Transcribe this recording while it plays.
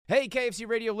Hey, KFC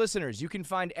Radio listeners, you can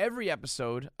find every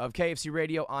episode of KFC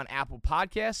Radio on Apple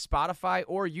Podcasts, Spotify,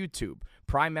 or YouTube.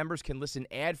 Prime members can listen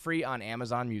ad-free on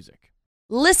Amazon Music.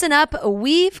 Listen up,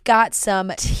 we've got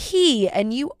some tea,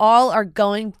 and you all are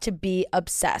going to be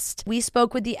obsessed. We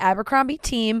spoke with the Abercrombie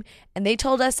team, and they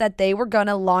told us that they were going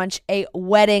to launch a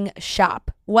wedding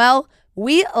shop. Well,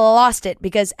 we lost it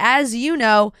because, as you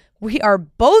know, we are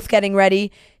both getting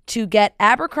ready to get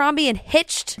Abercrombie and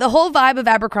hitched. The whole vibe of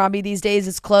Abercrombie these days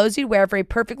is clothes you'd wear for a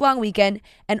perfect long weekend,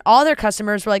 and all their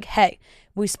customers were like, hey,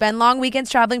 we spend long weekends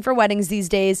traveling for weddings these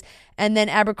days. And then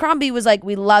Abercrombie was like,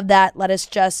 we love that. Let us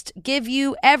just give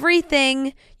you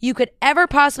everything you could ever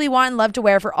possibly want and love to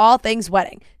wear for all things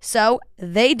wedding. So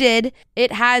they did.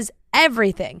 It has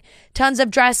everything. Tons of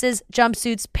dresses,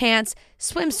 jumpsuits, pants,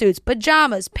 swimsuits,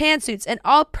 pajamas, pantsuits, and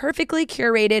all perfectly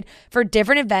curated for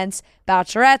different events,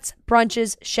 bachelorettes,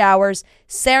 brunches, showers,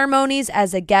 ceremonies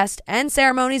as a guest and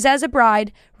ceremonies as a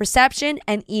bride, reception,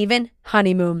 and even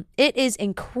honeymoon. It is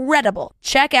incredible.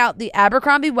 Check out the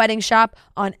Abercrombie Wedding Shop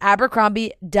on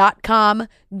Abercrombie.com.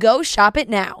 Go shop it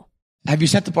now. Have you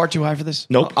set the bar too high for this?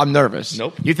 Nope. I'm nervous.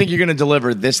 Nope. You think you're going to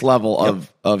deliver this level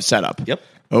of setup? Yep.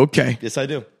 Okay. Yes, I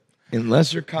do.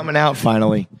 Unless you're coming out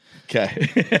finally. Okay.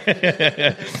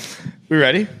 We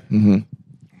ready? Mm-hmm.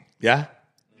 Yeah?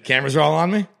 Cameras are all on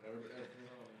me?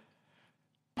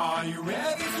 Are you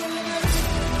ready for this?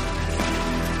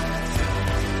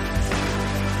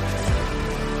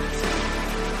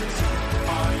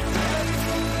 Are you ready for this?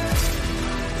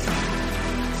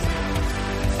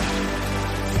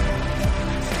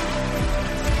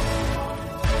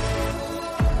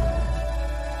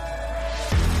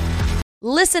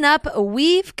 Listen up,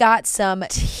 we've got some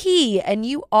tea, and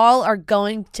you all are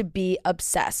going to be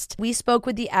obsessed. We spoke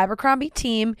with the Abercrombie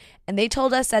team, and they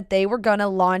told us that they were going to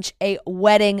launch a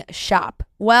wedding shop.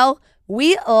 Well,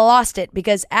 we lost it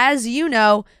because, as you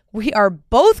know, we are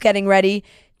both getting ready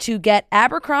to get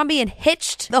Abercrombie and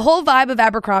hitched. The whole vibe of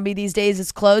Abercrombie these days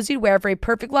is clothes you'd wear for a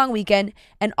perfect long weekend,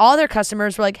 and all their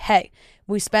customers were like, hey,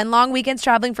 we spend long weekends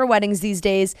traveling for weddings these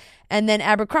days. And then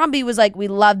Abercrombie was like, we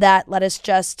love that. Let us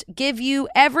just give you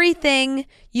everything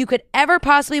you could ever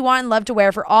possibly want and love to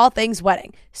wear for all things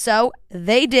wedding. So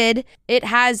they did. It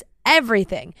has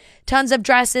everything. Tons of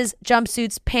dresses,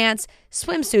 jumpsuits, pants,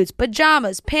 swimsuits,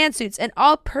 pajamas, pantsuits, and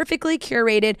all perfectly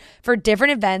curated for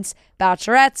different events,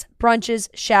 bachelorettes, brunches,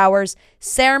 showers,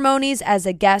 ceremonies as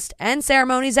a guest and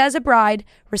ceremonies as a bride,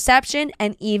 reception,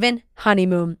 and even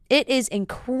honeymoon. It is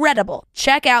incredible.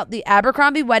 Check out the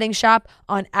Abercrombie Wedding Shop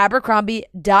on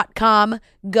Abercrombie.com.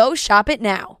 Go shop it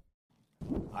now.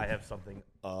 I have something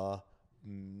amazing.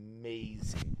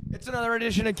 It's another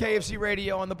edition of KFC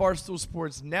Radio on the Barstool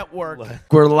Sports Network.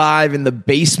 We're live in the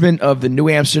basement of the New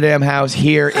Amsterdam House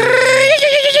here in...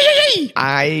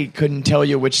 I couldn't tell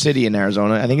you which city in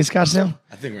Arizona. I think it's Scottsdale.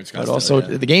 I think we're in Scottsdale. But also,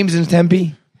 yeah. the game's in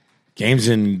Tempe. Games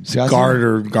in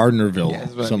Scottsdale? Gardnerville. Yeah,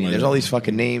 that's what I something mean. like There's that. all these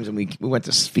fucking names, and we went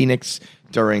to Phoenix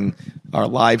during our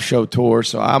live show tour,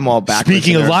 so I'm all back.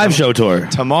 Speaking of live show tour.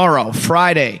 Tomorrow,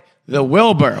 Friday, the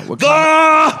Wilbur.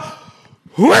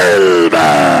 We're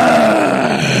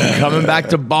coming back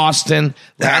to Boston.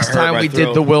 Last time we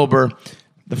did the Wilbur,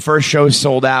 the first show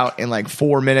sold out in like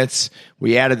 4 minutes.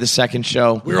 We added the second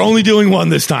show. We're only doing one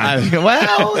this time.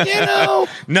 Well, you know.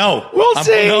 No. We'll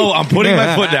see. No, I'm putting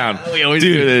my foot down. We always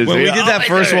dude, do this. When we We did that always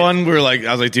first do it. one, we were like,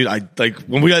 I was like, dude,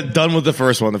 when we got done with the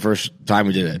first one, the first time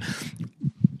we did it,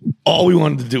 all we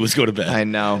wanted to do was go to bed. I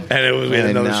know. And we had I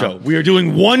another know. show. We are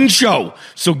doing one show.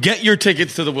 So get your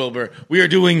tickets to the Wilbur. We are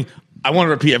doing, I want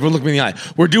to repeat, everyone look me in the eye.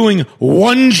 We're doing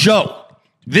one show.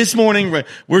 This morning,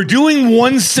 we're doing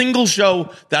one single show.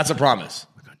 That's a promise.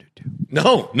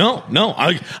 No.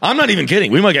 I'm not even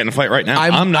kidding. We might get in a fight right now.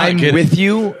 I'm not kidding. with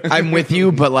you. I'm with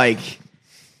you, but like,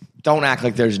 don't act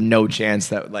like there's no chance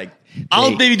that like.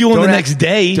 I'll maybe do one the next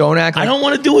day. Don't act like I don't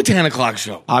want to do a 10 o'clock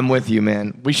show. I'm with you,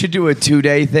 man. We should do a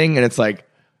 2-day thing, and it's like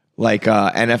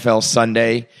NFL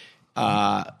Sunday,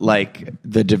 like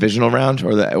the divisional round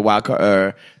or the wild card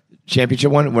or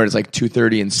championship one, where it's like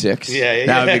 2:30 and 6. Yeah,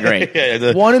 that would be great.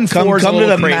 Yeah, 1 and 4 is a come to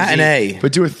little the crazy, matinee.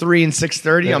 but do a 3 and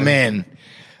 6:30. I'm in.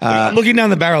 I'm looking down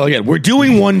the barrel again. We're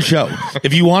doing one show.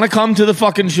 If you want to come to the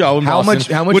fucking show in How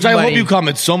Boston, much which I money- hope you come.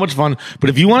 It's so much fun. But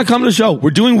if you want to come to the show, we're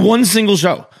doing one single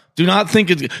show. Do not think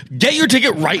it's... Get your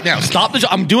ticket right now. Stop the show.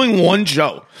 I'm doing one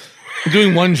show. I'm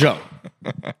doing one show.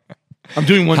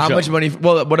 How much money?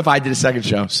 Well, what if I did a second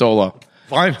show solo?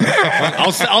 Fine.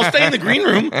 I'll stay in the green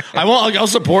room. I'll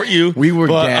support you. We were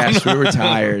but gassed. We were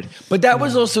tired. But that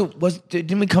was also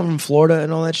didn't we come from Florida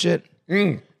and all that shit?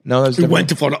 No, that was We different. went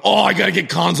to Florida. Oh, I gotta get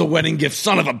Kon's a wedding gift.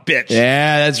 Son of a bitch.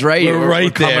 Yeah, that's right. We're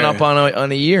right coming there. up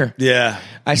on a year. Yeah.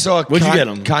 I saw What'd you get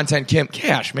him? Content Kim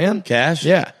cash, man. Cash?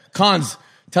 Yeah. Cons,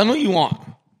 tell me what you want.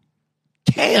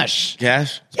 Cash.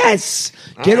 Cash? Yes.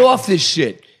 Get off this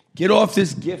shit. Get off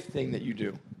this gift thing that you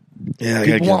do. Yeah,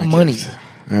 People want money.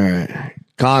 All right.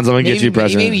 Cons, I'm gonna get you a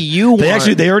present. Maybe you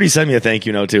They already sent me a thank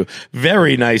you note too.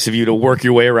 Very nice of you to work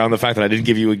your way around the fact that I didn't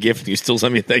give you a gift and you still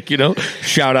sent me a thank you note.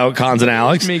 Shout out Cons and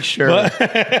Alex. Make sure.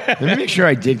 Let me make sure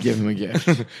I did give him a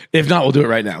gift. If not, we'll do it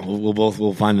right now.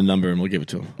 We'll find a number and we'll give it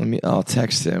to him. I'll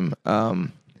text him.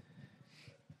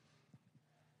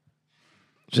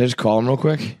 Should I just call him real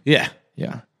quick? Yeah.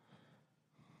 Yeah.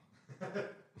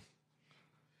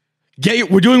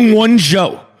 We're doing one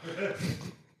show.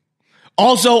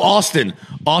 Also, Austin,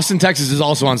 Texas is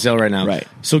also on sale right now. Right.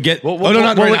 So get.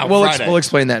 We'll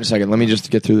explain that in a second. Let me just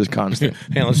get through this Cons thing.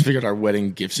 Hey, let's figure out our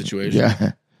wedding gift situation.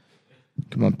 Yeah.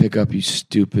 Come on, pick up, you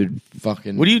stupid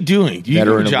fucking. What are you doing? Do you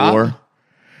veteran do a of job? war?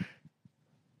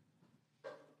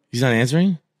 He's not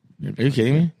answering? Are you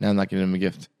kidding me? Now I'm not giving him a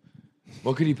gift.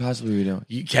 What could he possibly be doing?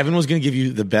 Kevin was going to give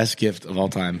you the best gift of all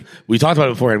time. We talked about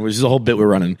it beforehand, which is a whole bit we're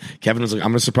running. Kevin was like, I'm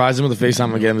going to surprise him with a FaceTime. I'm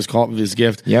going to get him his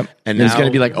gift. Yep. And it's now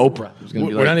going to be like Oprah.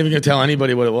 We're not even going to tell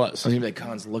anybody what it was. I was going to be like,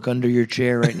 Cons, look under your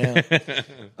chair right now.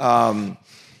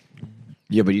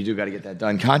 Yeah, but you do got to get that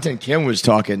done. Content Kim was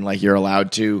talking like you're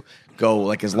allowed to go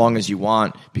like as long as you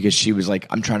want because she was like,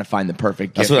 I'm trying to find the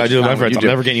perfect gift. That's what I do with my friends. I'm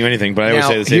never getting you anything, but I always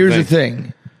say the same here's thing. the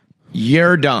thing.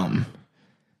 You're dumb.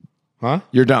 Huh?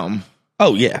 You're dumb.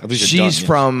 Oh, yeah. At least you're She's done,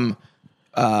 from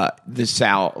the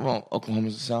South. Well,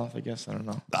 Oklahoma's the South, I guess. I don't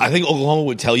know. I think Oklahoma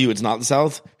would tell you it's not the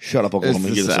South. Shut up, Oklahoma.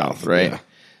 It's You're the South, right?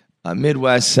 Yeah.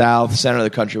 Midwest, South, center of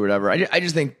the country, whatever. I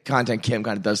just think Content Kim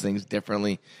kind of does things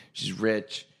differently. She's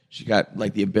rich. She got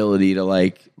like the ability to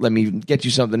like, let me get you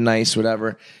something nice,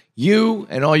 whatever. You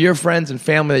and all your friends and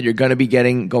family that you're going to be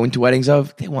going to weddings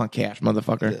of, they want cash,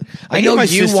 motherfucker. Yeah. I know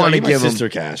you want to give them sister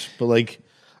cash, but like,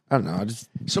 I don't know.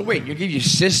 So wait, you give your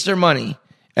sister money,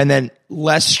 and then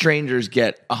less strangers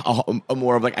get a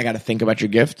more of like, I got to think about your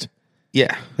gift.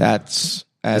 Yeah, that's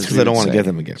because I don't want to give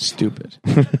them a gift. Stupid.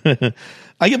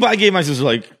 I gave my sister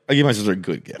a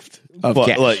good gift of but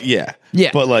cash. Like, yeah,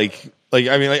 but like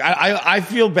I mean, like I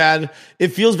feel bad.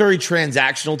 It feels very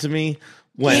transactional to me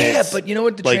when but you know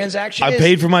what the like, transaction I is?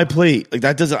 paid for my plate. Like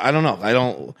that doesn't. I don't know. I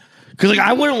don't because like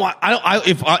I wouldn't want.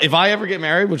 If I ever get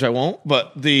married, which I won't,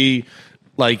 but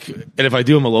like, and if I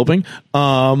do, I'm eloping.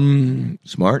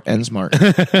 Smart. I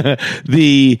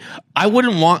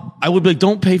would be like,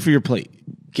 don't pay for your plate.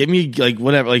 Give me like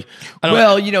whatever. Like,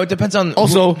 well, you know, it depends on.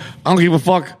 Also, I don't give a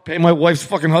fuck. Pay my wife's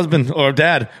fucking husband or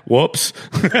dad. Whoops.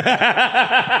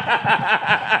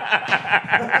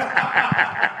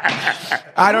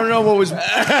 I don't know what was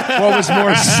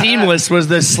more seamless, was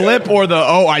the slip or the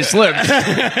I slipped.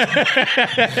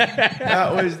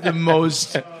 That was the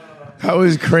most. That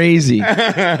was crazy.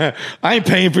 I ain't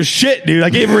paying for shit, dude. I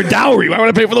gave her a dowry. Why would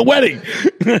I pay for the wedding?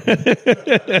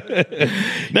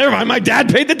 Never mind. My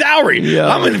dad paid the dowry. Yeah.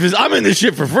 I'm in this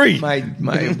shit for free.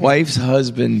 My wife's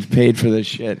husband paid for this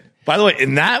shit. By the way,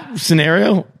 in that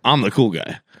scenario, I'm the cool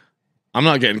guy. I'm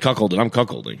not getting cuckolded. I'm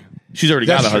cuckolding. She's already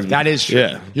got a husband. That is true.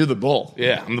 Yeah. You're the bull.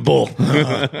 Yeah, I'm the bull.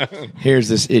 Here's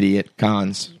this idiot,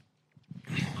 Cons.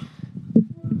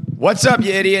 What's up,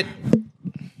 you idiot?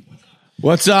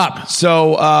 What's up?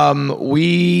 So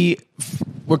we're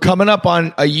coming up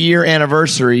on a year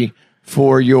anniversary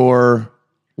for your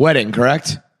wedding,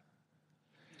 correct?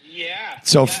 Yeah.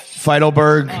 So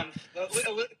Feidelberg.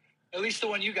 At least the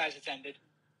one you guys attended.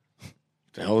 What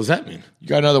the hell does that mean? You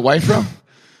got another wife, bro?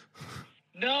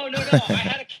 No. I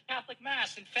had a Catholic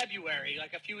Mass in February,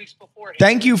 like a few weeks before.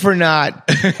 Thank you for not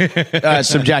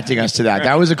subjecting us to that.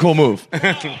 That was a cool move.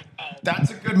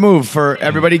 That's a good move for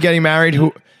everybody getting married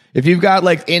who... If you've got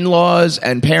like in-laws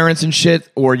and parents and shit,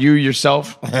 or you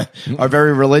yourself are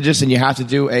very religious and you have to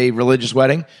do a religious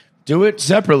wedding, do it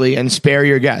separately and spare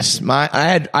your guests.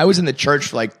 I was in the church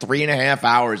for like 3.5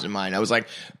 hours in mine. I was like,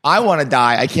 I want to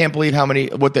die. I can't believe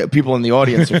what the people in the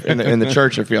audience in the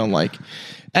church are feeling like.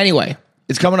 Anyway,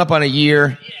 it's coming up on a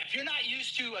year. Yeah, if you're not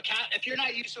used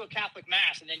to a Catholic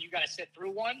Mass and then you got to sit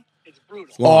through one, it's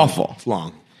brutal. Awful. It's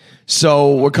long.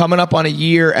 So we're coming up on a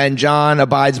year, and John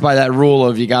abides by that rule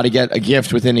of you got to get a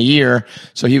gift within a year.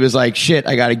 So he was like, shit,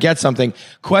 I got to get something.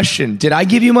 Question, did I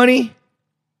give you money?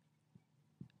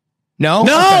 No?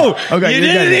 Okay, you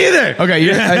didn't either.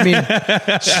 Okay, I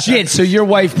mean, shit, so your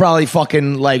wife probably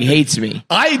fucking like hates me.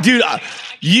 I can't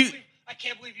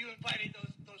believe you invited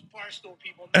those Barstool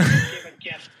people to give a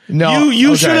gift. No,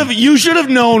 you should have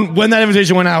known when that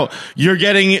invitation went out. You're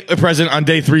getting a present on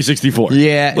day 364.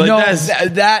 Yeah, Like, no,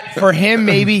 that for him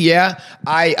maybe. Yeah,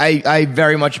 I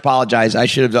very much apologize. I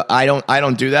should have. I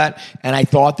don't do that. And I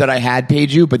thought that I had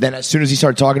paid you, but then as soon as he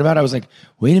started talking about it, I was like,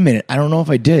 wait a minute, I don't know if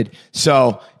I did.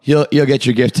 So you'll get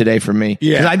your gift today from me.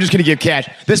 Yeah. 'Cause I'm just gonna give cash.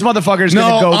 This motherfucker's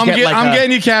gonna go I'm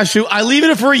getting you cash too. I leave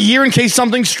it for a year in case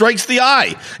something strikes the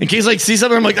eye. In case I see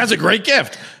something, I'm like, that's a great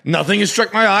gift. Nothing has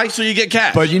struck my eye, so you get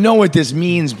cash. But you know what this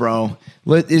means, bro?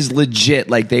 Is legit.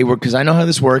 Like they were, because I know how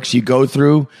this works. You go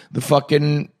through the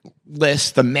fucking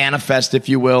list, the manifest, if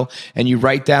you will, and you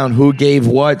write down who gave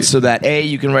what so that A,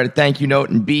 you can write a thank you note,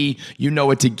 and B, you know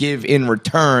what to give in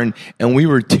return. And we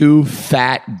were 2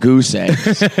 fat goose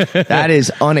eggs. That is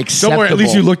unacceptable. Don't worry, at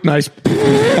least you look nice.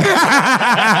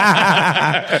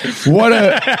 What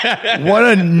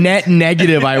a net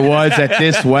negative I was at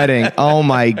this wedding. Oh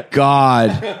my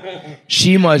God.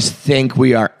 She must think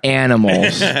we are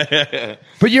animals.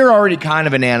 But you're already kind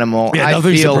of an animal. Yeah, I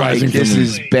nothing feel like surprising for this me.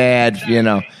 is bad, you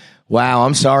know. Wow,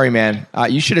 I'm sorry, man.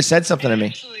 You should have said something to me.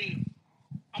 Actually,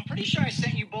 I'm pretty sure I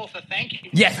sent you both a thank you.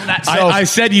 Yes, that's so. I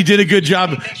said you did a good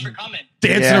job Thanks for coming.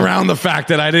 dancing Yeah. around the fact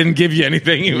that I didn't give you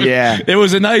anything. Yeah. It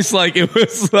was a nice, it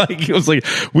was like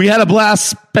we had a blast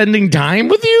spending time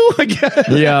with you. I guess.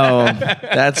 Yo,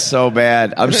 that's so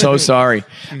bad. I'm so sorry.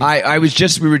 we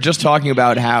were just talking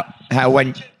about how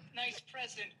when Nice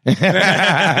present.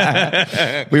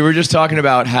 we were just talking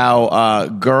about how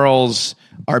girls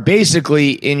are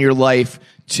basically in your life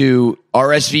to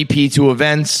RSVP to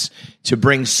events, to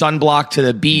bring sunblock to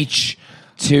the beach,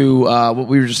 to what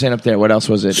we were just saying up there. What else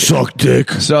was it? Suck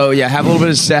dick. So yeah, have a little bit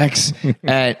of sex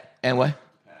and what?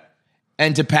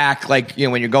 And to pack, like, you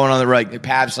know, when you're going on the road, like,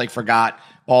 Pabs like forgot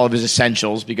all of his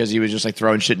essentials because he was just like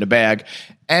throwing shit in a bag.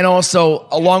 And also,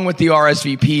 along with the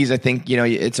RSVPs, I think, you know,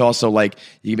 it's also like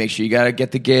you make sure you got to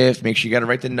get the gift, make sure you got to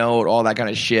write the note, all that kind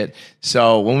of shit.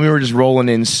 So when we were just rolling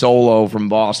in solo from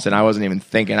Boston, I wasn't even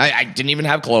thinking. I didn't even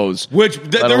have clothes. Which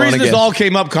the reason this all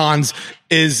came up, Cons,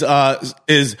 is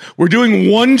we're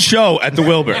doing one show at the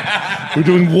Wilbur. We're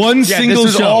doing one single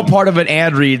this is show. all part of an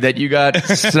ad read that you got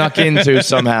snuck into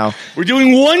somehow. We're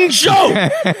doing one show.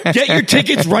 Get your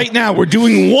tickets right now. We're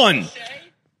doing one.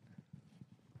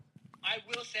 I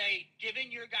will say,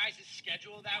 given your guys'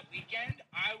 schedule that weekend,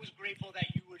 I was grateful that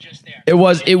you were just there. It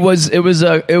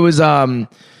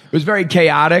was very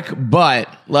chaotic, but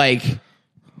like,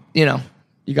 you know,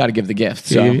 you got to give the gift.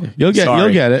 So You'll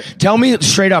get it. Tell me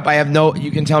straight up.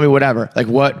 You can tell me whatever. Like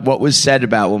what was said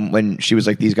about when she was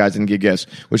like, these guys didn't get gifts.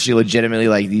 Was she legitimately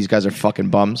like, these guys are fucking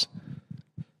bums?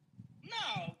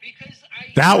 No, because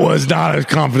That was not a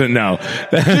confident no.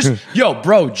 Yo,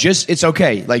 bro, it's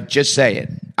okay. Like, just say it.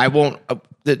 I won't,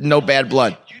 no bad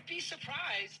blood. You'd be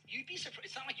surprised.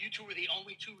 It's not like you two were the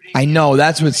only two. I know,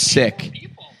 that's what's sick.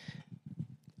 People.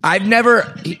 I've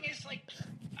never, The thing is, like,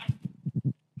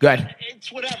 go ahead.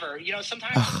 it's whatever. You know,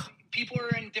 sometimes people are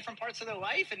in different parts of their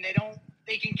life and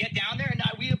they can get down there. And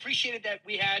we appreciated that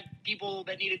we had people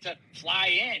that needed to fly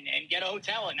in and get a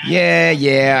hotel. And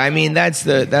Yeah. I mean, that's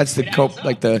the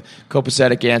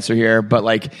copacetic answer here. But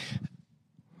like,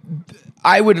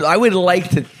 I would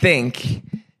like to think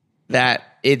that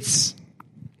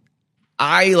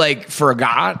I like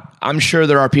forgot. I'm sure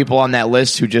there are people on that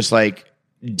list who just like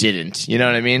didn't. You know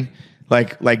what I mean?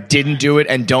 Like didn't do it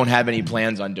and don't have any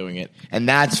plans on doing it. And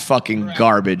that's fucking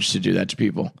garbage to do that to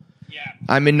people. Yeah.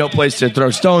 I'm in no place to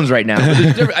throw stones right now. But I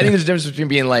think there's a difference between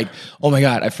being like, oh my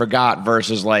God, I forgot,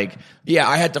 versus like, yeah,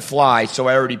 I had to fly, so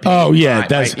I already paid. Oh yeah, time,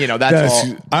 that's right? That's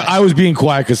all. I was being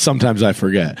quiet because sometimes I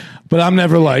forget, but I'm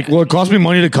never like, well, it cost me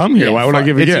money to come here. Why would I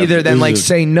give a It's gift? either then This like is-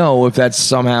 say no if that's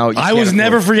somehow. You I can't was afford.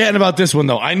 never forgetting about this one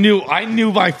though. I knew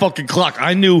my fucking clock.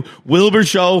 I knew Wilbur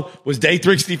show was day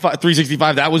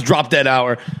 365. That was drop dead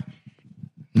hour.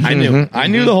 I knew. I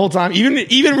knew the whole time.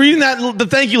 Even reading the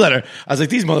thank you letter, I was like,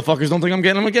 these motherfuckers don't think I'm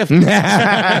getting them a gift.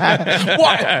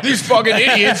 What? These fucking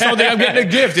idiots don't think I'm getting a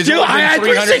gift. It's Dude, only I been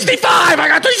had 300 365. I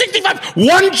got 365.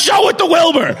 One show at the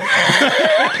Wilbur.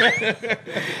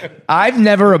 I've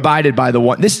never abided by the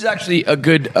one. This is actually a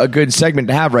good segment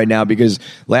to have right now, because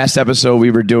last episode we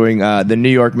were doing the New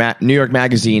York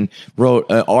Magazine wrote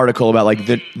an article about like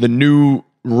the new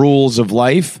rules of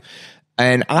life.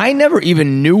 And I never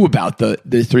even knew about the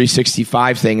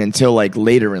 365 thing until like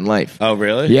later in life. Oh,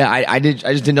 really? Yeah, I just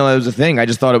didn't know that was a thing. I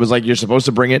just thought it was like you're supposed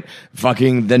to bring it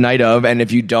fucking the night of, and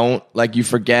if you don't, like you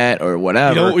forget or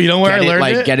whatever. You know where get I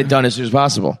learned it? Get it done as soon as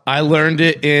possible. I learned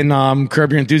it in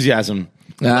Curb Your Enthusiasm.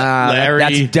 Larry,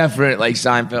 That's definite, like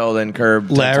Seinfeld and Curb.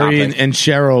 Larry topic. and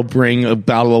Cheryl bring a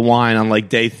bottle of wine on like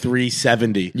day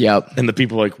 370. Yep. And the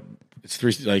people are like, it's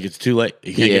too late.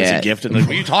 You can't get us Yeah. a gift. And like,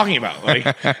 what are you talking about? Like,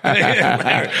 That's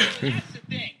the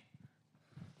thing.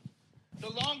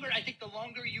 I think the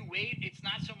longer you wait, it's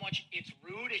not so much it's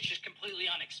rude, it's just completely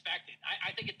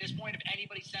I think at this point, if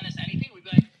anybody sent us anything, we'd be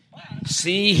like, wow.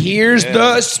 See, here's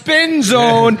the spin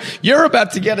zone. You're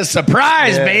about to get a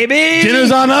surprise, baby.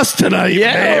 Dinner's on us tonight.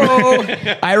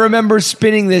 Yeah. I remember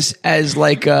spinning this as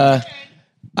like what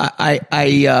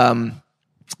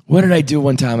did I do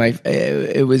one time?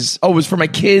 It was for my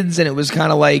kids, and it was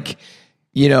kind of like,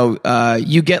 you know,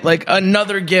 you get like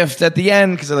another gift at the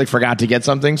end because I like forgot to get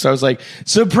something. So I was like,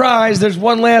 surprise, there's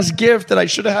one last gift that I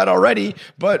should have had already,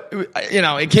 but you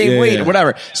know, it came late or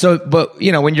whatever. So, but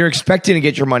you know, when you're expecting to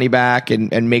get your money back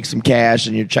and make some cash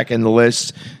and you're checking the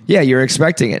list, yeah, you're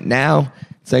expecting it. Now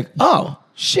it's like, oh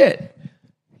shit,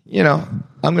 you know,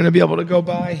 I'm going to be able to go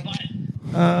buy,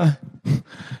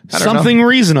 Something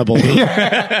reasonable. be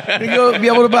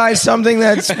able to buy something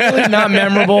that's really not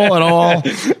memorable at all,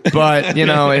 but you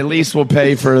know, at least we'll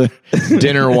pay for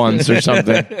dinner once or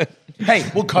something. Hey,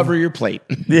 we'll cover your plate.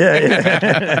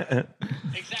 Exactly. And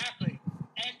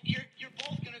you're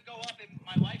both going to go up in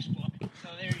my wife's book. So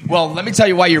there you go. Well, let me tell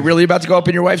you why you're really about to go up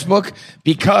in your wife's book.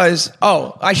 Because,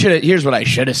 here's what I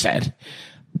should have said.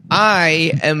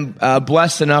 I am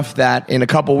blessed enough that in a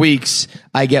couple weeks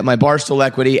I get my Barstool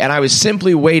equity, and I was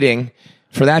simply waiting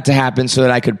for that to happen so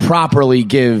that I could properly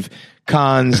give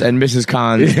Cons and Mrs.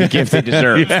 Cons the gift they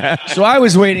deserve. So I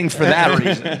was waiting for that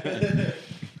reason.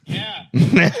 Yeah.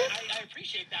 I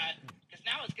appreciate that because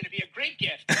now it's going to be a great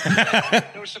gift.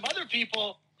 There were some other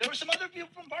people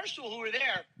from Barstool who were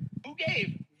there who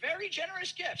gave very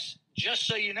generous gifts, just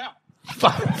so you know.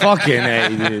 Fucking A,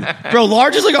 dude. Bro,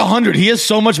 Large is like 100. He has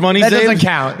so much money. That saved. doesn't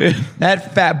count.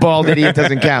 That fat bald idiot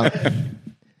doesn't count.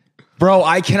 Bro,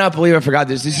 I cannot believe I forgot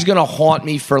this. This is going to haunt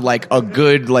me for like a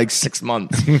good 6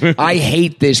 months. I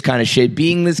hate this kind of shit.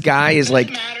 Being this guy is like...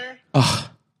 Doesn't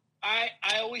matter. I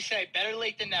always say better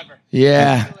late than never.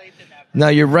 Yeah. Better late than never. No,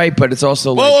 you're right, but it's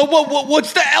also like... Whoa,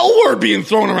 what's the L word being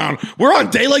thrown around? We're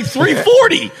on day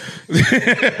 340. In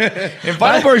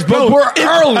Feinberg's book, we're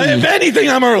early. If anything,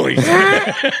 I'm early.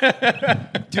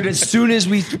 Dude, as soon as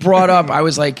we brought up, I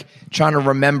was like trying to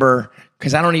remember...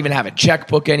 Because I don't even have a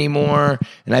checkbook anymore,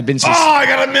 and I've been... I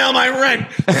gotta mail my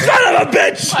rent. Son of a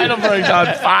bitch! Feinberg's on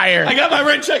fire. I got my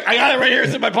rent check. I got it right here.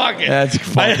 It's in my pocket. That's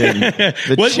fucking...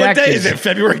 What day is it?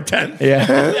 February 10th?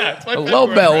 Yeah. Yeah, it's my A little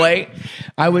bit February late.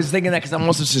 I was thinking that because I'm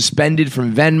also suspended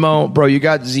from Venmo. Bro, you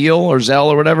got Zeal or Zelle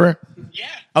or whatever? Yeah.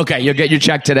 Okay, you'll get your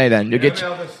check today then.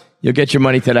 You'll get your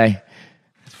money today.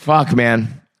 Fuck,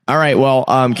 man. All right, well,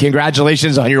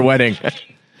 congratulations on your wedding. You're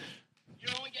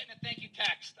only getting a thank you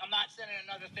text. I'm not sending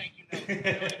another thank you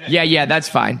note. Yeah, that's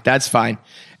fine. That's fine.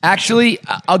 Actually,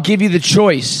 I'll give you the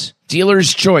choice.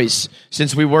 Dealer's choice,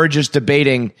 since we were just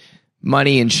debating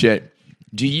money and shit.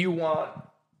 Do you want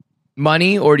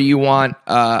money or do you want...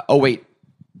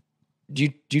 Do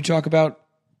you talk about...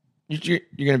 You're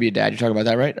going to be a dad. You're talking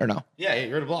about that, right? Or no? Yeah,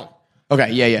 you're at a blog.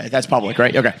 Okay, yeah. That's public,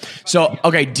 right? Okay. So,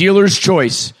 dealer's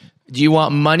choice. Do you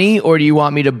want money or do you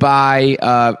want me to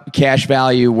buy cash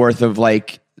value worth of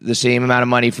the same amount of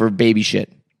money for baby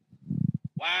shit?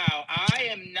 Wow. I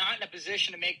am not in a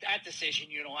position to make that decision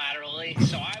unilaterally,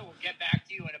 so I will get back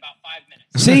to you in about 5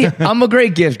 minutes. See, I'm a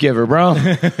great gift giver, bro.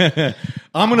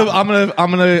 I'm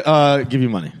gonna give you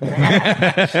money.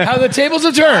 How the tables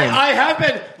have turned. I have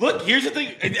been. Look, here's the thing,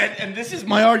 and this is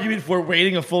my argument for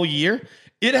waiting a full year.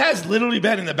 It has literally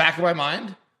been in the back of my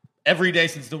mind every day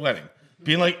since the wedding,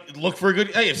 being like, look for a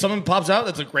good. Hey, if someone pops out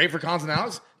that's great for Cons and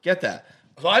Alex, get that.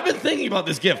 So I've been thinking about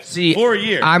this gift for a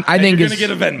year. I think you're it's gonna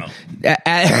get a Venmo.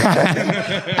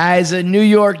 As a New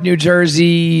York, New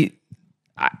Jersey.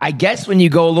 I guess when you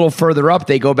go a little further up,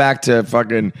 they go back to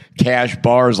fucking cash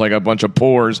bars like a bunch of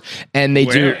poors, and they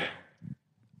do.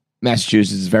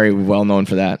 Massachusetts is very well known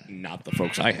for that. Not the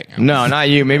folks I hang out with. No, not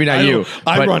you. Maybe not you.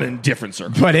 I run in different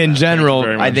circles. But in general,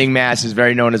 very I much. think Mass is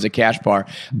very known as a cash bar,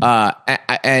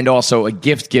 and also a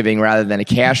gift giving rather than a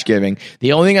cash giving.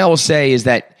 The only thing I will say is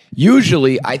that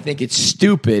usually I think it's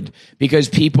stupid because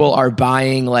people are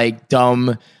buying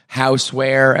dumb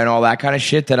houseware and all that kind of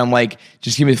shit that I'm like,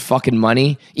 just give me the fucking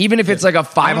money. Even if it's like a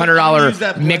I'm gonna use $500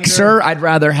 that blender. mixer, I'd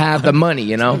rather have the money,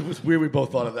 you know? It was weird we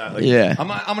both thought of that. Yeah. I'm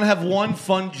gonna have one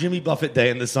fun Jimmy Buffett day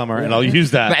in the summer, and I'll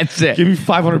use that. That's it. Give me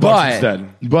 $500 instead.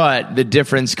 But the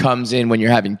difference comes in when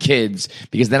you're having kids,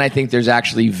 because then I think there's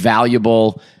actually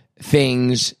valuable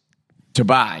things to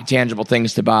buy, tangible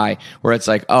things to buy, where it's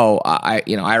like, I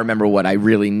remember what I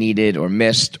really needed or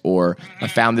missed, or I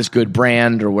found this good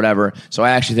brand or whatever. So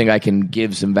I actually think I can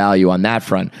give some value on that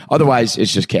front. Otherwise,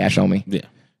 it's just cash on me. Yeah.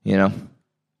 You know?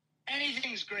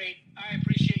 Anything's great. I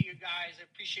appreciate you guys. I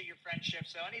appreciate your friendship.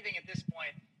 So anything at this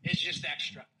point is just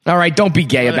extra. All right, don't be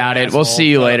gay about it. We'll see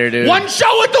you later, dude. One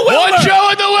show at the Wilbur. One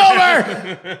show at the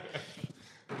Wilbur.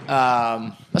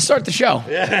 Let's start the show.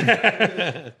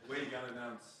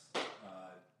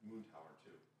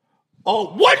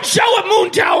 Oh, one show at Moon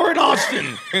Tower in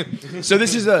Austin. So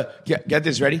this is get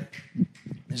this ready.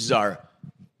 This is our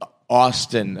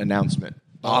Austin announcement.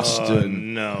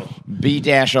 Austin. No.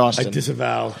 B-Austin. I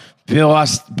disavow.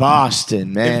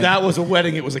 Boston, man. If that was a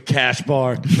wedding, it was a cash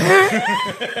bar.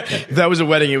 If that was a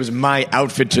wedding, it was my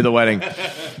outfit to the wedding.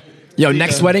 Yo,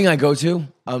 next wedding I go to,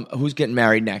 who's getting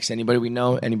married next? Anybody we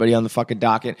know? Anybody on the fucking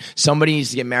docket? Somebody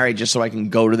needs to get married just so I can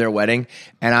go to their wedding,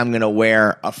 and I'm gonna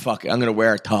wear a tux. I'm gonna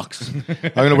wear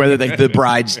the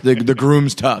bride's, the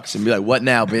groom's tux, and be like, "What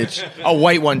now, bitch?" A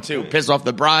white one too. Piss off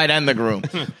the bride and the groom,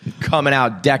 coming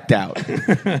out decked out.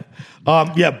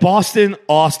 Boston,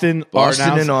 Austin,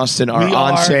 and Austin are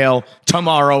on sale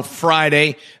tomorrow,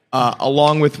 Friday.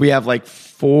 Along with, we have like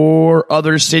 4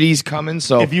 other cities coming.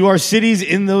 So if you are cities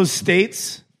in those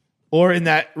states or in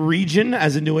that region,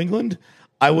 as in New England,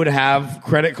 I would have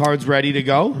credit cards ready to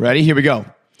go. Ready? Here we go.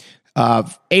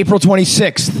 April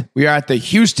 26th, we are at the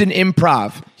Houston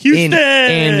Improv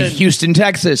in Houston,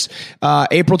 Texas.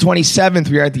 April 27th,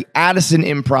 we are at the Addison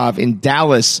Improv in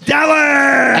Dallas.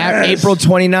 April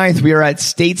 29th, we are at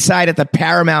Stateside at the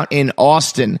Paramount in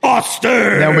Austin.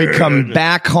 Then we come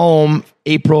back home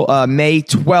May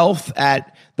 12th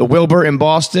at the Wilbur in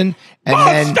Boston. And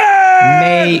then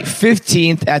May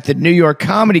 15th at the New York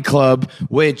Comedy Club,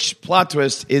 which, plot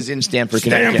twist, is in Stamford,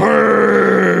 Connecticut.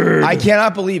 I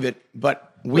cannot believe it,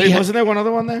 but wasn't there one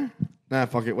other one there? Nah,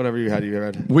 fuck it. Whatever you had, you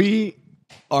read. We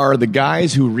are the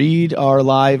guys who read our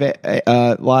live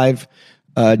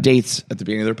dates at the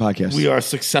beginning of their podcast. We are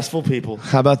successful people.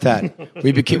 How about that?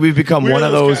 We've become one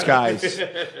of those guys. It's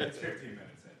 15 minutes in,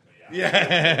 but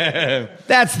yeah.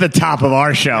 That's the top of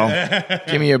our show.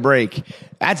 Give me a break.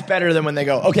 That's better than when they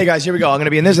go, okay, guys, here we go. I'm going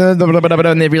to be in this, and they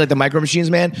read like the Micro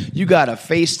Machines, man. You got a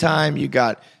FaceTime. You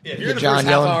got if you're in the John first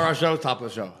yelling. half hour of our show, top of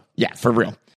the show. Yeah, for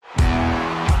real.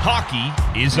 Hockey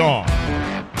is on.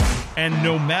 And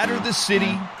no matter the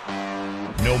city,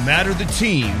 no matter the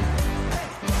team,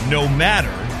 no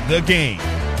matter the game,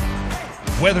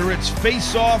 whether it's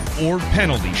face-off or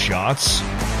penalty shots,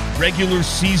 regular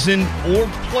season or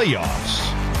playoffs,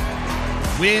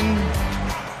 win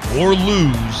or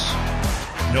lose,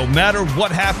 no matter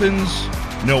what happens,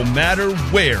 no matter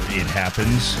where it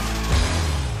happens,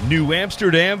 New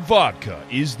Amsterdam Vodka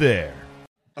is there.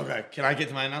 Okay, can I get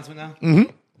to my announcement now? Mm-hmm.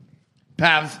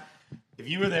 Pavs, if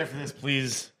you were there for this,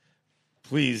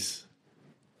 please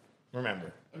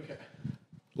remember. Okay.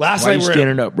 Last Why are night you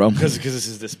standing up, bro? Because this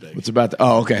is this big. What's about the...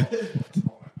 Oh, okay.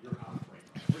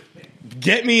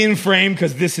 Get me in frame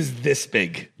because this is this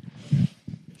big.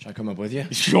 Should I come up with you?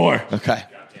 Sure. Okay.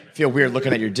 Feel weird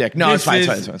looking at your dick. No, it's fine.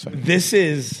 It's fine. This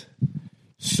is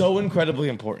so incredibly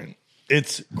important.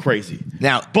 It's crazy.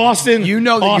 Now, Boston, you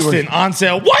know that Austin on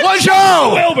sale. One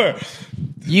show! Wilbur.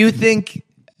 You think...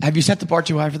 Have you set the bar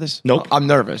too high for this? Nope. I'm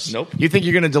nervous. Nope. You think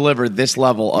you're going to deliver this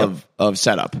level of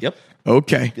setup? Yep.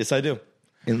 Okay. Yes, I do.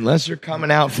 Unless you're coming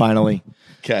out finally.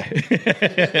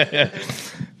 Okay.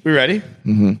 We ready?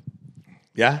 Mm-hmm.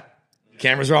 Yeah?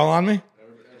 Cameras are all on me?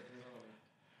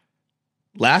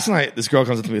 Last night, this girl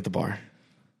comes up to me at the bar.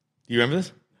 You remember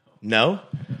this? No?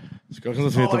 This girl comes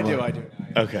up to me at the bar. I do.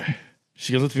 Okay.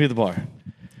 She comes up to me at the bar.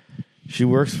 She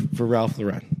works for Ralph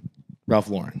Lauren.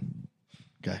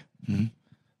 Okay. Mm-hmm.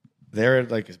 They're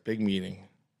at like this big meeting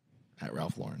at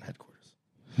Ralph Lauren headquarters.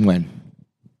 When?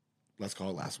 Let's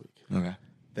call it last week. Okay.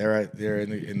 They're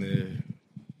in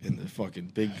the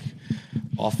fucking big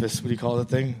office. What do you call that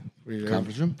thing?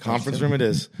 Conference room? Conference room it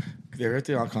is. They're at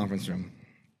the conference room.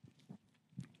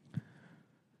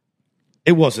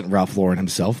 It wasn't Ralph Lauren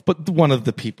himself, but one of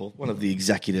the people, one of the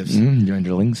executives, Your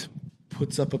underlings?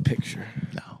 puts up a picture.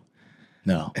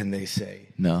 No. And they say,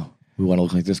 No. We want to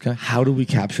look like this guy? how do we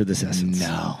capture this essence?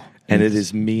 No. And it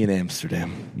is me in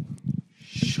Amsterdam.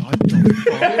 Shut the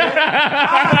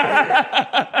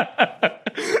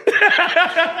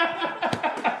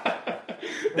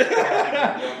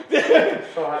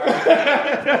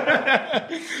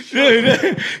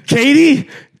Dude, Katie,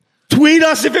 tweet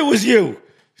us if it was you.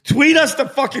 Tweet us the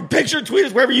fucking picture. Tweet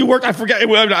us wherever you worked. I forget.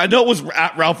 I know it was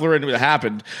at Ralph Lauren when it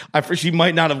happened. She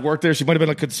might not have worked there. She might have been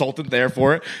a consultant there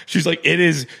for it. She's like, it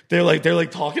is. They're like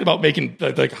talking about making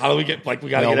like how do we get like we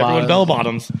got to get everyone bell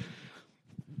bottoms.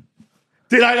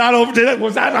 Was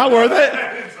that not worth it?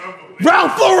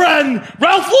 Ralph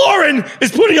Lauren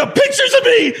is putting up pictures of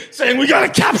me saying we got to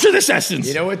capture this essence.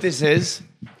 You know what this is?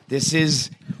 This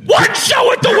is one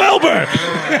show at the Wilbur.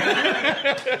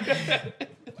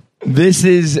 This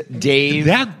is Dave.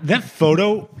 That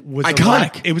photo was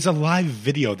Iconic. It was a live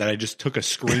video that I just took a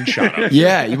screenshot of.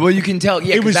 Yeah, well, you can tell.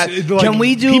 Yeah, It was, 'cause that, like, can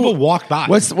we do? people walk by.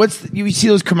 What's you see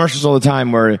those commercials all the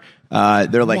time where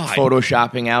they're like Why?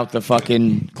 photoshopping out the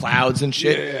fucking clouds and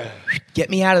shit. Yeah. Get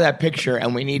me out of that picture,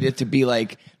 and we need it to be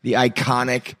like the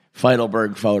iconic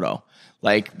Feidelberg photo.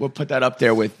 Like we'll put that up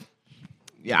there with.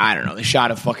 Yeah, I don't know. The shot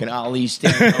of fucking Ali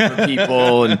standing over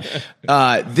people, and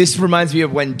this reminds me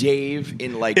of when Dave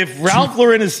in like If Ralph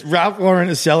Lauren is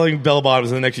selling bell bottoms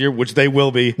in the next year, which they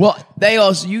will be. Well, they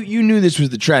also you knew this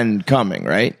was the trend coming,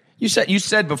 right? You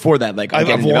said before that like I've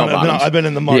been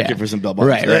in the market for some bell bottoms.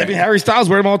 Right, right. I mean, Harry Styles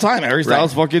wear them all the time. Harry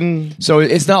Styles fucking. So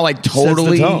it's not like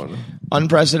totally tone.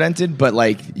 unprecedented, but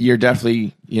like you're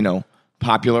definitely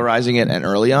popularizing it and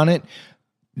early on it.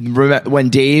 When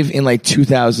Dave in like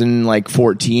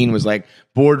 2014 was like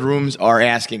boardrooms are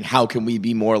asking how can we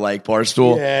be more like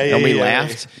Barstool, and we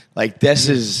laughed. Like this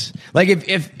is like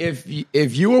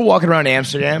if you were walking around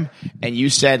Amsterdam and you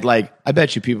said like I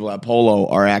bet you people at Polo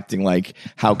are acting like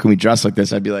how can we dress like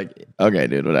this, I'd be like okay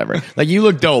dude, whatever. Like you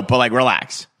look dope, but like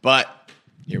relax. But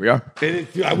here we are.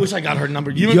 I wish I got her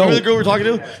number. You remember the girl we were talking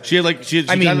to? She had like she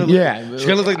kind of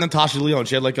looked like Natasha Lyonne.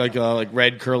 She had like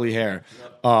red curly hair.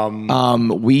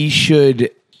 We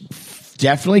should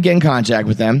definitely get in contact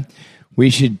with them. We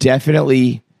should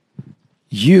definitely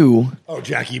Oh,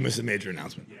 Jackie, you missed a major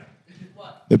announcement.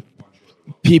 the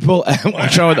people one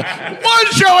show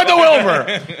at the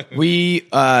Wilbur. We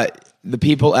the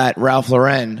people at Ralph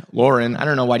Lauren. I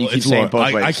don't know why do you keep saying it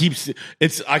both ways.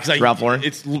 It's Ralph Lauren?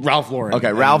 It's Ralph Lauren.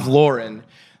 Okay, Ralph Lauren.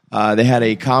 They had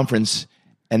a conference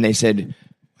and they said,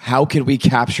 "How could we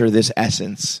capture this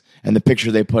essence?" And the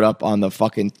picture they put up on the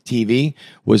fucking TV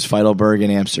was Feidelberg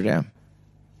in Amsterdam.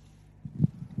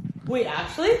 Wait,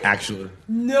 actually? No.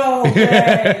 No way.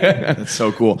 That's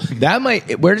so cool. That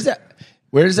might. Where does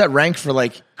that rank for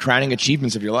like crowning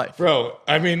achievements of your life? Bro,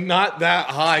 I mean, not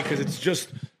that high because it's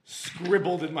just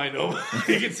scribbled in my note.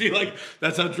 You can see, like,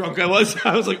 that's how drunk I was.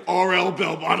 I was like, RL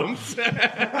bell bottoms. That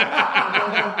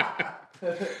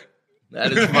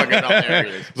is fucking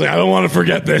hilarious. Like, I don't want to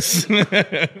forget this.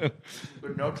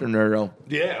 Good notes or nerdo?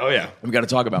 Yeah, oh yeah. We got to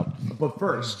talk about. But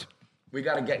first, we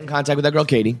got to get in contact with that girl,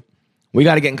 Katie. We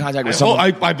got to get in contact with someone.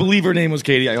 I believe her name was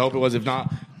Katie. I hope it was. If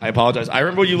not, I apologize. I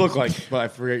remember what you look like, but I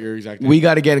forget your exact name. We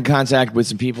got to get in contact with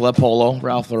some people at Polo,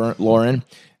 Ralph Lauren,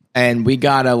 and we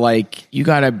got to you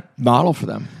got to model for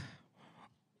them.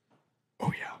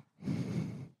 Oh yeah.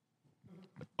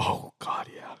 Oh God,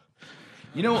 yeah.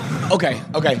 Okay.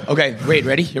 Wait,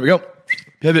 ready? Here we go.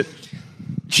 Pivot.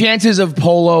 Chances of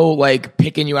Polo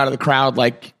picking you out of the crowd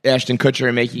like Ashton Kutcher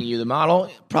and making you the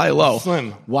model probably low.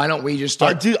 Slim. Why don't we just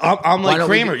start? Dude, I'm like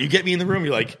Kramer. You get me in the room.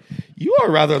 You're like, you are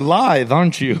rather lithe,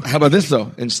 aren't you? How about this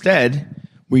though? Instead,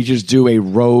 we just do a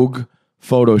rogue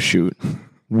photo shoot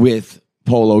with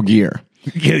Polo gear.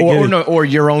 Or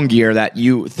your own gear that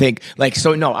you think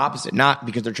opposite, not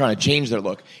because they're trying to change their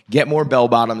look. Get more bell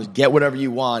bottoms, get whatever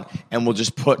you want, and we'll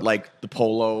just put the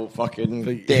Polo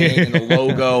fucking thing and the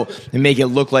logo and make it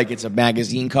look like it's a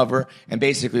magazine cover and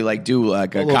basically do a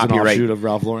copyright shoot of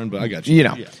Ralph Lauren, but I got you.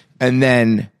 Yeah. And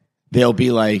then they'll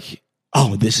be like,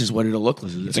 oh, this is what it'll look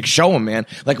like. It's like, show them, man.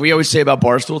 Like we always say about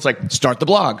Barstool, it's like, start the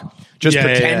blog. Just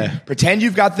pretend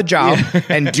you've got the job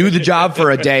and do the job for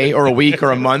a day or a week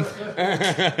or a month.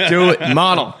 Do it.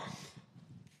 Model.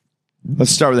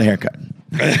 Let's start with a haircut.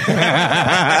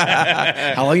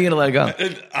 How long are you going to let it go?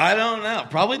 I don't know.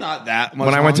 Probably not that much.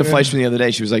 When I went to longer. Fleischman the other day,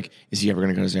 she was like, is he ever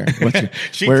going to cut his hair?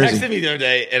 She where is texted me the other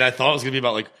day, and I thought it was going to be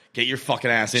about, get your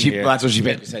fucking ass in here. That's what she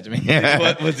basically said to me.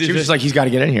 What She was just like, he's got to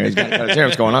get in here. He's got to cut his hair.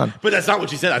 What's going on? But that's not what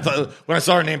she said. I thought when I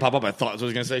saw her name pop up, I thought that's what I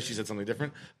was going to say. She said something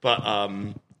different. But,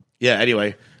 yeah,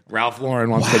 anyway, Ralph Lauren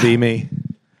wants to be me.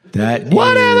 That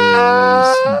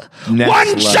Whatever. Next One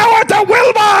level. show at the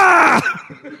Wilbur.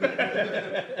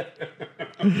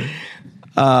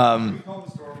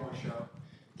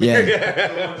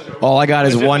 Yeah. All I got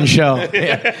is one show.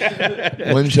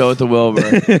 Yeah. One show at the Wilbur.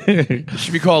 It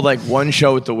should be called one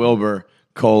show at the Wilbur,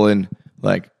 a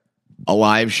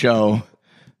live show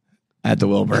at the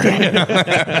Wilbur.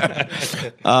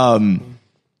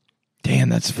 Damn,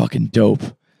 that's fucking dope.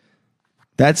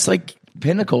 That's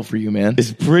pinnacle for you, man.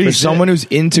 It's pretty for sick. someone who's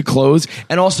into clothes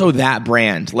and also that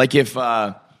brand. If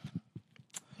I'm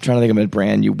trying to think of a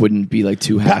brand you wouldn't be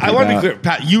too happy Pat, I want to be about. clear.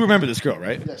 Pat, you remember this girl,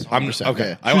 right? Yes, I'm 100%, okay.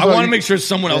 yeah. I want to make sure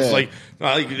someone else Yeah. like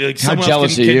How someone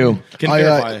jealous else are you? can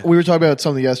verify. We were talking about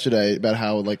something yesterday about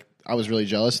how I was really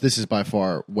jealous. This is by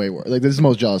far way worse. Like, this is the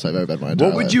most jealous I've ever been in my entire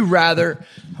What would life. you rather?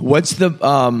 What's the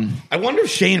I wonder if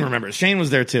Shane remembers. Shane was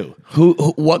there too.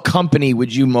 what company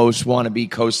would you most want to be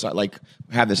like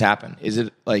have this happen? Is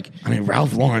it like I mean,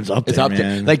 Ralph Lauren's up there, it's up there?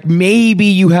 man. Like maybe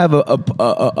you have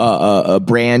a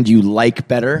brand you like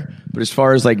better, but as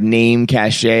far as like name,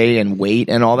 cachet, and weight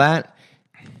and all that,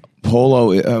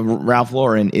 Ralph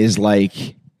Lauren is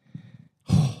like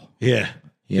Yeah.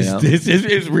 You know?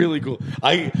 It's really cool.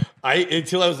 I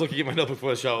until I was looking at my notebook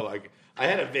for the show, like I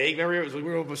had a vague memory. It was like we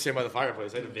were over standing by the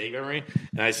fireplace. I had a vague memory,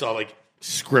 and I saw like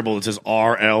scribbled. It says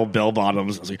RL Bell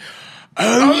Bottoms. I was like,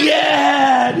 oh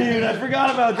yeah, dude! I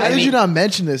forgot about that. How did you not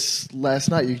mention this last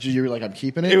night? You were like, I'm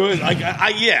keeping it. It was like,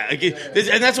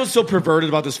 and that's what's so perverted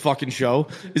about this fucking show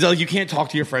is that like you can't talk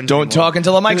to your friends. Don't anymore. talk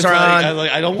until the mics And it's are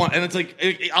like, on. I don't want, and it's like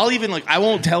I'll even like I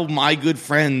won't tell my good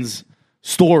friends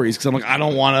stories because I'm like I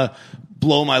don't want to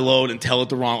blow my load and tell it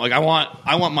the wrong. Like I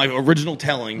want my original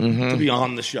telling to be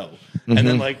on the show, and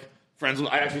then like friends.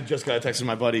 I actually just got a text from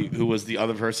my buddy who was the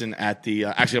other person at the.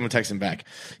 Actually, I'm gonna text him back.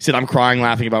 He said I'm crying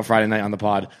laughing about Friday night on the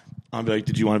pod. I'll be like,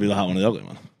 did you want to be the hot one or the ugly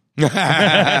one?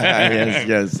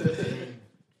 yes.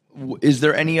 Is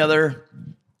there any other?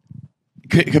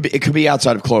 It could be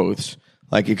outside of clothes.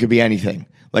 Like it could be anything.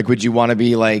 Like, would you want to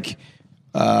be like,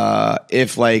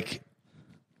 if like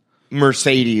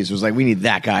Mercedes was like, we need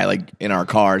that guy like in our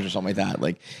cars or something like that.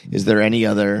 Like, is there any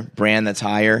other brand that's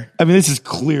higher? I mean, this is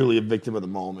clearly a victim of the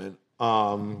moment.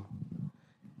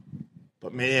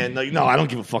 But man, like, no, I don't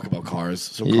give a fuck about cars.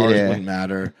 So cars wouldn't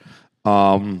matter.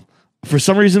 For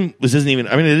some reason, this isn't even.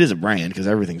 I mean, it is a brand because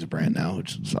everything's a brand now,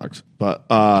 which sucks. But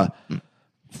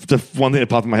the one thing that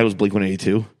popped in my head was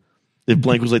Blink-182. If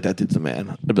Blink was like that dude's the man,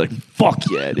 I'd be like, fuck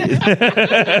yeah,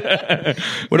 dude.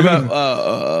 What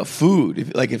about food?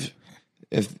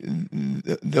 If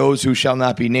those who shall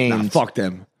not be named, Nah, fuck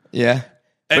them. yeah.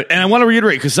 And I want to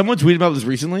reiterate because someone tweeted about this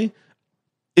recently.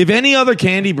 If any other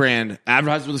candy brand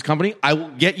advertises with this company, I will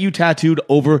get you tattooed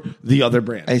over the other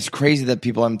brand. It's crazy that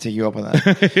people haven't taken you up on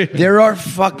that. There are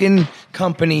fucking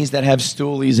companies that have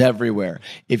stoolies everywhere.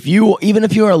 Even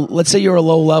if you're, let's say you're a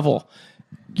low level,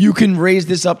 you can raise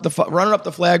this up, run it up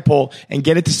the flagpole and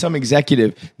get it to some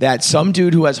executive that some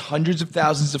dude who has hundreds of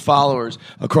thousands of followers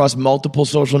across multiple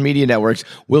social media networks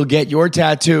will get your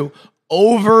tattoo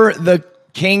over the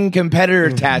king competitor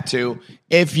tattoo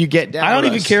if you get down. I don't with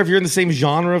even us. care if you're in the same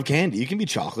genre of candy. You can be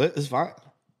chocolate. It's fine.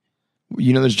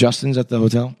 You know there's Justin's at the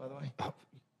hotel, by the way?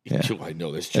 Yeah. I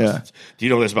know there's Justin's. Do you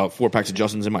know there's about 4 packs of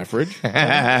Justin's in my fridge?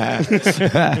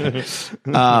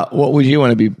 What would you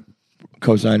want to be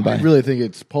co-signed by? I really think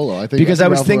it's Polo. I think Because I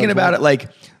was Ralph thinking Lauren's about it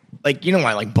like you know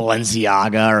why like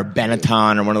Balenciaga or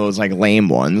Benetton or one of those like lame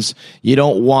ones. You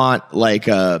don't want like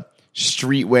a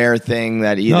streetwear thing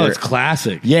that either. No, it's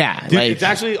classic. Yeah, Dude, like- it's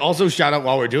actually also shout out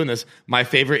while we're doing this. My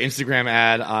favorite Instagram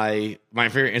my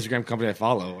favorite Instagram company I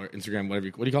follow or Instagram what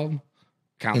do you call them?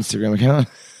 Counts. Instagram account.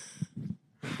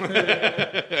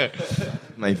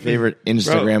 My favorite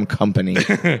Instagram company.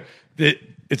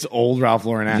 It's old Ralph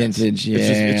Lauren ads. Vintage,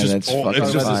 It's just that's old. fucking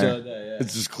It's just, fire.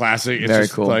 it's just classic. It's Very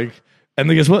just cool. Like, and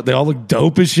then guess what? They all look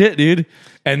dope as shit, dude.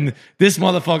 And this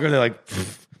motherfucker, they're like,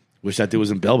 wish that dude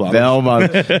was in bell bottoms. Bell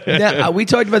bottoms. Now, we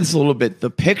talked about this a little bit. The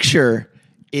picture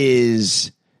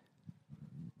is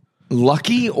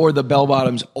lucky, or the bell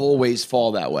bottoms always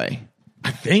fall that way. I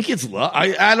think it's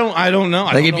I don't know.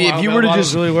 I Like don't know if how you bell were to bottoms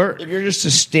just really work. if you're just to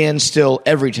stand still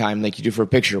every time like you do for a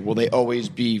picture, will they always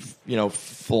be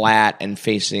flat and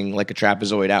facing like a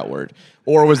trapezoid outward,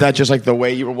 or was that just like the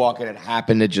way you were walking? It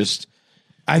happened to just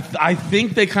I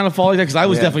think they kind of fall like that because I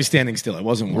was Yeah. definitely standing still. I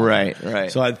wasn't walking.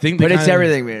 right. So I think, but it's kinda-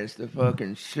 everything, man. It's the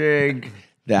fucking cig,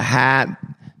 the hat,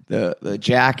 the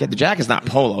jacket. The jacket's not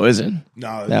polo, is it?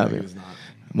 No, That- it's not.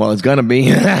 Well, it's gonna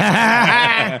be.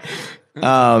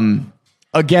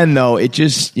 Again, though, it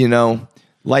just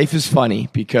life is funny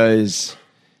because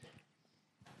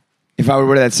if I would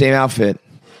wear that same outfit,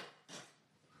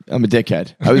 I'm a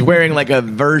dickhead. I was wearing like a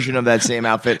version of that same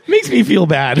outfit. Makes me feel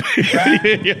bad.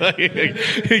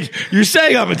 You're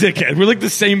saying I'm a dickhead. We're like the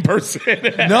same person.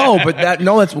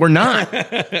 We're not.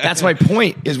 That's my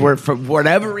point. Is where for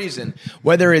whatever reason,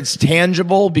 whether it's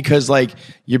tangible because like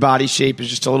your body shape is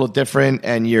just a little different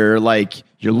and your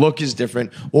look is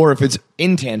different, or if it's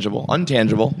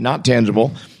untangible, not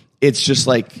tangible, it's just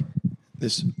like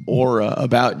this aura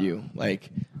about you. Like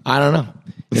I don't know.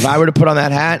 If I were to put on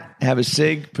that hat, have a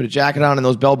cig, put a jacket on, and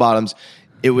those bell bottoms,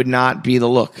 it would not be the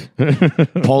look.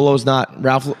 Polo's not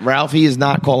Ralphie is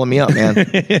not calling me up,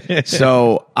 man.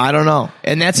 So I don't know,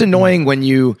 and that's annoying when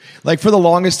you like for the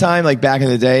longest time, like back in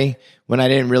the day when I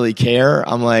didn't really care,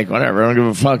 I'm like, whatever, I don't give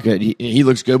a fuck. He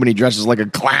looks good when he dresses like a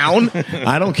clown.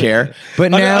 I don't care.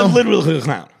 But now, I literally look like a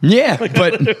clown. yeah,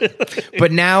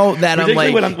 but now that I'm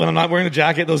like, when I'm not wearing a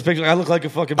jacket, those pictures, I look like a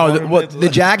fucking. the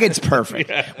jacket's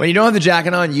perfect. When you don't have the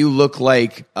jacket on, you look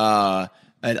like a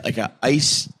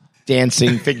ice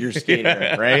dancing figure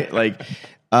skater, right? Like,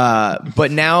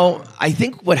 but now I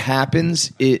think what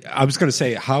happens is I was going to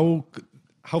say, how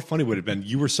funny would it have been?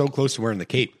 You were so close to wearing the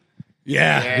cape.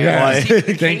 Yeah.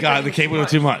 Thank God the cape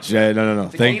was too much. Yeah, no.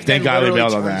 Thank God we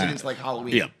bailed on that. It's like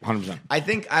Halloween. Yeah, 100%. I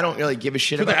think I don't really give a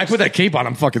shit about. I put that cape on.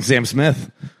 I'm fucking Sam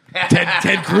Smith.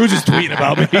 Ted Cruz is tweeting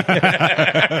about me.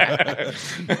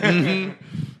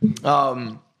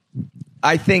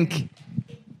 I think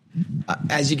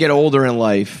as you get older in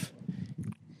life,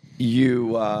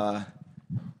 you, I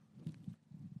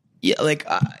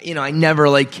never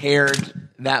like cared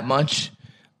that much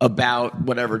about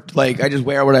whatever. Like, I just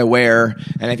wear what I wear,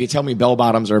 and if you tell me bell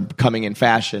bottoms are coming in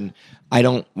fashion, I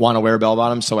don't want to wear bell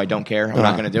bottoms, so I don't care. I'm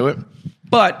not going to do it.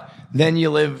 But then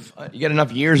you get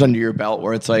enough years under your belt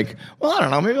where it's like, well, I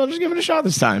don't know, maybe I'll just give it a shot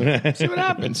this time, see what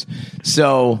happens.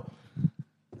 So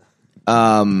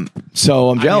I'm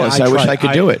jealous. I wish I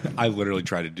could do it. I literally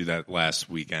tried to do that last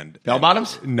weekend. Bell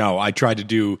bottoms? No, I tried to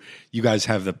do. You guys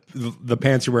have the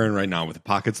pants you're wearing right now with the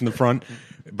pockets in the front,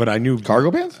 but I knew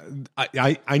cargo pants.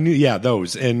 I knew, yeah,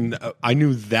 those, and I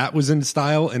knew that was in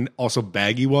style, and also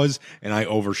baggy was, and I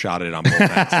overshot it on both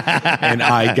ends, and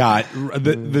I got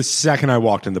the second I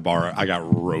walked in the bar, I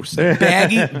got roasted.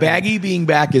 Baggy being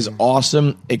back is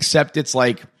awesome, except it's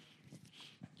like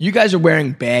you guys are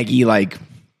wearing baggy like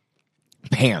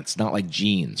pants, not like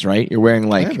jeans, right? You're wearing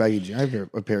like I have baggy jeans. I have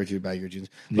a pair or two baggy jeans,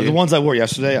 but the ones I wore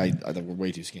yesterday, I thought were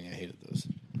way too skinny. I hated those.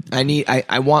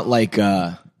 I want like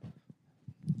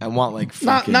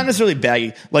fucking, not necessarily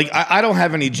baggy. Like I don't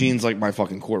have any jeans like my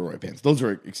fucking corduroy pants. Those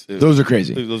are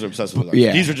crazy. Those are obsessive. With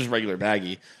Yeah. These are just regular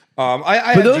baggy.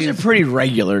 But those are pretty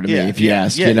regular to me, if you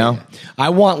ask. You know, I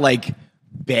want like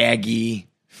baggy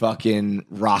fucking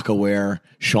Rockaware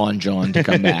Sean John to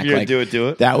come back. Like, do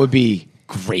it. That would be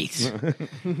great.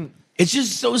 It's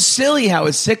just so silly how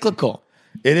it's cyclical.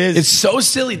 It is. It's so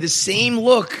silly. The same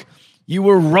look. You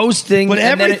were roasting, but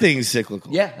and everything's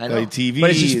cyclical. Yeah, I know. Like TV, but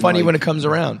it's just funny like, when it comes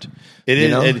around. It is. You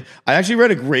know? I actually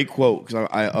read a great quote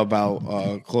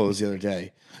about clothes the other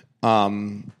day,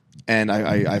 and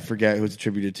I forget who it's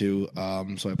attributed to,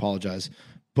 so I apologize.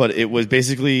 But it was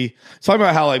basically talking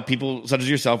about how like people such as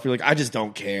yourself, you're like, I just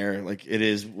don't care. Like it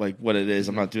is like what it is.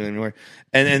 I'm not doing it anymore.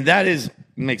 And that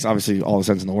makes obviously all the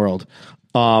sense in the world.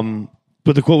 But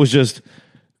the quote was just,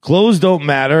 clothes don't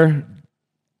matter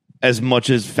as much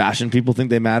as fashion people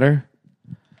think they matter,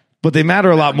 but they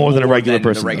matter a lot more than a regular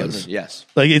person does. Yes,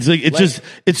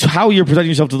 it's how you're presenting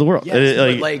yourself to the world.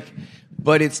 Yes,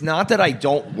 but it's not that I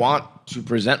don't want to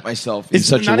present myself in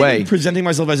such a way. Even presenting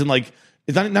myself as in like,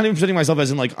 it's not even presenting myself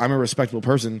as in like I'm a respectable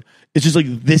person. It's just like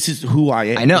this is who I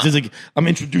am. I know. It's just like I'm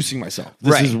introducing myself.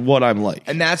 This is what I'm like,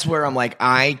 and that's where I'm like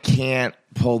I can't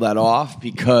pull that off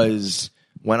because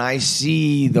when I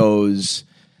see those.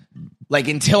 Like,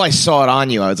 until I saw it on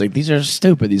you, I was like, these are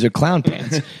stupid. These are clown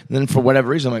pants. And then for whatever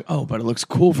reason, I'm like, oh, but it looks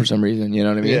cool for some reason. You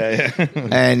know what I mean? Yeah.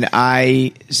 And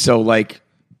I think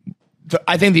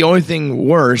the only thing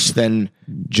worse than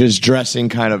just dressing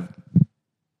kind of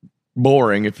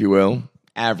boring, if you will,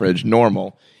 average,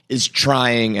 normal, is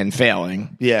trying and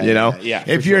failing. Yeah. You know? Yeah.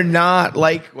 If you're not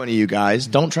like one of you guys,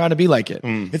 don't try to be like it.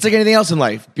 It's like anything else in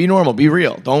life. Be normal. Be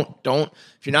real. Don't.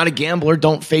 If you're not a gambler,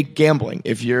 don't fake gambling.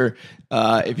 If you're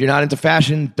not into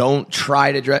fashion, don't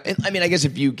try to dress. I mean, I guess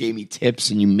if you gave me tips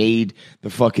and you made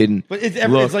the fucking, but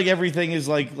it's like everything is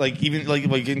like even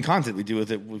like in content we do with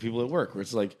people at work, where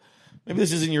it's like maybe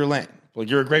this isn't your lane. Like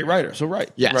you're a great writer, so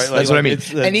write. Yes, right? that's what I mean.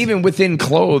 And even within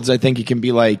clothes, I think it can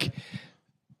be like,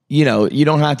 you know, you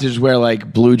don't have to just wear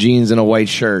like blue jeans and a white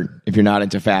shirt if you're not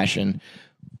into fashion.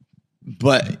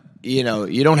 But you know,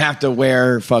 you don't have to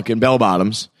wear fucking bell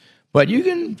bottoms. But you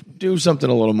can do something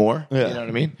a little more. Yeah. You know what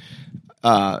I mean?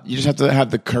 You just have to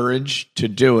have the courage to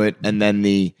do it, and then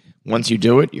once you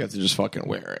do it, you have to just fucking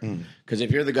wear it. Because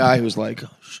if you're the guy who's like, oh,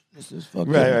 shit, this is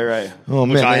fucking right. Oh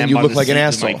Which I man, am you on look the like an seat,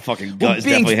 asshole. my fucking gut is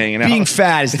definitely hanging out. Being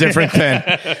fat is different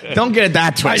than. Don't get it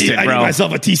that twisted, I bro. need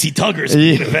myself a TC Tuggers.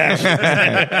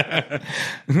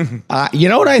 You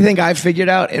know what I think I figured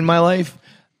out in my life?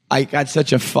 I got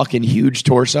such a fucking huge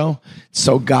torso. It's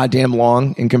so goddamn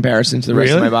long in comparison to the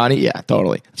rest of my body. Yeah,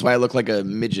 totally. That's why I look like a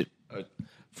midget, a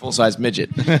full-size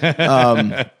midget.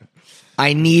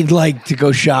 I need like to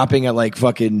go shopping at like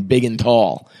fucking Big and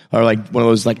Tall or like one of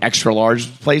those like extra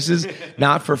large places,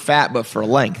 not for fat, but for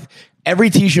length. Every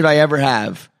t-shirt I ever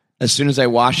have, as soon as I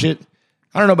wash it,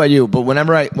 I don't know about you, but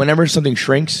whenever something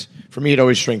shrinks, for me, it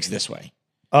always shrinks this way.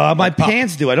 My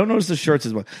pants do. I don't notice the shirts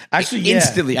as much. Actually, yeah.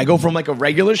 Instantly, I go from like a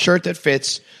regular shirt that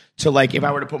fits to like if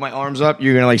I were to put my arms up,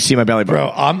 you're gonna like see my belly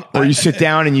button. Or you sit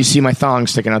down and you see my thong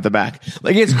sticking out the back.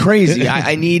 Like it's crazy.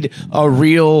 I need a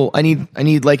real. I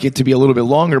need like it to be a little bit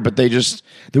longer. But there was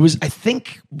I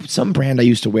think some brand I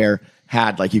used to wear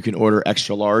had like you can order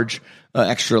extra large,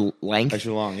 extra length,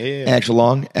 Extra long. Yeah. extra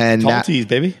long, and Tall that- tees,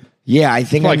 baby. Yeah, I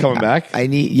think Probably I'm coming back. I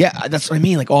need. Yeah, that's what I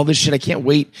mean. Like all this shit, I can't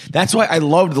wait. That's why I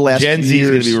loved the last Gen few Z is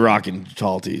going years. to be rocking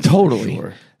tall tees. Totally. for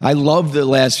sure. I loved the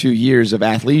last few years of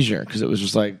athleisure because it was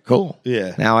just like cool.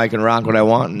 Yeah. Now I can rock what I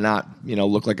want and not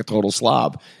look like a total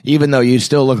slob. Even though you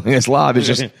still look like a slob, it's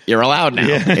just you're allowed now.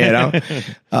 You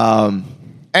know.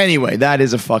 Anyway, that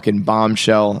is a fucking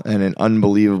bombshell and an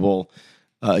unbelievable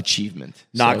achievement.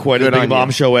 Not So, quite as good big a on you.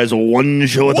 bombshell as one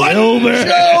show at the Wilbur.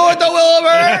 Show at the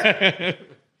Wilbur.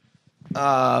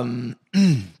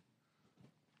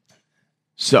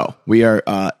 So we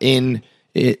are in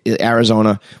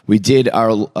Arizona. We did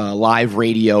our live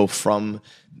radio from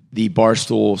the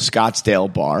Barstool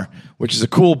Scottsdale bar, which is a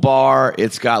cool bar.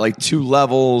 It's got like 2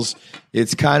 levels.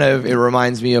 It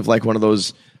reminds me of like one of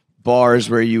those bars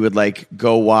where you would like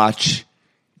go watch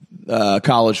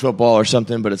college football or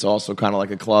something, but it's also kind of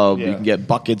like a club. You can get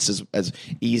buckets as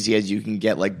easy as you can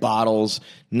get like bottles.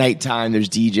 Nighttime, there's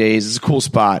DJs. It's a cool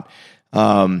spot.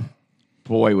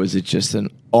 Boy, was it just an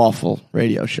awful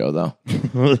radio show, though.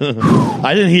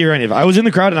 I didn't hear any of it. I was in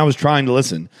the crowd and I was trying to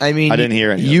listen. I mean, I didn't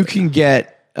hear any. You of it. can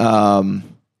get. But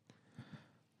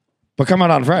come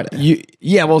out on Friday.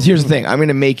 Well, here's the thing. We're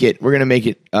gonna make it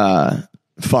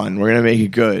fun. We're gonna make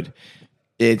it good.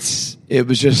 It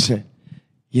was just,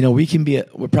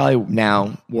 we're probably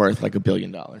now worth like $1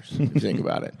 billion if you think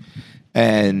about it.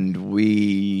 And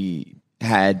we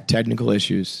had technical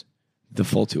issues the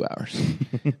full 2 hours.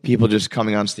 People just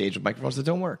coming on stage with microphones that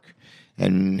don't work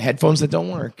and headphones that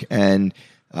don't work. And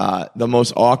the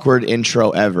most awkward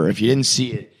intro ever. If you didn't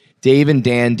see it, Dave and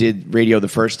Dan did radio the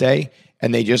first day,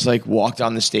 and they just like walked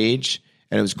on the stage,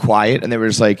 and it was quiet, and they were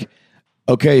just like,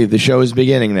 okay, the show is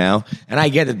beginning now. And I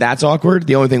get that that's awkward.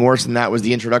 The only thing worse than that was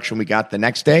the introduction we got the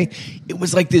next day. It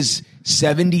was like this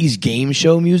 70s game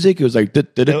show music. It was like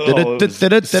it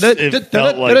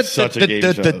felt like such a game show.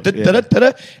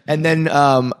 And then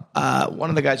one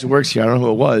of the guys who works here, I don't know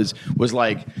who it was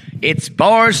like, it's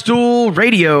Barstool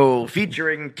Radio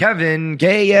featuring Kevin,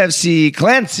 KFC,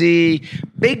 Clancy,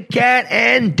 Big Cat,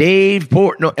 and Dave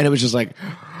Portnoy. And it was just like,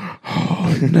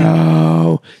 oh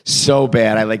no, so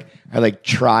bad. I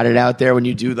trotted out there when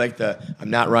you do like I'm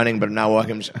not running, but I'm not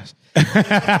walking. I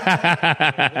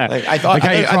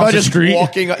thought just street?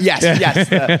 walking. Yes.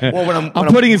 When I'm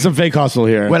putting in some fake hustle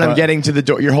here. when I'm getting to the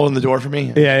door, you're holding the door for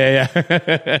me. Yeah.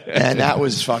 And that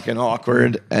was fucking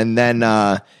awkward.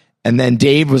 And then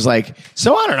Dave was like,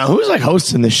 so I don't know, who's like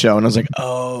hosting this show? And I was like,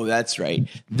 oh, that's right.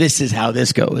 This is how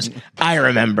this goes. I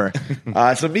remember.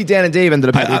 So me, Dan, and Dave ended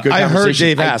up having a good I heard conversation.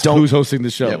 Dave ask who's hosting the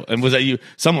show, Yep. and was that you?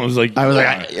 Someone was like, I was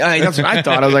like, that's what I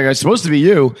thought. I was like, it's supposed to be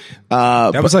you.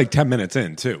 That was like 10 minutes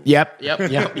in, too. Yep.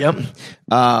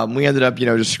 We ended up,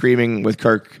 just screaming with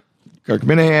Kirk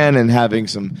Minahan and having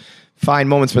some fine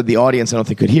moments, but the audience, I don't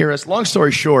think, could hear us. Long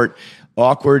story short,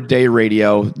 awkward day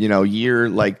radio, year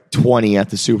like 20 at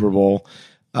the Super Bowl.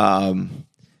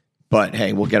 But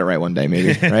hey, we'll get it right one day,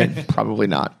 maybe, right? Probably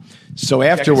not. So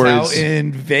afterwards, Out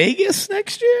in Vegas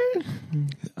next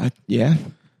year? yeah,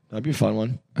 that'd be a fun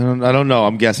one. I don't know.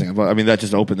 I'm guessing. I mean, that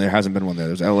just opened. There hasn't been one there.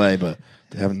 There's LA, but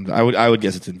they haven't. I would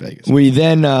guess it's in Vegas. We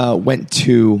then went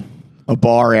to a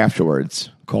bar afterwards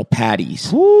called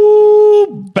Patty's.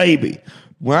 Ooh, baby.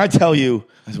 When I tell you,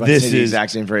 I was about to this say the is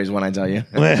exact same phrase when I tell you.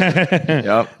 Yep.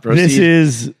 this Proceed.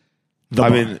 is. The I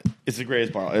bar. mean, it's the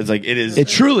greatest bar. It's like it is. It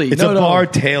truly- It's no, a no. bar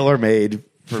tailor made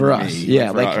for me. us.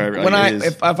 Yeah, For- like when it is-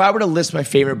 if I were to list my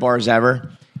favorite bars ever,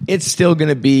 it's still going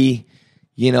to be,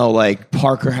 like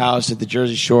Parker House at the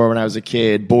Jersey Shore when I was a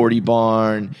kid, Bordy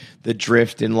Barn, the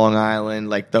Drift in Long Island,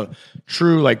 like the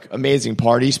true like amazing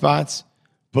party spots.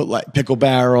 But like Pickle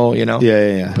Barrel,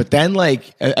 Yeah. But then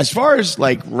like as far as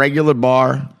like regular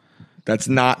bar, that's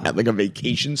not at like a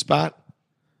vacation spot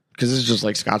because it's just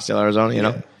like Scottsdale,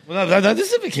 Arizona, Well, no,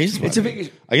 this is a vacation spot. It's a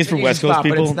vacation. I guess for vacation West Coast spot,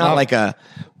 people, but it's not like a,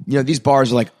 these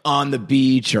bars are like on the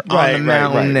beach or on the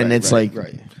mountain, and it's like,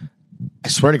 I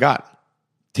swear to God,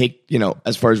 take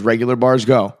as far as regular bars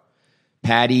go,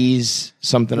 Patty's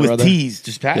something or with other. teas,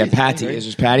 just patties. Yeah, Patty. right? It's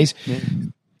just Patty's.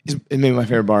 It's maybe my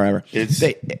favorite bar ever.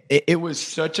 It was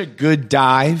such a good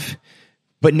dive,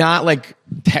 but not like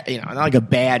not like a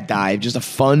bad dive, just a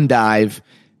fun dive.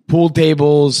 Pool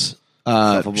tables,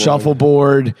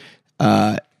 shuffleboard.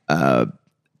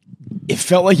 it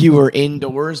felt like you were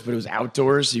indoors, but it was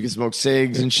outdoors, so you could smoke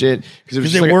cigs and shit.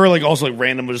 Because there were like also like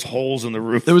random just holes in the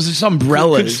roof. There was just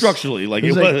umbrellas. Constructionally, like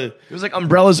it was like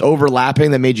umbrellas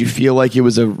overlapping that made you feel like it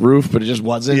was a roof, but it just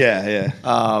wasn't. Yeah.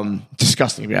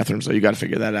 Disgusting bathrooms, so you got to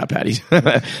figure that out, Patty.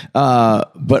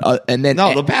 And then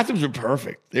the bathrooms were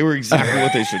perfect. They were exactly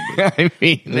what they should be. I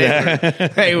mean,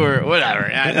 they were whatever.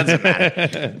 That doesn't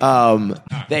matter.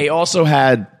 They also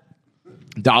had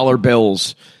dollar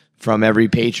bills from every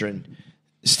patron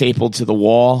stapled to the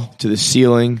wall, to the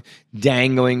ceiling,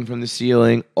 dangling from the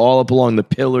ceiling, all up along the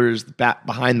pillars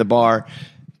behind the bar.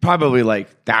 Probably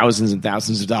like thousands and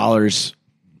thousands of dollars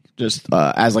just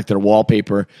as like their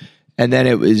wallpaper. And then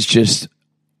it was just,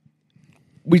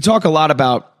 we talk a lot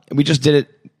about, we just did it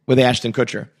with Ashton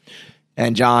Kutcher.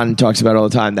 And John talks about it all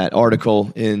the time, that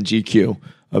article in GQ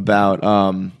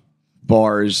about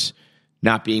bars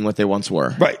not being what they once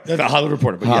were. Right. The Hollywood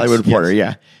Reporter. But Hollywood Reporter,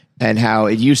 yes. yeah. And how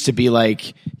it used to be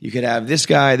like you could have this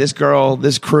guy, this girl,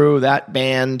 this crew, that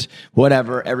band,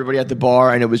 whatever, everybody at the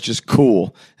bar, and it was just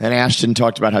cool. And Ashton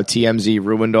talked about how TMZ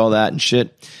ruined all that and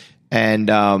shit.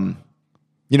 And,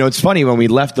 it's funny, when we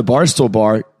left the Barstool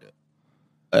bar,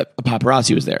 a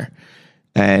paparazzi was there.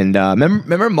 And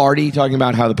remember Marty talking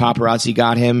about how the paparazzi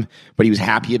got him, but he was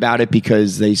happy about it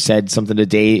because they said something to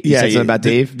Dave. Yeah, something about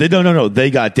Dave. No.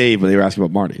 They got Dave, but they were asking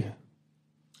about Marty.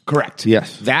 Correct.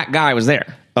 Yes. That guy was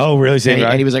there. Oh, really?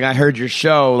 And he was like, I heard your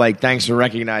show. Like, thanks for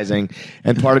recognizing.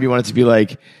 And part of me wanted to be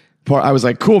like, I was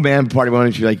like, cool, man. Part of me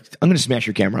wanted to be like, I'm going to smash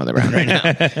your camera on the ground right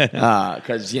now.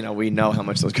 Because, we know how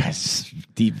much those guys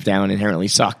deep down inherently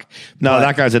suck. No,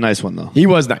 that guy's a nice one, though. He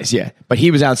was nice, yeah. But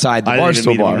he was outside the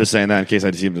Barstool bar. I'm just saying that in case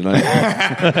I see him tonight.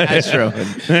 That's true.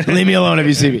 Leave me alone if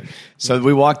you see me. So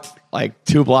we walked like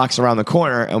 2 blocks around the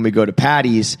corner and we go to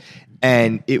Patty's,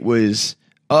 and it was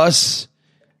us,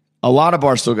 a lot of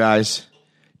Barstool guys.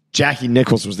 Jackie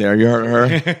Nichols was there. You heard of her?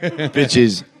 Bitch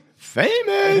is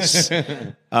famous.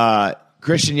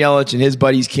 Christian Yelich and his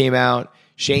buddies came out.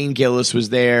 Shane Gillis was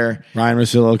there. Ryan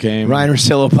Russillo came. Ryan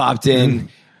Russillo popped in.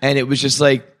 And it was just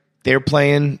like they're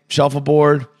playing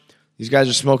shuffleboard. These guys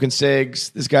are smoking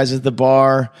cigs. This guy's at the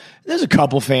bar. There's a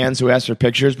couple fans who asked for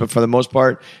pictures, but for the most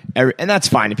part, and that's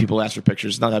fine if people ask for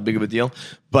pictures. It's not that big of a deal.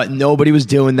 But nobody was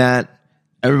doing that.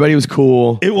 Everybody was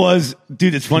cool. It was,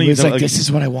 dude. It's funny. It was like, this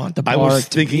is what I want the bar. I was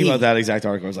to thinking be. about that exact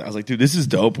article. I was like, dude, this is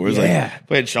dope. Where it was like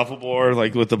playing shuffleboard,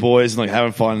 like with the boys and like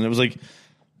having fun. And it was like,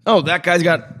 oh, that guy's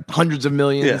got hundreds of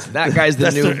millions. Yeah. That guy's the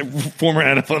new former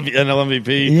NL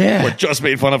MVP. Yeah, we're just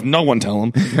made fun of. No one tell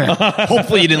him.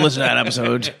 Hopefully, you didn't listen to that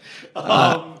episode. We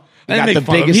got the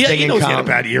biggest thing he in knows common. He had a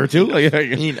bad year too.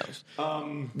 He knows.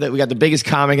 That we got the biggest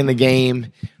comic in the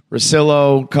game.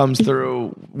 Russillo comes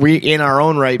through. We, in our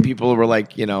own right, people were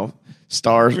like,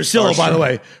 stars. Russillo, by the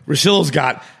way, Russillo's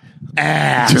got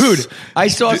ass. Dude, I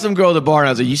saw some girl at the bar and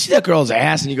I was like, you see that girl's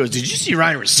ass? And he goes, did you see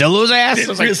Ryan Russillo's ass? I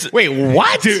was like, wait,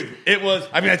 what? Dude, it was,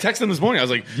 I texted him this morning. I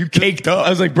was like, you caked up. I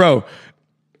was like, bro,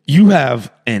 you have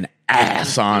an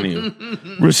ass on you.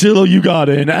 Russillo, you got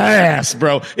an ass,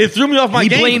 bro. It threw me off my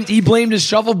game. He blamed his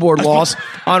shuffleboard loss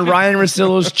on Ryan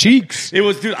Russillo's cheeks. It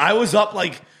was, dude, I was up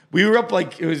like, we were up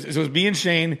like, it was me and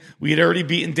Shane. We had already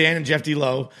beaten Dan and Jeff D.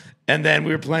 Lowe. And then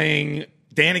we were playing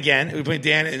Dan again. We were playing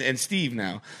Dan and Steve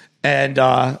now. And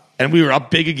we were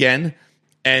up big again.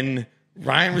 And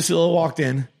Ryan Russillo walked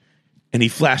in and he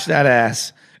flashed that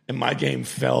ass. And my game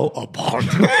fell apart.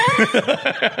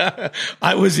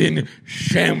 I was in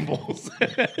shambles.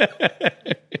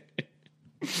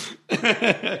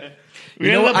 We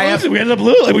ended up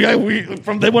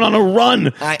losing. They went on a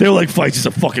run. They were like, Fights is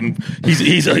a fucking.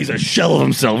 He's a shell of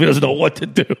himself. He doesn't know what to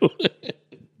do.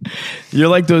 You're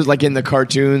like those, like in the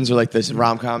cartoons or like this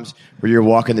rom-coms where you're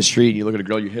walking the street and you look at a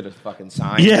girl, you hit a fucking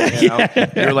sign.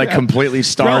 Yeah. You're like completely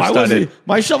star-studded.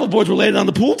 My shuffleboards were laying on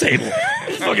the pool table.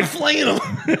 Fucking flaying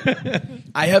them.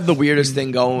 I have the weirdest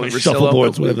thing going with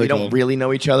shuffleboards, Russillo. We don't really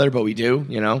know each other, but we do,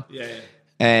 Yeah.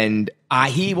 And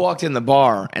he walked in the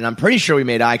bar, and I'm pretty sure we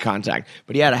made eye contact,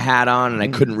 but he had a hat on, and I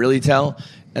couldn't really tell.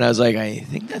 And I was like, I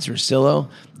think that's Russillo.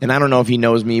 And I don't know if he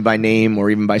knows me by name or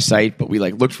even by sight, but we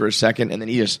like looked for a second, and then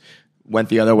he just went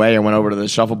the other way and went over to the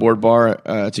shuffleboard bar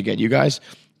to get you guys.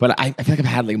 But I feel like I've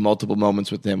had like multiple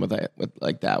moments with him with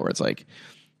like that, where it's like,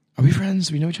 are we friends?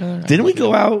 Do we know each other? Didn't we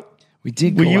go out? We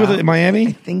did. Were you in Miami?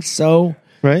 I think so.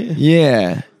 Right?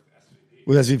 Yeah.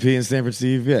 With SVP and Stanford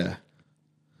Steve? Yeah.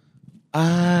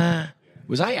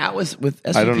 Was I out with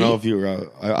SVP? I don't know if you were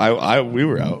out. We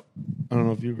were out. I don't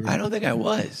know if you were. I don't think I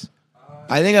was.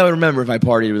 I think I would remember if I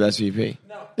partied with SVP.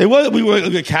 It was. We were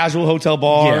like a casual hotel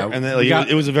bar, Yeah, and then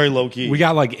it was a very low key. We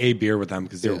got like a beer with them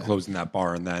because they were closing that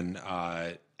bar, and then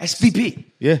SVP.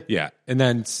 Yeah. yeah, and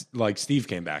then like Steve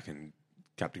came back and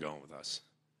kept going with us.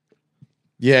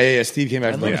 Yeah. Steve came back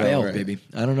I from love Montreal, bail, right? baby.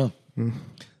 I don't know. It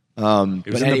But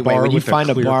was in a anyway, bar when you with a find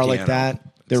a clear bar like piano. that,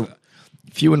 they're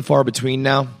few and far between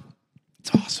now.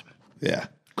 It's awesome. Yeah.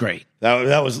 Great.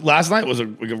 That was last night was a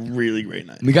really great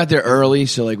night. We got there early,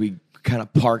 so like we kind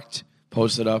of parked,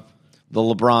 posted up. The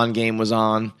LeBron game was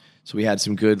on, so we had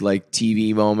some good like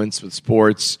TV moments with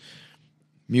sports.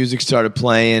 Music started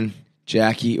playing.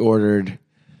 Jackie ordered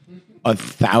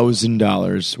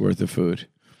 $1,000 worth of food.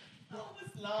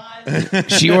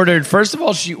 She ordered. First of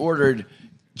all, she ordered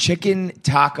chicken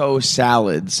taco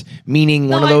salads, meaning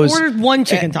one of those. I ordered one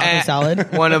chicken taco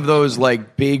salad. One of those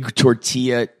like big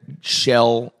tortilla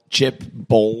shell chip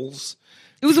bowls.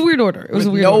 It was a weird order. It was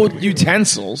a weird No order.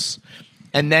 utensils.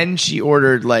 And then she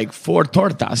ordered like 4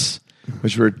 tortas,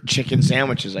 which were chicken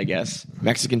sandwiches, I guess.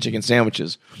 Mexican chicken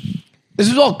sandwiches. This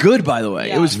was all good, by the way.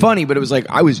 Yeah. It was funny, but it was like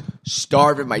I was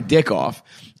starving my dick off.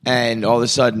 And all of a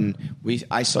sudden,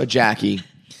 I saw Jackie.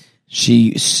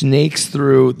 She snakes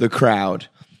through the crowd,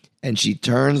 and she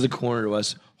turns the corner to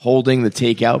us, holding the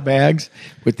takeout bags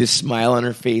with this smile on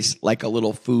her face like a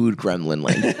little food gremlin.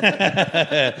 Like,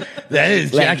 That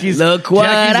is like, Jackie's. look what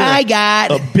Jackie's I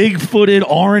got. A big-footed,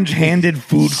 orange-handed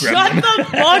food gremlin. Shut the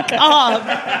fuck up.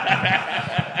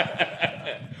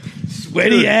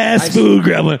 Sweaty ass food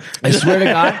gremlin. I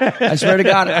swear to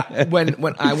God,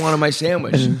 when I wanted my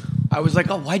sandwich, I was like,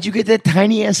 oh, why'd you get that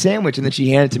tiny ass sandwich? And then she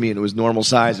handed it to me, and it was normal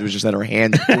size. It was just that her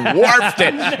hand dwarfed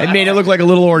it and made it look like a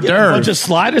little hors d'oeuvre. Bunch of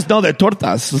sliders? No, they're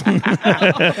tortas.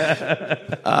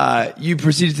 You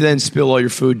proceeded to then spill all your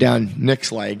food down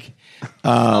Nick's leg.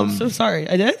 So sorry.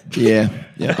 I did? Yeah,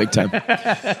 big time.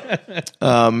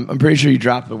 I'm pretty sure you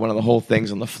dropped one of the whole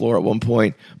things on the floor at one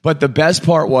point. But the best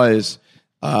part was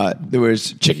there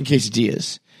was chicken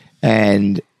quesadillas,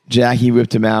 and Jackie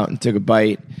whipped them out and took a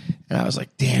bite. And I was like,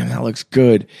 damn, that looks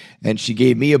good. And she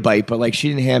gave me a bite, but like she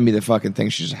didn't hand me the fucking thing.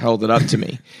 She just held it up to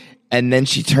me. And then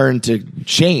she turned to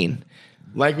Shane,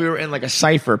 like we were in like a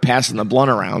cipher passing the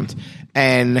blunt around,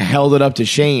 and held it up to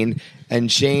Shane. And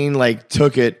Shane like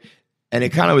took it, and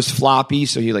it kind of was floppy.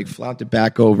 So he like flopped it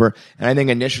back over. And I think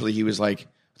initially he was like,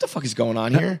 what the fuck is going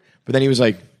on here? But then he was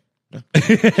like,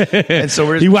 and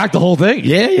so He whacked the whole thing.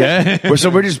 yeah. So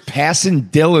we're just passing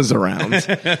dillas around,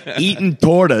 eating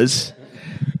tortas,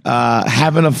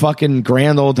 having a fucking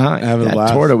grand old time. Having a that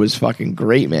blast. torta was fucking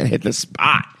great, man. Hit the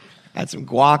spot. Had some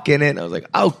guac in it. And I was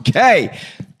like, okay.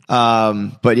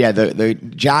 But yeah, the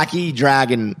Jockey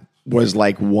Dragon was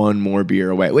like one more beer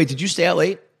away. Wait, did you stay out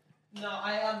late?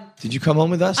 No, Did you come home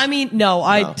with us? I mean, no,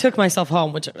 I took myself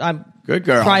home, which I'm Good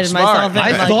girl. prided Smart. myself in.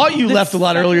 I like, thought you this- left a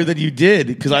lot earlier than you did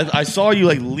because I saw you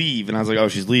like leave and I was like, oh,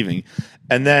 she's leaving.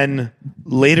 And then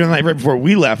later in the night, right before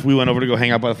we left, we went over to go hang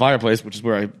out by the fireplace, which is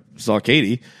where I saw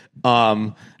Katie.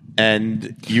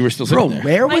 And you were still Bro, sitting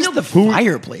there. where was know, the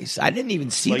fireplace? I didn't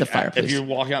even see Like, the fireplace. If you're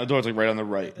walking out the door, it's like right on the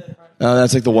right. Oh,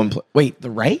 that's like the one place. Wait,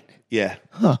 the right? Yeah.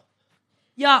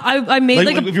 Yeah, I made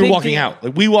Like, like, a if you're big walking deal. out.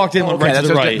 Like we walked in, went right to that's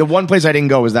the what- right. The one place I didn't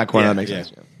go was that corner. Yeah, That makes yeah.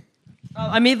 sense.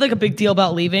 I made like a big deal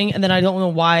about leaving, and then I don't know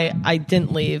why I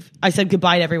didn't leave. I said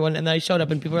goodbye to everyone, and then I showed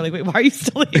up, and people were like, "Wait, why are you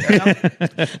still here?"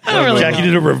 I don't really Jackie know.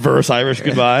 did a reverse Irish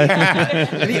goodbye.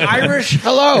 The Irish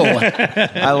hello.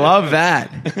 I love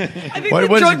that. I think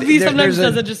the drunk V sometimes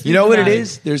does it just. You know what it goodbye.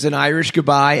 is? There's an Irish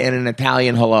goodbye and an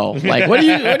Italian hello. Like, what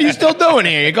are you still doing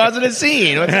here? You're causing a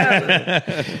scene. What's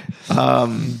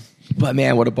happening? But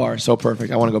man, what a bar. So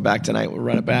perfect. I want to go back tonight. We'll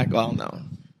run it back. Well, no.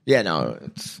 Yeah, no.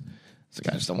 It's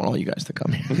I just don't want all you guys to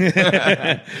come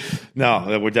here.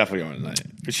 No, we're definitely going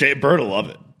tonight. Bert will love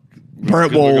it.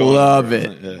 Bert We're will going love for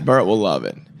it. Yeah. Bert will love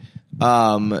it.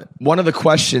 One of the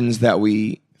questions that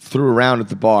we threw around at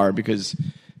the bar, because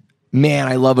man,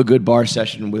 I love a good bar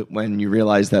session when you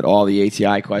realize that all the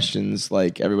ATI questions,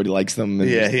 like everybody likes them and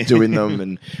is doing them,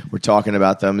 and we're talking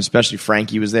about them. Especially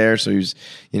Frankie was there, so he was,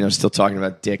 still talking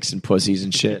about dicks and pussies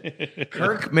and shit.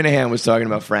 Kirk Minahan was talking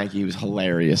about Frankie. He was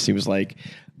hilarious. He was like,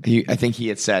 I think he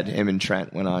had said him and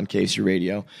Trent went on KC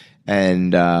Radio,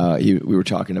 and we were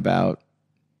talking about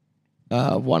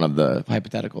one of the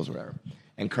hypotheticals or whatever.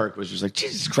 And Kirk was just like,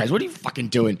 Jesus Christ, what are you fucking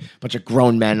doing? Bunch of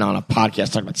grown men on a podcast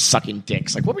talking about sucking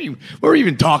dicks. Like, what were you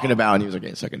even talking about? And he was like,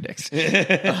 yeah, sucking dicks.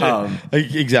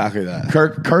 Exactly that.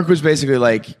 Kirk was basically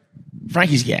like,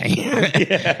 Frankie's gay.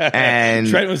 And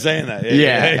Trent was saying that.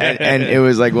 and it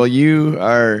was like, well, you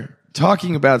are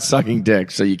talking about sucking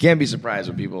dicks, so you can't be surprised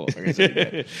when people are gonna say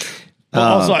gay.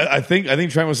 Also, I think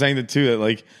Trent was saying that too. That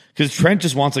like, because Trent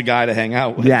just wants a guy to hang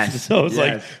out with. Yes. So it's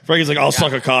like Yes. Frankie's like, I'll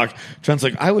suck a cock. Trent's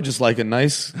like, I would just like a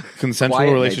nice consensual Quiet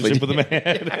night, relationship but- with a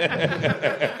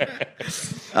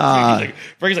man.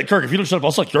 Frankie's like, Kirk, if you don't shut up,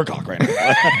 I'll suck your cock right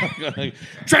now.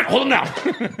 Trent, hold him down.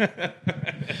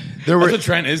 That's what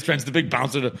Trent is. Trent's the big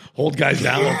bouncer to hold guys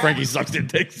down while Frankie sucks their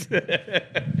dicks.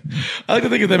 I like to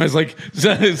think of them as like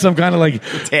some kind of like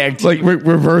Tag like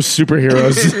reverse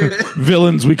superheroes,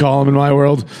 villains we call them in my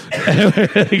world.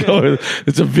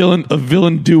 It's a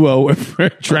villain duo where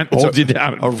Trent holds you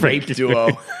down. A rape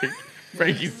duo.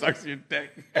 Frankie sucks your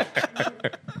dick.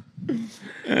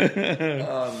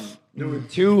 There were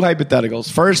two hypotheticals.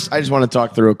 First, I just want to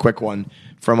talk through a quick one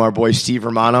from our boy Steve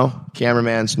Romano,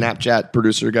 cameraman, Snapchat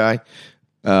producer guy,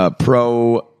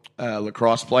 pro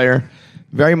lacrosse player,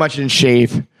 very much in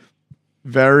shape.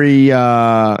 Very,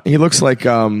 he looks like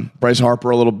Bryce Harper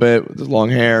a little bit with his long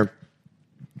hair.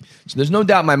 So there's no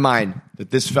doubt in my mind that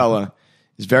this fella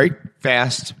is very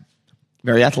fast,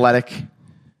 very athletic,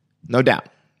 no doubt.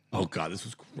 Oh God, this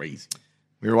was crazy.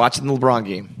 We were watching the LeBron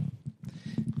game,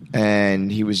 and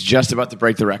he was just about to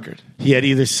break the record. He had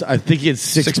I think he had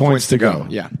 6 points to go.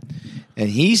 Yeah. And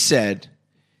he said,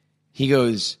 he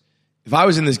goes, if I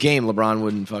was in this game, LeBron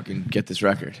wouldn't fucking get this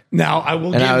record. Now, I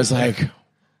will And I was like,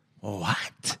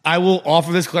 what? I will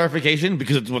offer this clarification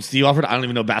because it's what Steve offered. I don't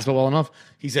even know basketball well enough.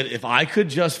 He said, if I could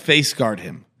just face guard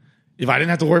him, if I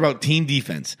didn't have to worry about team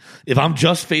defense, if I'm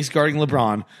just face guarding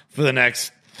LeBron for the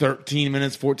next 13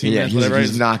 minutes, 14 minutes, whatever he's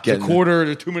it is, not getting a quarter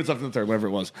to 2 minutes left in the third, whatever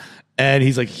it was. And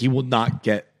he's like, he will not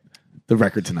get the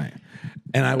record tonight.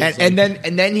 And I was and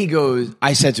then he goes,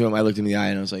 I said to him, I looked him in the eye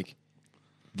and I was like,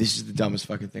 this is the dumbest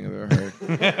fucking thing I've ever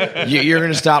heard. You're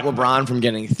going to stop LeBron from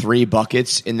getting 3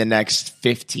 buckets in the next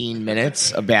 15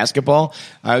 minutes of basketball?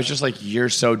 I was just like, you're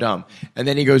so dumb. And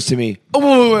then he goes to me,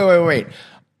 oh, wait.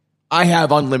 I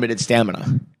have unlimited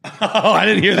stamina. Oh, I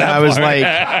didn't hear that.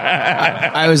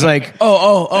 And I was like,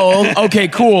 oh, okay,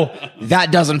 cool.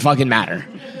 That doesn't fucking matter.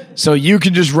 So you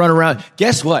can just run around.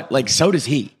 Guess what? Like, so does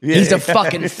he. He's a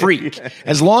fucking freak.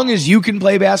 As long as you can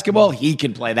play basketball, he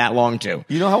can play that long too.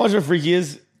 You know how much of a freak he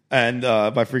is? And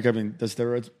by freak, I mean the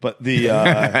steroids. But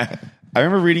I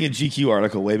remember reading a GQ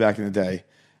article way back in the day.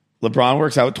 LeBron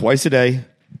works out twice a day,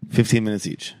 15 minutes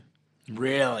each.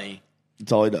 Really?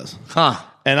 That's all he does. Huh.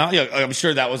 And I'm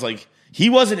sure that was like, he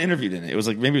wasn't interviewed in it. It was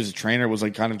like, maybe it was a trainer, was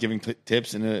like kind of giving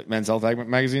tips in a Men's Health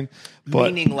magazine.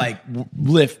 But meaning like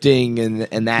lifting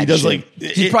and that he does shit.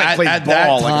 like, He probably played at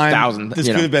ball that like time, 1,000. This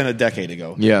could have been a decade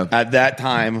ago. Yeah. At that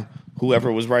time,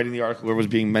 whoever was writing the article, whoever was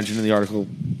being mentioned in the article,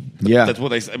 Yeah. that's what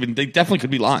they. I mean, they definitely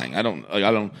could be lying. I don't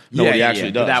know what he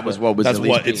actually does. But that was what was that's at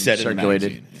least what being it said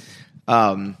circulated. in the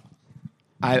magazine.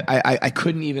 I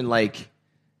couldn't even like.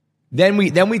 Then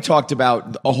we talked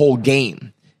about a whole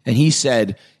game, and he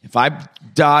said if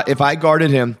I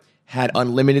guarded him, had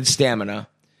unlimited stamina.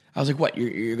 I was like, what?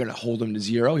 You're going to hold him to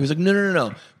 0? He was like,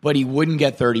 no. But he wouldn't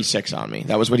get 36 on me.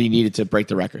 That was what he needed to break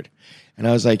the record. And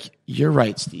I was like, you're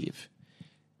right, Steve,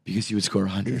 because he would score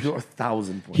 100.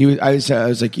 1,000 points. I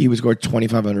was like, he would score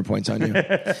 2,500 points on you.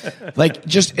 Like,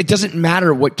 just it doesn't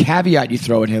matter what caveat you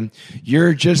throw at him.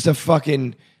 You're just a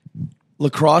fucking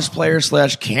lacrosse player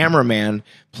 / cameraman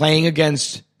playing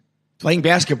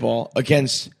basketball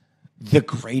against the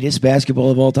greatest basketball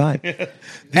of all time,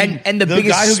 and the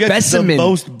biggest guy who gets specimen the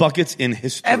most buckets in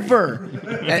history ever,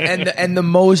 and the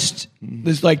most.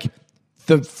 There's like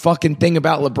the fucking thing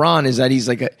about LeBron is that he's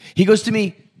like he goes to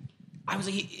me. I was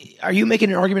like, "Are you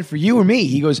making an argument for you or me?"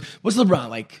 He goes, "What's LeBron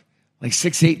like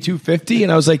 6'8", 250?"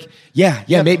 And I was like, "Yeah,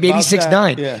 maybe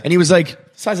 6'9". Yeah. And he was like,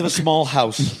 size of a small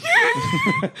house.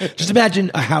 "Just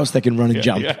imagine a house that can run and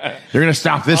jump. Yeah. You're gonna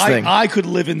stop this thing." I could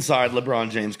live inside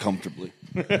LeBron James comfortably.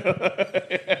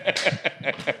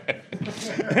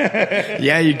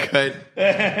 Yeah, you could.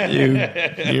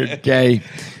 You're gay.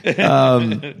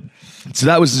 So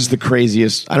that was just the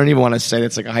craziest. I don't even want to say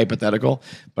that's like a hypothetical,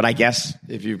 but I guess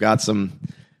if you've got some,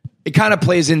 it kind of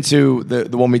plays into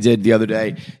the one we did the other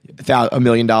day, $1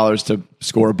 million to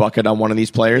score a bucket on one of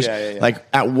these players. Yeah. Like,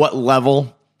 at what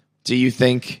level do you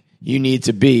think you need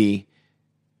to be?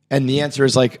 And the answer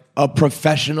is like a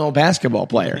professional basketball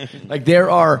player. Like,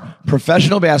 there are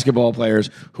professional basketball players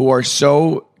who are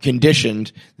so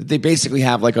conditioned that they basically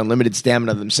have like unlimited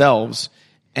stamina themselves.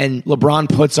 And LeBron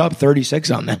puts up 36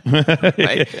 on them.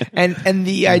 Right? And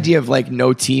the idea of like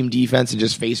no team defense and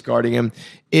just face guarding him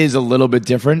is a little bit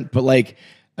different. But like,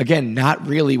 again, not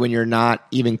really when you're not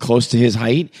even close to his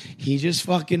height. He just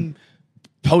fucking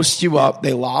posts you up.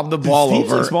 They lob the ball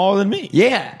Steve's over. smaller than me.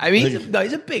 Yeah, I mean,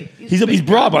 he's a big. He's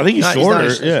broad, but I think he's shorter.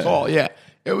 He's not as tall. Yeah,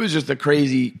 it was just a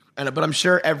crazy. But I'm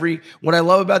sure what I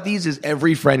love about these is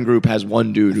every friend group has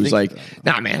one dude who's like,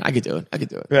 "Nah, man, I could do it.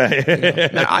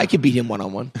 Right. Nah, I could beat him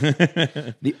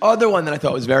 1-on-1." The other one that I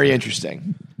thought was very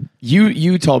interesting.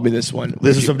 You told me this one.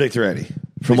 This is from Dick Toretti.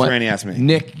 From Mr. what Randy asked me.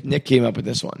 Nick came up with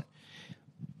this one.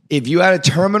 If you had a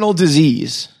terminal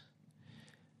disease,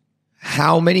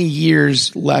 how many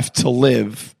years left to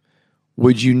live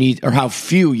would you need, or how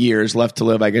few years left to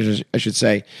live, I guess I should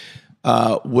say,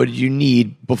 would you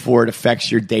need before it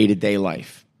affects your day-to-day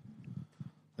life?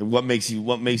 What makes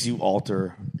you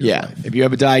alter your life? If you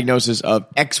have a diagnosis of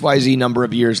XYZ number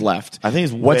of years left, I think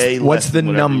it's what's less the than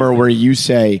whatever number you where you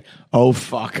say, oh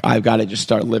fuck, I've got to just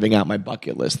start living out my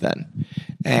bucket list then?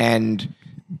 And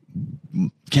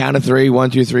count of 3,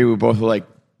 1, 2, 3, we both were like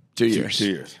 2 years. 2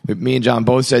 years. Me and John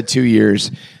both said 2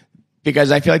 years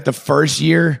because I feel like the first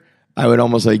year I would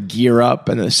almost like gear up,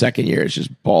 and the second year it's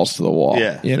just balls to the wall.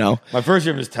 Yeah. You know? My first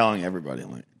year, I'm just telling everybody,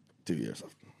 I'm like, 2 years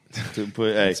left. To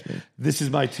put, hey, this is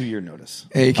my 2-year notice.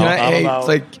 Hey, can I'm it's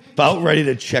like about ready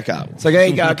to check out. It's like,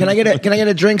 hey, can I get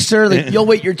a drink, sir? Like, you'll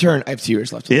wait your turn. I have 2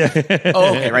 years left. Yeah.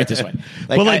 Oh, okay, right this way.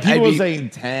 But like people I'd were be- saying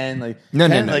 10. Like No.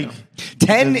 10,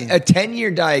 10 a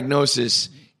 10-year diagnosis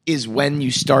is when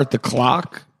you start the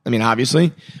clock. I mean,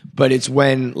 obviously, but it's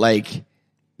when like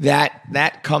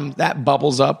that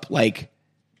bubbles up like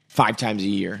 5 times a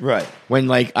year. Right. When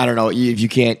like, I don't know, if you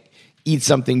can't eat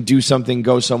something, do something,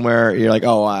 go somewhere, you're like,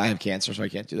 oh, I have cancer, so I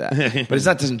can't do that. But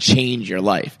that doesn't change your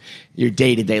life, your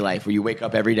day-to-day life, where you wake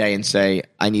up every day and say,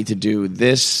 I need to do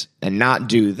this and not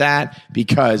do that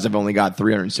because I've only got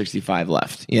 365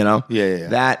 left, you know?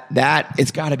 Yeah. That it's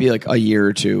got to be like a year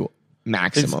or two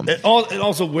maximum. And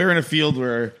also, we're in a field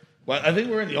where, well, I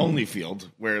think we're in the only field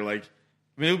where, like,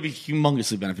 I mean, it would be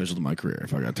humongously beneficial to my career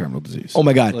if I got terminal disease. Oh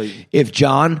my God. Like, If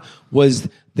John was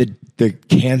the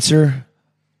cancer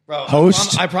bro,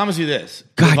 host, I promise you this.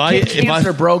 God, get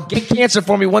cancer, bro. Get cancer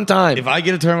for me one time. If I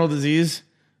get a terminal disease,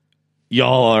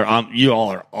 y'all are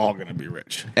all gonna be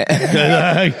rich.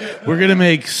 Like, we're gonna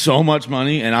make so much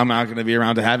money, and I'm not gonna be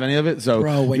around to have any of it. So,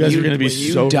 Bro, when you guys you, are gonna be when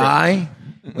you so die,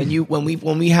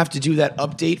 when we have to do that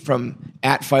update from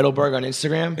 @Feidelberg on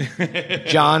Instagram,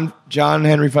 John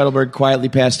Henry Feidelberg quietly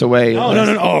passed away.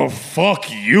 No. Oh, fuck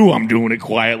you. I'm doing it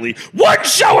quietly. One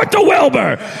show at the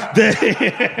Wilbur.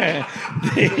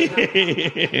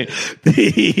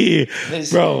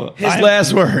 His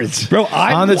last words, Bro,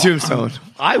 on the tombstone.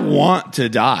 I want to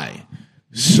die.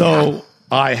 So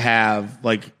I have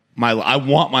I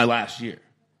want my last year.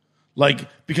 Like,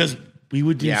 because we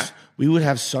would have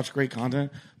such great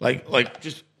content. Like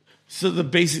just so the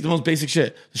most basic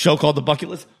shit. The show called The Bucket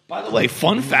List. By the way,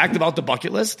 fun fact about The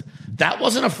Bucket List, that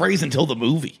wasn't a phrase until the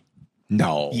movie.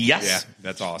 No. Yes. Yeah,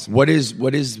 that's awesome. What does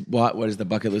the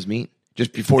bucket list mean?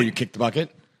 Just before you kick the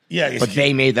bucket? Yeah. But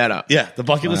they made that up. Yeah, The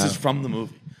Bucket List is from the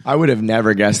movie. I would have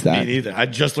never guessed that. Me neither. I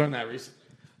just learned that recently.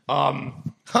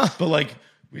 But like,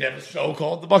 we have a show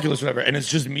called The Bucket List, whatever, and it's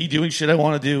just me doing shit I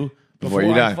want to do before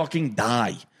you I die. fucking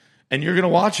die. And you're gonna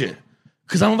watch it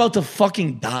because I'm about to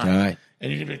fucking die.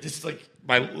 And you're gonna be like, this is like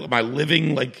my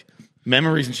living like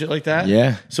memories and shit like that.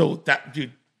 Yeah. So that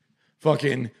dude,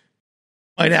 fucking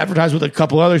might advertise with a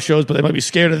couple other shows, but they might be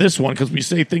scared of this one because we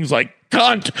say things like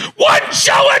 "cunt." One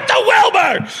show at the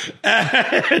Wilbur,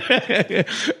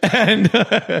 and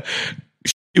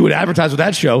you would advertise with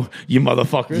that show, you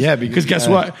motherfuckers. Yeah, because guess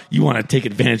what? You want to take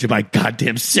advantage of my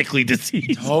goddamn sickly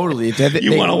disease. Totally.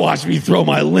 You want to watch me throw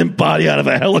my limp body out of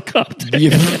a helicopter.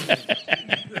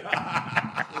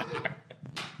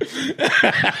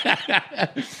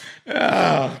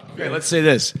 Okay, let's say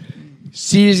this.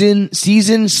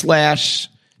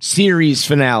 Season/series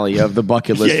finale of the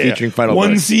Bucket List featuring Final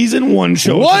One Burst. season, one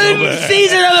show. One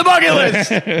season of the Bucket List.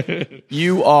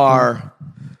 You are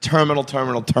terminal.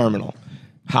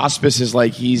 Hospice is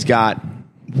like he's got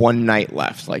one night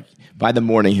left. Like by the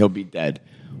morning he'll be dead.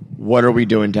 What are we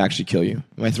doing to actually kill you?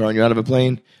 Am I throwing you out of a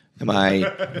plane? Am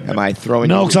I throwing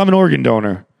No, you? because I'm an organ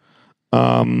donor.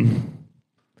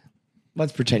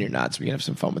 Let's pretend you're not, so we can have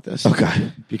some fun with this.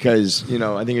 Okay. Because,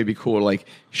 I think it'd be cool. Like,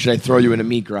 should I throw you in a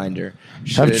meat grinder?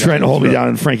 Have Trent hold me down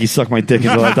and Frankie suck my dick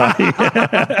until I die.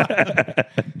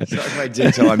 Suck my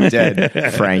dick till I'm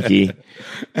dead, Frankie.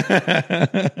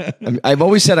 I've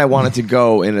always said I wanted to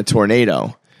go in a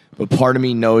tornado, but part of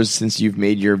me knows since you've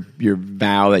made your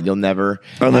vow that you'll never.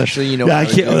 Actually,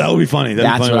 that would be funny.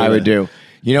 That's what I would do.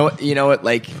 You know what?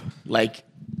 Like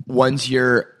once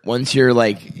you're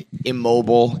like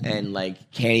immobile and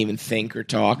like can't even think or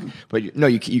talk, but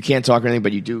you can't talk or anything,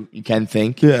 but you can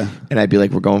think. Yeah. And I'd be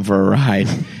like, we're going for a ride,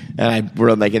 and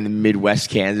we're like in the Midwest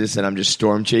Kansas, and I'm just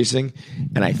storm chasing,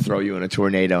 and I throw you in a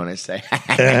tornado, and I say,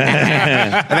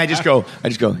 and I just go,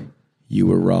 you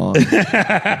were wrong. And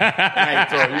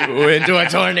I throw you into a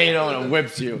tornado and it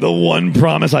whips you. The one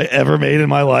promise I ever made in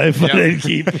my life, I didn't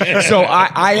keep. So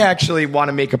I actually want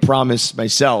to make a promise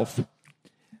myself.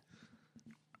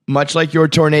 Much like your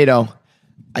tornado,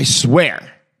 I swear,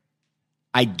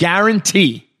 I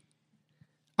guarantee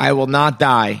I will not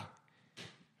die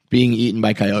being eaten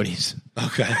by coyotes.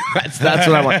 Okay. That's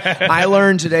what I want. I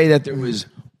learned today that there was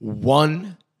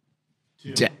one.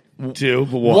 Two.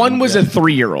 But One was a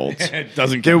 3-year-old. It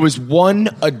doesn't There was one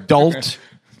adult.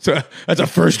 So that's a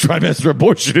first trimester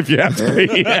abortion, if you ask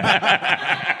me.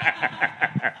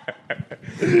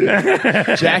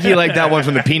 Jackie liked that one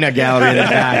from the peanut gallery in the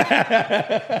back.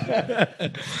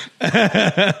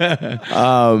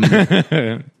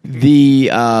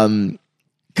 The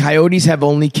coyotes have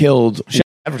only killed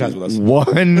Advertise with us.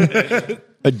 one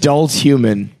adult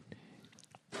human,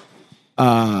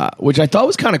 which I thought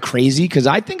was kind of crazy because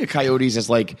I think of coyotes as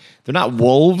like they're not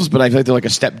wolves, but I feel like they're like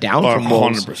a step down from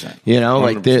wolves. 100%. You know,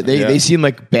 like they seem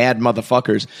like bad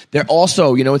motherfuckers. They're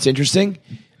also, you know, what's interesting.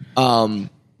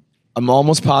 I'm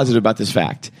almost positive about this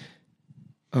fact.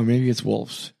 Oh, maybe it's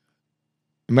wolves.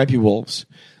 It might be wolves.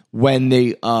 When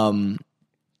they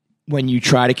when you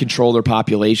try to control their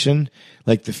population,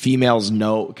 like the females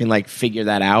can like figure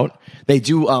that out. They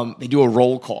do a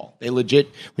roll call. They legit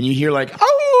when you hear like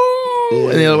oh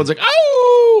and the other one's like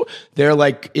oh, they're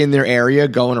like in their area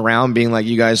going around being like,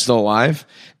 you guys still alive?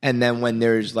 And then when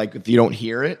there's like if you don't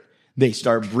hear it, they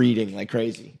start breeding like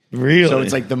crazy. Really? So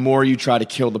it's like the more you try to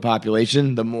kill the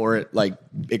population, the more it like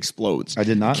explodes. I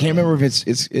did not Can't remember if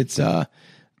it's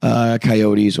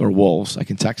coyotes or wolves. I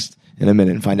can text in a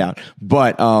minute and find out.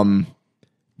 But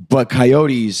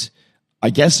coyotes, I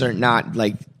guess, are not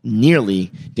like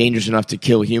nearly dangerous enough to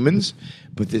kill humans.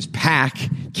 But this pack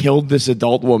killed this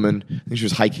adult woman. I think she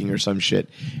was hiking or some shit.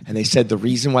 And they said the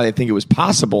reason why they think it was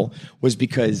possible was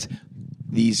because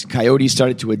these coyotes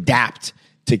started to adapt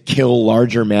to kill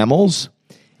larger mammals.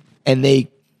 And they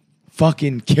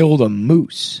fucking killed a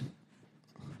moose.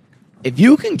 If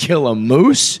you can kill a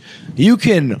moose, you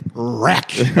can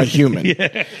wreck a human.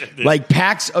 Like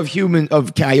packs of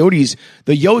coyotes,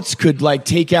 the yotes could like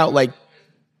take out like.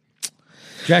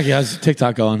 Jackie, how's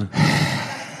TikTok going?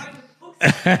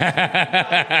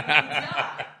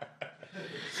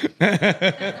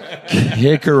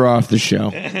 Kick her off the show.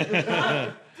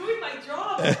 Doing my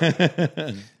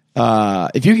job.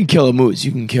 If you can kill a moose,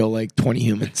 you can kill like 20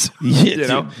 humans. You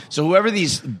know? So whoever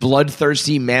these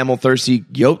bloodthirsty, mammal-thirsty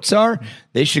yotes are,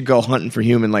 they should go hunting for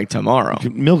human like tomorrow.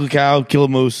 Milk a cow, kill a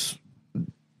moose.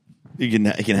 It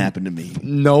can happen to me.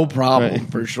 No problem,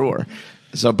 for sure.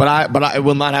 So, but it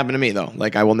will not happen to me though.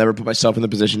 Like I will never put myself in the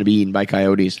position to be eaten by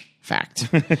coyotes. Fact.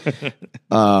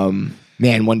 Man,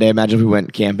 one day imagine if we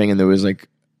went camping and there was like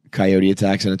coyote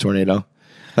attacks and a tornado.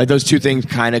 Like those two things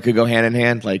kind of could go hand in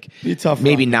hand. Like Be a tough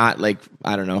maybe run. not like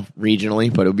I don't know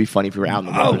regionally, but it would be funny if we were out in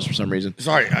the wilderness for some reason.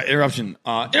 Sorry, interruption.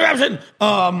 One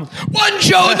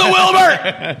show in the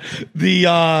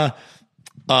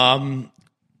Wilbur.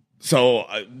 So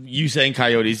you saying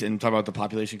coyotes and talking about the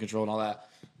population control and all that.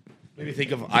 Maybe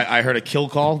think of I heard a kill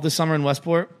call this summer in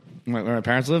Westport, where my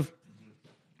parents live.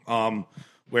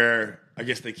 Where I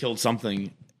guess they killed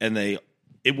something and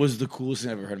it was the coolest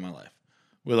thing I've ever heard in my life.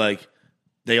 Where like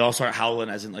they all start howling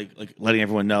as in like letting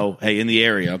everyone know, hey, in the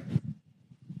area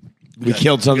We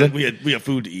killed something. We have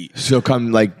food to eat. So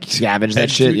come like scavenge that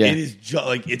And shit. dude, Yeah. it is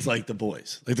it's like the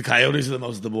boys. Like the coyotes are the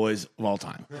most the boys of all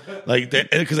time. Like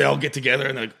because they all get together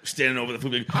and they're like standing over the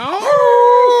food. Like,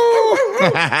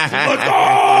 let's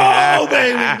go,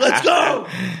 baby, let's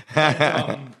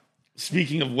go.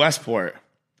 Speaking of Westport,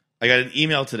 I got an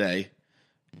email today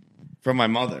from my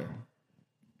mother,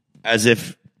 as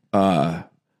if I'll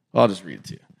just read it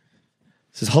to you.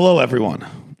 It says, "Hello, everyone.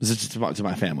 This is to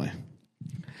my family.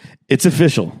 It's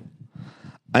official.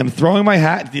 I'm throwing my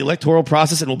hat into the electoral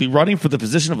process and will be running for the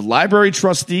position of library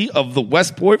trustee of the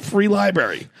Westport Free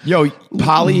Library." Yo,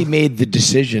 Polly made the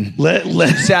decision. Let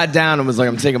Sat down and was like,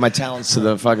 I'm taking my talents to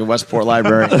the fucking Westport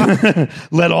Library.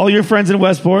 Let all your friends in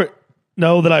Westport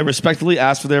know that I respectfully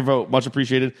ask for their vote. Much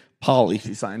appreciated. Polly,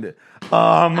 she signed it.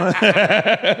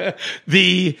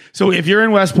 So if you're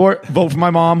in Westport, vote for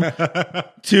my mom.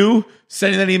 2,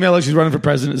 sending that email like she's running for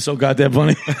president is so goddamn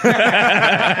funny.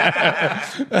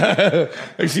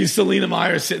 Like she's Selena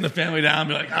Meyer sitting the family down and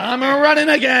be like, I'm running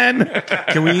again.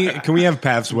 Can we have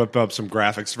Pavs whip up some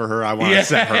graphics for her? I want to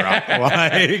set her up.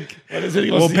 Like What is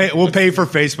it? we'll pay for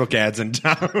Facebook ads in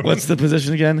town. What's the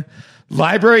position again?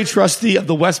 Library trustee of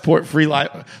the Westport Free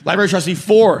Library trustee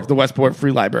for the Westport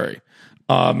Free Library.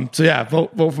 So yeah,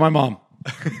 vote for my mom.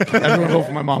 Everyone vote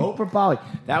for my mom. Vote for Polly.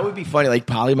 That would be funny. Like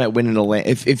Polly might win in a land.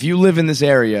 If you live in this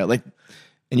area, like,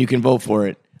 and you can vote for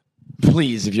it,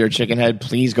 please, if you're a chicken head,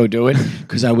 please go do it.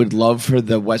 Because I would love for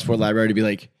the Westport Library to be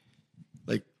like,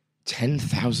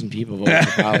 10,000 people voted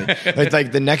for Polly.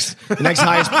 Like the next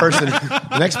highest person,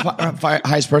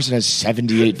 highest person has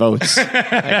 78 votes.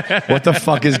 Like, what the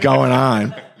fuck is going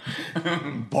on?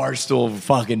 Barstool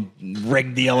fucking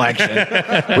rigged the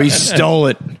election. We stole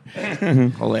it.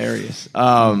 Hilarious.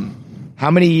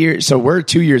 How many years? So we're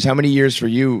 2 years. How many years for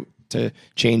you to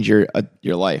change your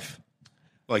life?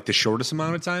 Like the shortest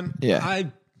amount of time? Yeah.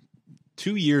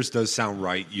 2 years does sound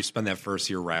right. You spend that first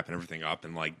year wrapping everything up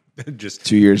and like just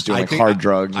 2 years doing hard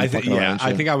drugs. I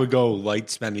think I would go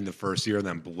light spending the first year and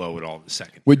then blow it all the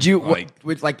second. Would you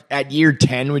like at year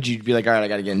 10? Would you be like, all right, I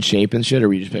got to get in shape and shit, or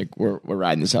would you just be like, we're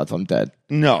riding this out till I'm dead?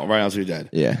 No, right now you're dead.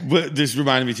 Yeah. But this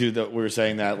reminded me too that we were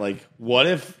saying that like, what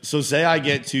if? So say I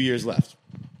get 2 years left,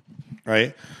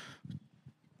 right?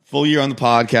 Full year on the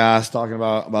podcast, talking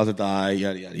about to die,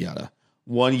 yada yada yada.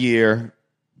 1 year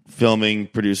filming,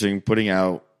 producing, putting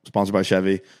out, sponsored by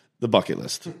Chevy, the bucket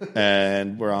list,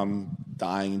 and where I'm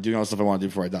dying and doing all the stuff I want to do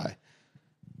before I die.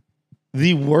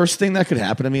 The worst thing that could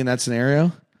happen to me in that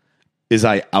scenario is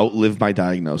I outlive my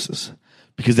diagnosis,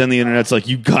 because then the internet's like,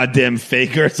 you goddamn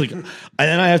faker. It's like, and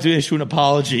then I have to issue an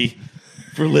apology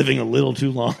for living a little too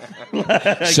long.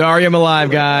 Sorry, I'm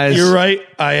alive, guys. You're right.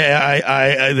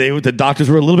 The doctors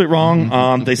were a little bit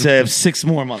wrong. They say I have 6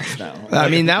 more months now. I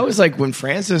mean, that was like when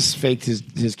Francis faked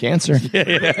his cancer.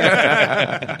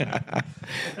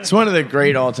 It's one of the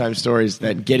great all-time stories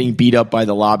that getting beat up by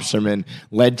the lobsterman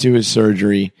led to his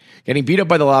surgery. Getting beat up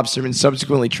by the lobsterman,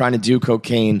 subsequently trying to do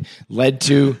cocaine, led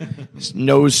to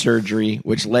nose surgery,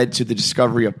 which led to the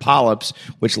discovery of polyps,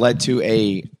 which led to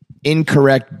a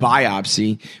incorrect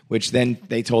biopsy, which then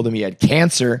they told him he had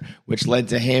cancer, which led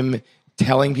to him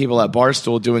telling people at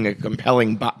Barstool, doing a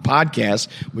compelling podcast,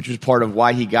 which was part of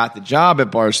why he got the job at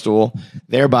Barstool,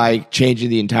 thereby changing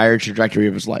the entire trajectory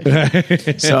of his life.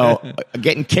 So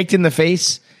getting kicked in the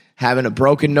face, having a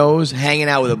broken nose, hanging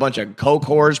out with a bunch of coke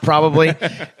whores probably,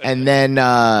 and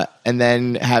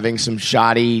then having some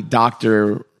shoddy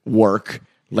doctor work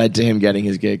led to him getting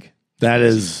his gig. That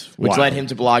is Which led him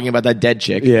to blogging about that dead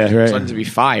chick. Yeah, right. Which led him to be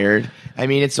fired. I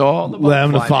mean, it's all the led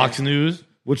him to butterfly, Fox man. News,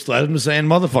 which led him to saying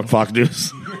motherfuck Fox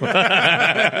News.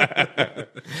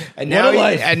 And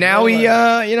now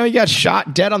he got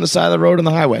shot dead on the side of the road on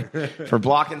the highway for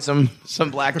blocking some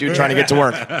black dude trying to get to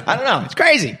work. I don't know. It's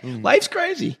crazy. Life's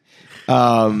crazy.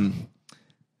 So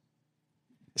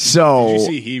Did you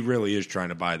see he really is trying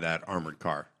to buy that armored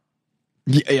car?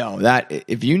 that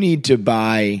if you need to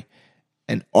buy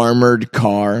an armored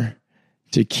car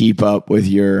to keep up with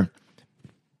your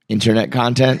internet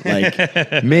content,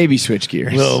 like maybe switch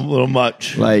gears. Little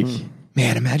much. Like,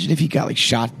 man, imagine if he got like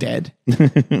shot dead.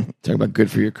 Talk about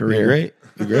good for your career.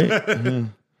 Great.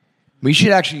 We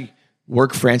should actually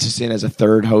work Francis in as a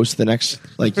third host the next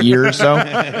like year or so,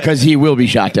 because he will be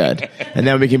shot dead, and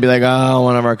then we can be like, oh,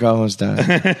 one of our co-hosts died.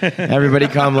 Everybody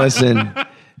come listen.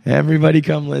 Everybody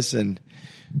come listen.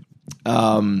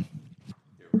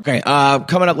 Okay,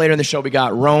 coming up later in the show, we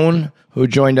got Roan, who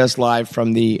joined us live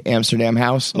from the Amsterdam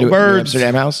house. New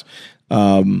Amsterdam house.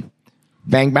 Bang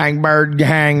Bang Bird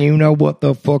Gang, you know what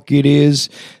the fuck it is.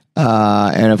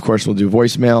 And of course, we'll do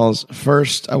voicemails.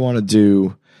 First, I want to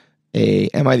do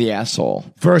Am I the Asshole?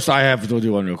 First, I have to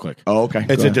do one real quick. Oh, okay. It's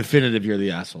Go a ahead. definitive you're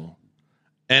the asshole.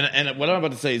 And what I'm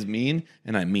about to say is mean,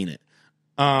 and I mean it.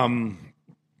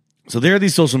 So there are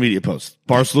these social media posts.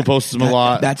 Barstool posts them a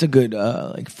lot. That's a good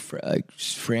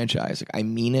franchise. Like, I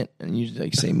mean it, and you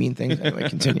like say mean things. Anyway,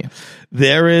 continue.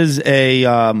 There is a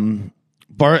and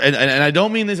I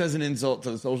don't mean this as an insult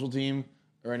to the social team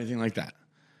or anything like that.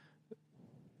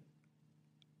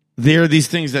 There are these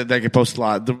things that get posted a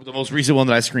lot. The most recent one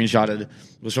that I screenshotted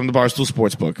was from the Barstool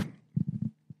Sportsbook.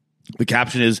 The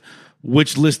caption is,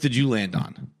 "Which list did you land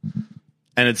on?"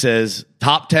 And it says,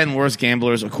 "Top 10 worst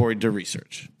gamblers according to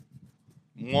research."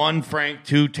 1, Frank.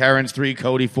 2, Terrence. 3,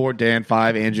 Cody. 4, Dan.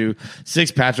 5, Andrew.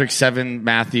 6, Patrick. 7,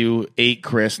 Matthew. 8,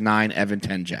 Chris. 9, Evan.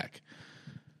 10, Jack.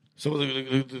 So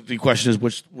the question is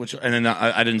which, and then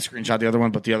I didn't screenshot the other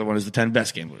one, but the other one is the 10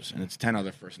 best gamblers, and it's 10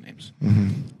 other first names.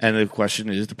 Mm-hmm. And the question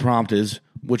is, the prompt is,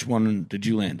 which one did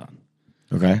you land on?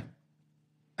 Okay.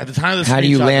 At the time of the How do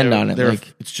you screenshot, land on it?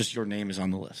 Like- it's just your name is on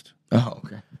the list. Oh,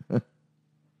 okay.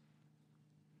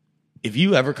 If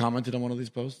you ever commented on one of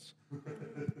these posts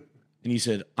and you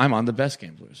said, "I'm on the best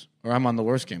gamblers," or "I'm on the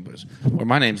worst gamblers," or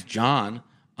 "My name's John,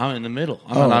 I'm in the middle,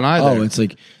 I'm not on either." Oh, it's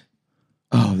like,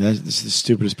 Oh, this is the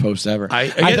stupidest post ever.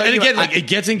 It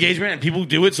gets engagement and people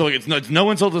do it, so it's no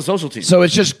insult to the social team. So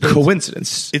it's just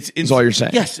coincidence. It's all you're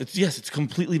saying. Yes, it's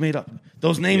completely made up.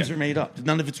 Those names are made up.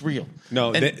 None of it's real.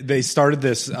 No, they started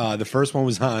this. The first one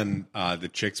was on the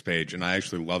Chicks page, and I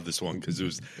actually love this one because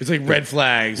it's like red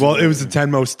flags. Well, it was the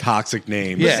 10 most toxic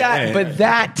names. But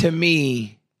that to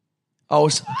me. Oh,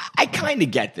 so I kind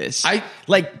of get this.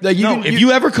 If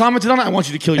you ever commented on it, I want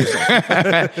you to kill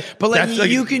yourself. But like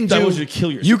you can do, I want you to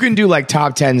kill yourself. You can do like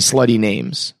top 10 slutty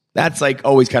names. That's like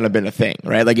always kind of been a thing,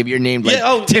 right? Like if you're named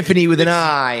like Tiffany with an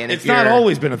I, and it's not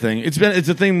always been a thing. It's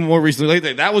a thing more recently.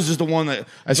 Like that was just the one that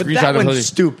I screenshot. That one's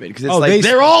stupid because it's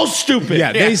they're all stupid.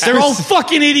 Yeah, they're all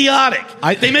fucking idiotic.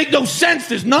 They make no sense.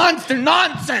 They're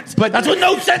nonsense. But that's what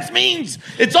no sense means.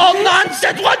 It's all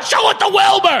nonsense. One show at the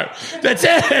Wilbur. That's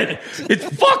it.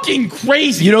 It's fucking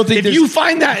crazy. You don't think if you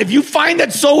find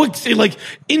that so like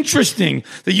interesting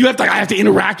that you have to I have to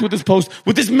interact with this post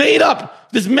with this made up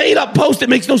post, it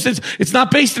makes no sense. It's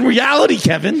not based in reality,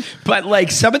 Kevin. But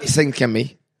like some of these things can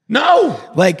be. No.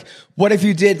 Like what if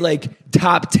you did like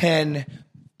top 10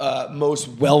 most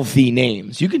wealthy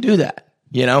names? You can do that,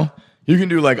 you know? You can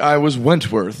do like I was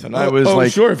Wentworth and I was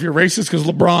like sure if you're racist because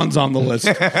LeBron's on the list.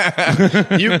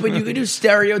 But you can do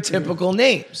stereotypical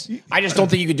names. I just don't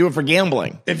think you could do it for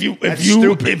gambling. If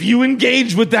you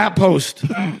engage with that post,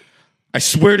 I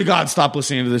swear to God, stop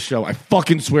listening to this show. I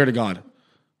fucking swear to God.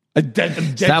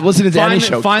 Stop listening to any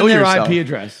show. Find Kill their yourself. IP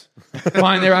address.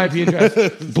 Find their IP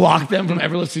address. Block them from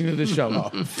ever listening to this show.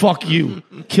 Fuck you.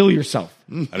 Kill yourself.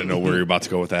 I didn't know where you were about to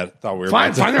go with that. I thought we were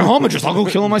find their home address. I'll go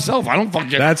kill them myself. I don't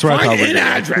fucking. That's right. Find an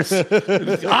address.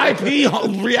 IP,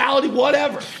 reality,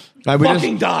 whatever.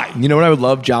 Fucking die. You know what I would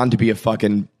love? John to be a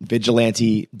fucking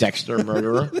vigilante Dexter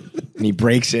murderer. And he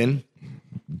breaks in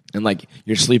and like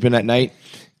you're sleeping at night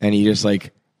and he just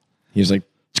like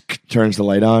turns the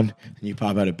light on and you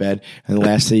pop out of bed and the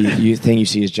last thing you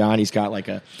see is John. He's got like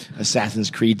a Assassin's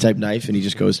Creed type knife and he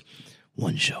just goes,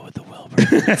 one show at the Wilbur.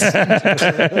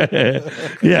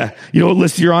 Yeah. You know what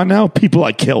list you're on now? People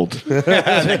I killed.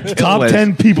 Top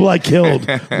 10 people I killed.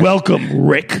 Welcome,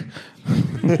 Rick.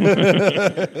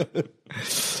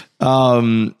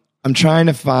 I'm trying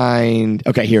to find.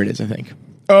 Okay, here it is, I think.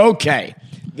 Okay.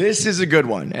 This is a good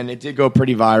one and it did go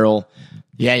pretty viral.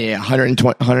 Yeah,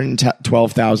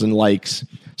 112,000 likes,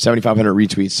 7,500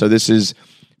 retweets. So this is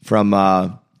from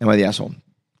Am I the Asshole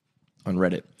on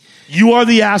Reddit. You are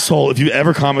the asshole if you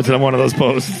ever commented on one of those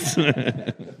posts.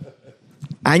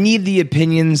 I need the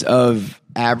opinions of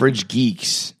average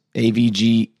geeks.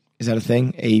 AVG, is that a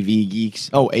thing? AV geeks.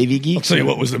 Oh, AV geeks. I'll tell you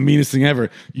what was the meanest thing ever.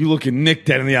 You looking Nick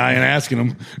dead in the eye and asking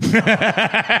him.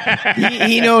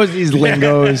 he knows these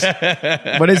lingos.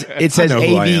 What is it? Says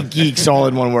AV geeks all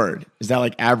in one word. Is that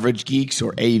like average geeks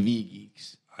or AV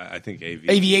geeks? I think AV.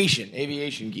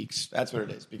 Aviation geeks. That's what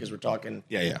it is because we're talking.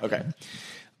 Yeah. Okay.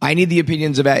 I need the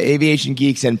opinions of aviation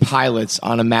geeks and pilots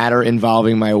on a matter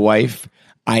involving my wife.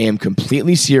 I am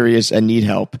completely serious and need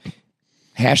help.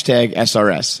 Hashtag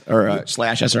SRS or /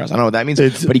 SRS. I don't know what that means,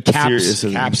 but he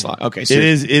caps lock. Okay, so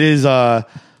it is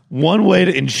one way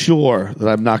to ensure that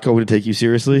I'm not going to take you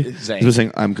seriously. Is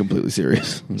saying I'm completely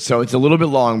serious. So it's a little bit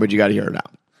long, but you got to hear it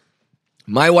out.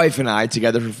 My wife and I,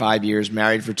 together for 5 years,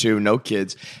 married for 2, no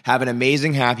kids, have an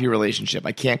amazing, happy relationship.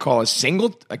 I can't recall a single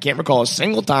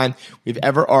time we've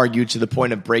ever argued to the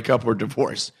point of breakup or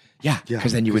divorce. Yeah,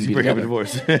 because then you wouldn't be break up together.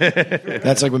 and divorce.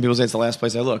 That's like when people say it's the last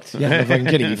place I looked. Yeah, no fucking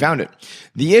kidding. You found it.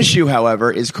 This issue,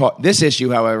 however,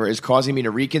 is causing me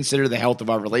to reconsider the health of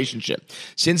our relationship.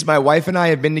 Since my wife and I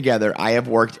have been together, I have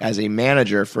worked as a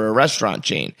manager for a restaurant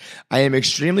chain. I am an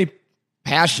extremely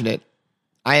passionate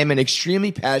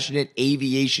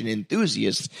aviation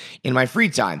enthusiast in my free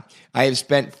time. I have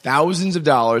spent thousands of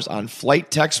dollars on flight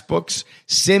textbooks,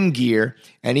 sim gear,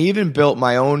 and even built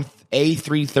my own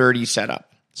A330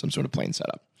 setup, some sort of plane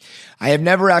setup. I have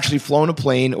never actually flown a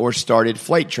plane or started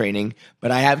flight training, but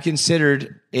I have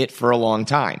considered it for a long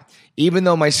time. Even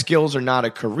though my skills are not a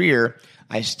career,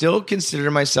 I still consider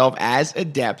myself as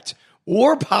adept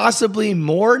or possibly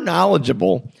more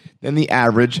knowledgeable than the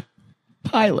average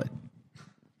pilot.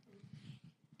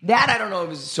 That I don't know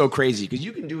if it's so crazy because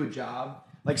you can do a job.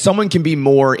 Like someone can be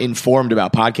more informed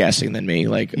about podcasting than me,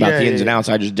 like about the ins and outs.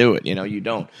 I just do it. You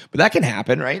don't. But that can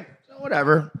happen, right? So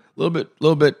whatever. A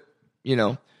little bit,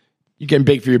 you can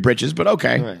big for your britches, but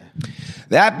okay. Right.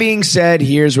 That being said,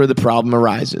 here's where the problem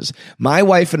arises. My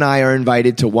wife and I are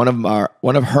invited to one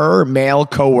of her male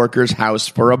coworkers' house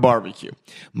for a barbecue.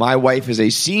 My wife is a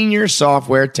senior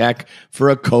software tech for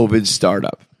a COVID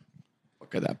startup. What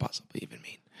could that possibly even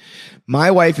mean?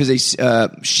 My wife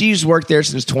she's worked there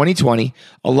since 2020,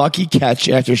 a lucky catch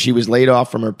after she was laid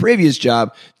off from her previous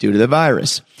job due to the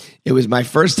virus. It was my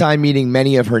first time meeting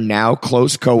many of her now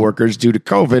close coworkers due to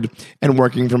COVID and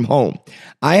working from home.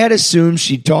 I had assumed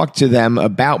she'd talked to them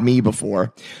about me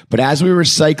before, but as we were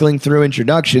cycling through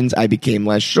introductions, I became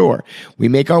less sure. We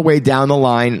make our way down the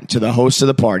line to the host of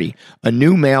the party, a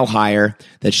new male hire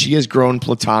that she has grown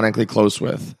platonically close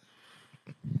with.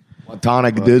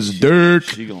 Platonic this dirt.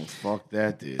 She gonna fuck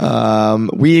that dude.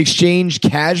 We exchanged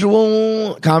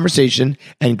casual conversation,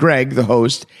 and Greg, the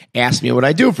host, asked me what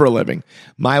I do for a living.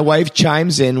 My wife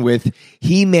chimes in with,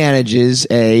 he manages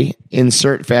a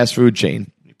insert fast food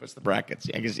chain. He puts the brackets.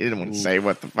 I guess he didn't want to say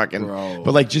what the fucking,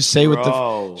 but like just say what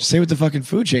the fucking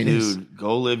food chain is. Dude,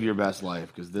 go live your best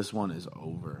life because this one is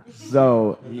over.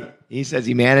 So he says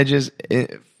he manages.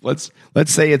 Let's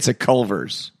say it's a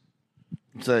Culver's.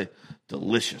 It's a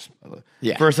delicious.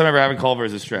 Yeah. First time ever having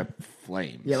Culver's is strep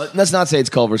flames. Yeah, let's not say it's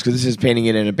Culver's because this is painting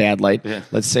it in a bad light. Yeah.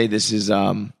 Let's say this is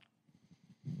what's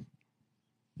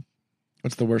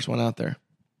the worst one out there?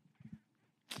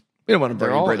 We don't want to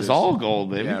burn bridges. It's all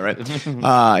gold, baby. Yeah,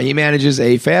 right. He manages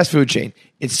a fast food chain.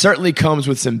 It certainly comes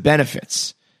with some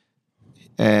benefits.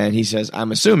 And he says,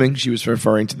 I'm assuming she was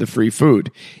referring to the free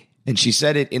food. And she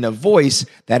said it in a voice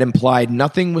that implied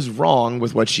nothing was wrong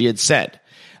with what she had said.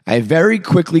 I very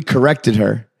quickly corrected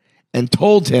her and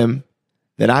told him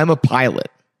that I'm a pilot.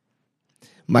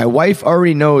 My wife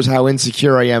already knows how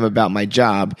insecure I am about my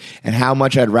job and how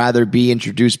much I'd rather be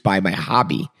introduced by my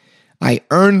hobby. I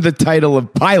earned the title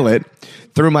of pilot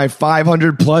through my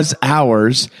 500 plus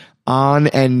hours on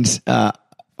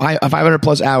 500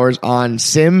 plus hours on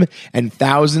sim and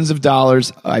thousands of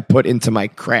dollars I put into my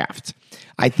craft.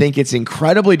 I think it's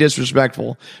incredibly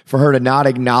disrespectful for her to not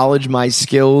acknowledge my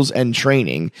skills and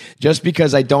training. Just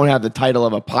because I don't have the title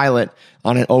of a pilot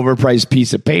on an overpriced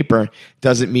piece of paper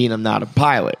doesn't mean I'm not a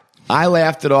pilot. I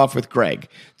laughed it off with Greg,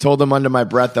 told him under my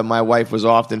breath that my wife was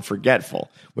often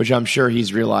forgetful, which I'm sure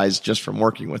he's realized just from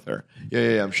working with her.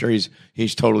 Yeah, I'm sure he's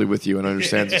totally with you and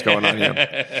understands what's going on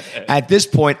here. At this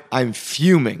point, I'm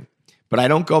fuming, but I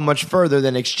don't go much further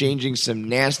than exchanging some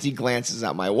nasty glances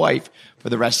at my wife for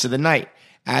the rest of the night.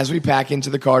 As we pack into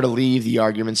the car to leave, the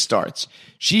argument starts.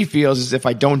 She feels as if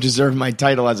I don't deserve my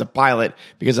title as a pilot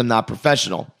because I'm not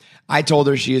professional. I told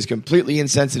her she is completely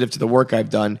insensitive to the work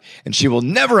I've done, and she will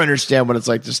never understand what it's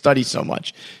like to study so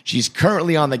much. She's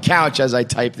currently on the couch as I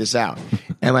type this out.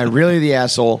 Am I really the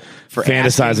asshole for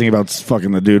fantasizing about fucking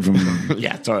the dude from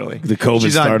yeah, totally. the COVID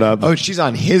startup? She's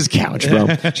on his couch, bro.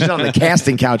 She's on the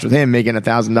casting couch with him making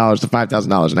 $1,000 to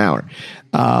 $5,000 an hour.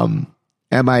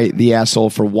 Am I the asshole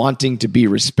for wanting to be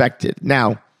respected?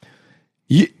 Now,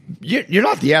 you're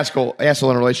not the asshole in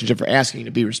a relationship for asking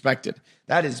to be respected.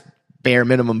 That is bare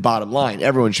minimum bottom line.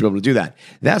 Everyone should be able to do that.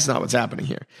 That's not what's happening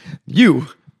here. You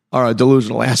are a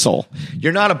delusional asshole.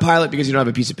 You're not a pilot because you don't have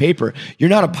a piece of paper. You're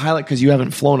not a pilot because you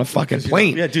haven't flown a fucking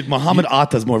plane. Yeah, dude, Muhammad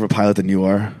Atta's more of a pilot than you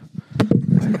are.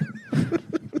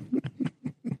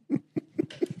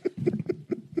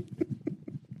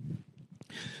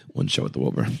 One show at the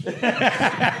Wilbur.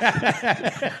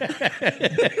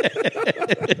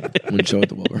 One show at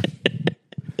the Wilbur.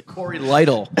 Corey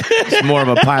Lytle is more of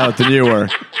a pilot than you were.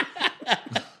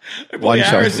 Boy,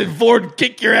 Harrison Ford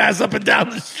kick your ass up and down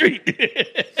the street.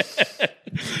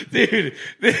 dude.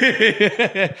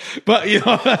 But, you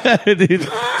know, dude.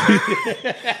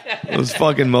 Those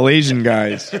fucking Malaysian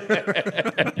guys.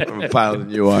 I'm a pilot than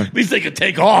you are. At least they could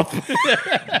take off.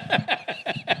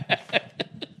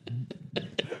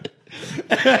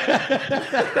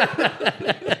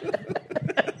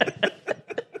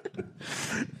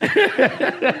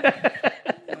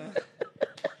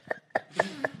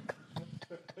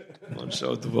 One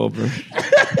show at the Wilbur.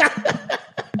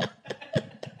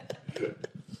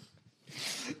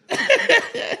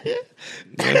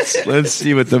 Let's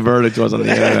see what the verdict was on the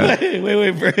internet.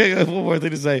 Wait. One more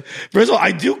thing to say. First of all,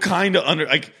 I do kind of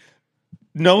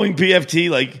knowing PFT,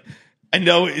 like, I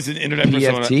know it's an internet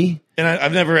persona. PFT? And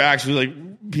I've never actually,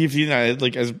 PFT and I,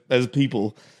 as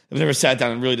people, I've never sat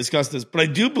down and really discussed this, but I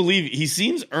do believe he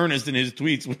seems earnest in his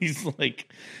tweets when he's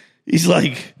like,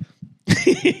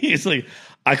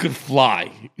 I could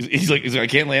fly. He's like, I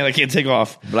can't land, I can't take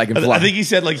off. But I can fly. I think he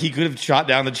said, he could have shot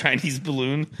down the Chinese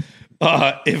balloon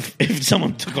if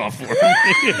someone took off for him. And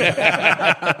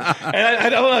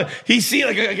I don't know.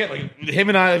 Him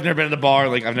and I have never been at a bar.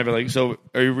 I've never so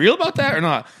are you real about that or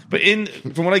not? But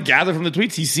from what I gather from the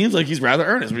tweets, he seems like he's rather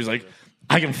earnest. Where he's like,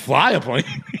 I can fly a plane.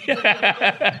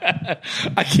 I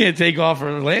can't take off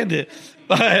or land it.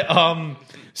 But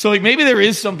so maybe there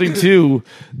is something to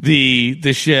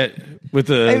the shit With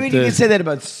the, I mean, you can say that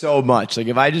about so much. Like,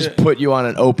 if I just put you on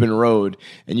an open road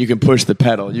and you can push the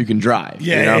pedal, you can drive.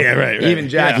 Yeah, you know? yeah, right. Even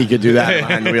Jackie could do that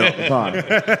behind the wheel of the car.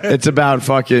 It's about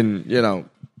fucking,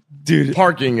 dude,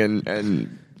 parking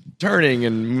and turning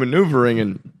and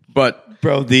maneuvering but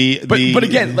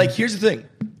again, like, here's the thing: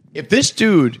 if this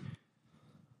dude,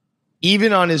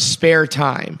 even on his spare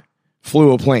time,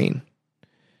 flew a plane,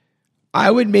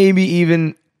 I would maybe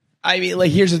even. I mean,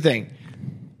 like, here's the thing.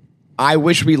 I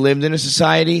wish we lived in a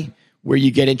society where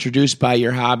you get introduced by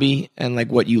your hobby and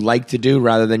like what you like to do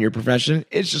rather than your profession.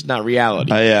 It's just not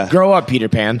reality. Yeah. Grow up, Peter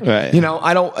Pan. Right.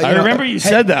 I remember you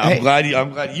said that. I'm glad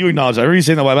you acknowledged that. I remember you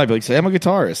saying that. Why might be like, say I'm a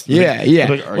guitarist. Yeah, yeah.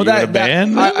 Like, are you in a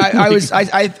band?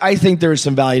 I think there's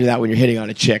some value to that when you're hitting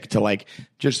on a chick to like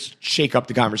just shake up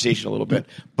the conversation a little bit.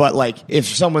 But like, if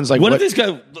someone's like, what if this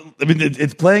guy? I mean,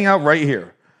 it's playing out right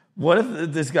here. What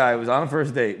if this guy was on a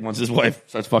first date once his wife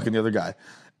starts fucking the other guy,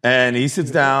 and he sits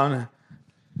down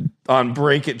on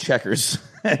break at Checkers,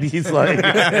 and he's like,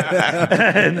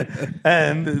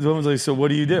 and the woman's like, so what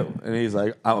do you do? And he's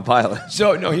like, I'm a pilot.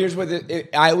 So no, here's what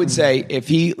I would say: if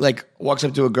he like walks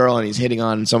up to a girl and he's hitting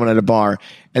on someone at a bar,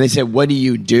 and they said, "What do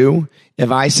you do?"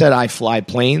 If I said I fly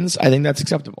planes, I think that's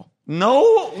acceptable.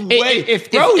 No way,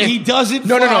 he doesn't.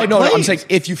 No. planes. I'm saying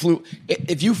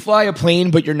if you fly a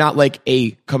plane, but you're not like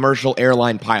a commercial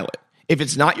airline pilot. If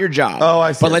it's not your job,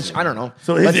 I see. But I don't know.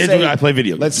 So let's say, I play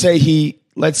video games. Let's say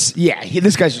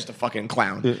this guy's just a fucking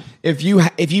clown. Yeah.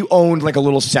 If you owned like a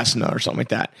little Cessna or something like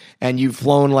that, and you've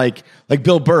flown like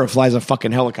Bill Burr flies a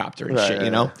fucking helicopter and shit,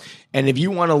 you know. Right. And if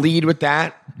you want to lead with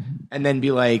that, and then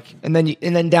be like, and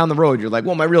then down the road, you're like,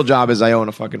 well, my real job is I own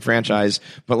a fucking franchise,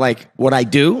 but like what I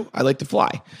do, I like to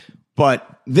fly. But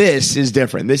this is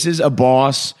different. This is a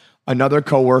boss, another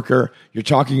coworker. You're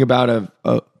talking about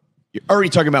you're already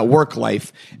talking about work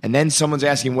life, and then someone's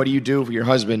asking, what do you do for your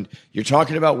husband? You're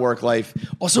talking about work life.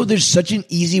 Also, there's such an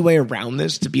easy way around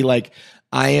this to be like,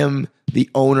 I am the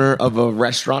owner of a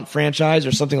restaurant franchise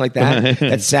or something like that.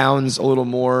 That sounds a little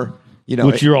more,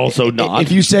 which you're also not.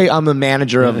 If you say I'm a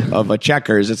manager of a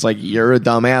Checkers, it's like you're a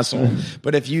dumb asshole.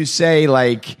 But if you say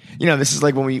like, this is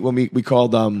like when we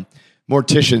called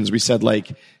morticians, we said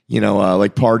like,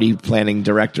 like party planning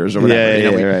directors or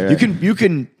whatever.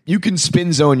 Right. You can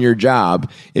spin zone your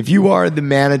job. If you are the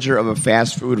manager of a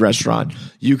fast food restaurant,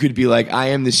 you could be like, I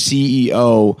am the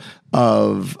CEO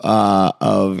of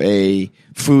a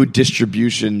food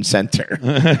distribution center.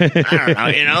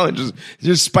 I don't know,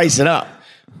 just spice it up.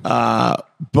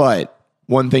 But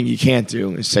one thing you can't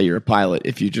do is say you're a pilot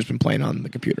if you've just been playing on the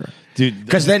computer, dude.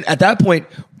 Because then at that point,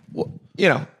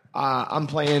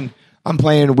 I'm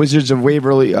playing Wizards of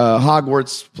Waverly,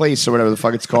 Hogwarts Place or whatever the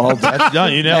fuck it's called. No,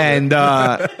 you know. And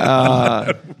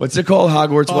what's it called?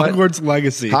 Hogwarts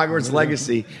Legacy. Hogwarts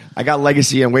Legacy. I got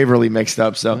Legacy and Waverly mixed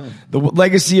up. So the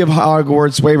Legacy of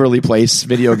Hogwarts Waverly Place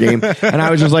video game. And I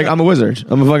was just like, I'm a wizard.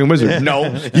 I'm a fucking wizard.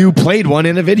 No, you played one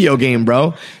in a video game,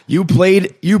 bro. You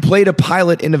played a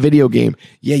pilot in a video game.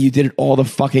 Yeah, you did it all the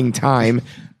fucking time.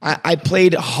 I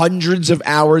played hundreds of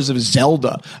hours of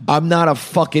Zelda. I'm not a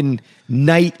fucking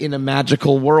knight in a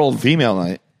magical world. Female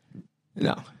knight.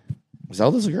 No.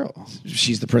 Zelda's a girl.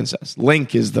 She's the princess.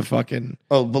 Link is the fucking...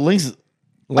 Oh, but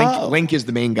Link is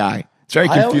the main guy. It's very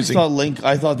confusing.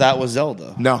 I thought that was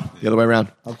Zelda. No, the other way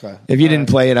around. Okay. If you didn't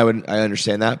play it, I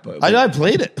understand that. But I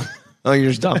played it. Oh,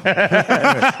 you're just dumb. No,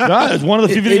 it's one of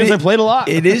the few video games I played a lot.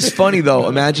 It is funny though.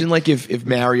 Imagine like if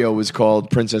Mario was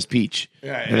called Princess Peach,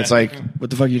 and it's like,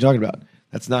 what the fuck are you talking about?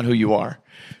 That's not who you are.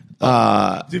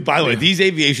 Dude, by the way, these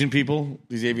aviation people,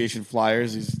 these aviation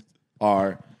flyers, these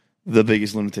are the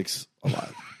biggest lunatics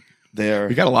alive.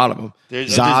 We got a lot of them.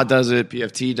 ZA does it.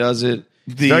 PFT does it.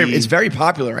 It's very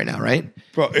popular right now, right?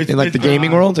 Bro, in like the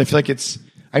gaming world, I feel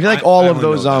like all of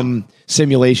those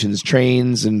simulations,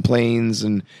 trains and planes,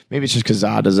 and maybe it's just because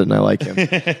ZA does it and I like him.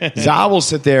 ZA will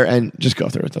sit there and just go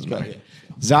through it. Doesn't matter.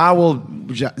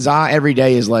 ZA every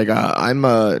day is like, I'm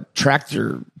a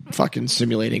tractor fucking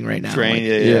simulating right now. Train,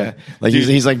 like, yeah. Like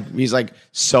he's like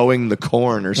sowing the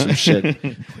corn or some shit.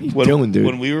 What are you doing, dude?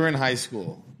 When we were in high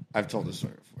school, I've told this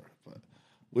story before, but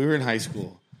we were in high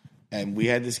school and we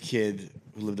had this kid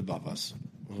who lived above us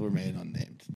who remained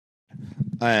unnamed.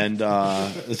 And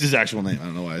it's his actual name. I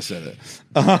don't know why I said it.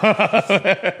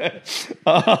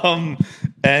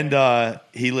 And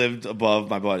he lived above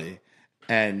my buddy,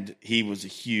 and he was a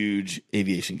huge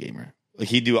aviation gamer. Like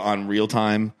he'd do it on real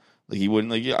time. Like he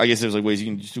wouldn't like. I guess there's like ways you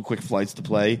can just do quick flights to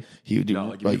play. He would do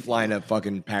like you're flying to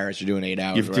fucking Paris. You're doing 8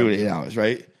 hours. You're doing 8 hours,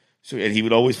 right? So and he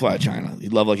would always fly to China.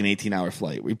 He'd love like an 18-hour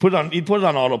flight. He'd put it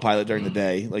on autopilot during the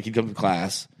day. Like he'd come to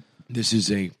class. This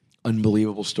is a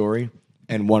unbelievable story.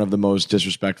 and one of the most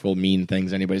disrespectful, mean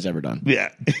things anybody's ever done. Yeah.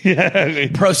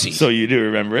 Proceed. So you do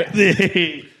remember it.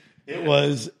 It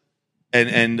was,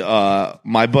 and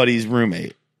my buddy's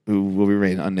roommate, who will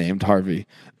remain unnamed, Harvey.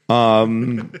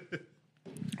 Harvey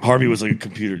was like a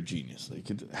computer genius. Like,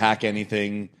 could hack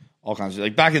anything, all kinds of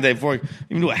like back in the day before I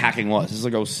even knew what hacking was. This is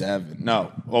like 07.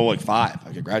 No, like 05.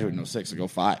 I could graduate in 06, like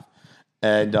 05.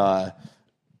 And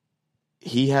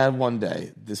he had one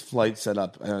day this flight set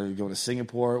up, going to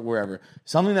Singapore, wherever,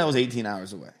 something that was 18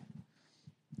 hours away.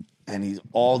 And he's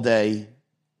all day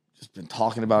just been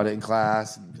talking about it in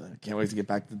class. And like, I can't wait to get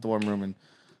back to the dorm room and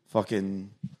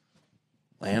fucking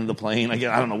land the plane. I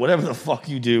don't know, whatever the fuck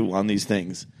you do on these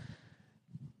things.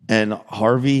 And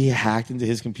Harvey hacked into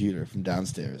his computer from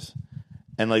downstairs.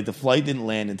 And like the flight didn't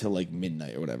land until like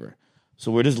midnight or whatever.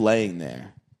 So we're just laying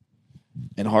there.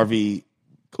 And Harvey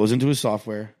goes into his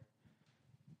software,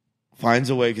 finds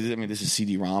a way, because I mean, this is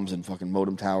CD-ROMs and fucking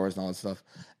modem towers and all that stuff,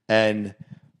 and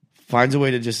finds a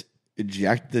way to just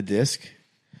eject the disc.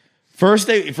 First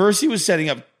he was setting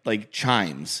up like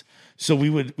chimes. So we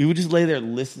would just lay there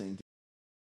listening.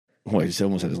 Oh, I just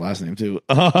almost had his last name too.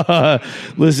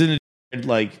 Listen,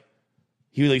 like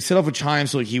he would like set up a chime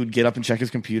so like he would get up and check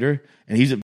his computer, and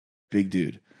he's a big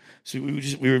dude. So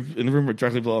we were in the room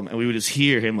directly below him, and we would just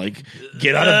hear him like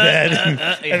get out of bed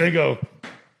and then go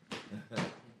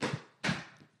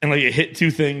and like hit two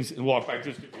things and walk back to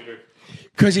his computer.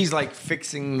 Because he's like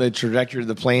fixing the trajectory of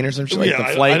the plane or something. Like the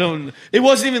flight. I don't. It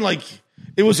wasn't even like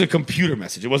it was a computer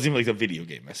message. It wasn't even like a video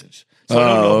game message. So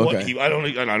I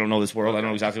don't know this world. I don't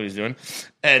know exactly what he's doing.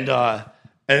 And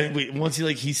once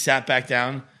he sat back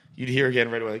down, you'd hear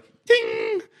again right away like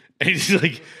ding, and he's just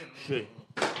like.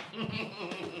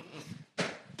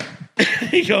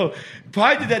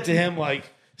 Probably did that to him like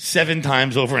 7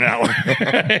 times over an hour.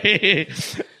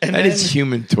 And that is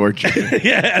human torture.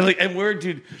 Yeah, and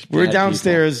we're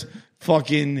downstairs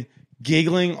fucking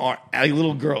giggling our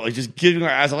little girl, like just giggling our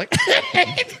ass off, like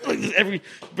every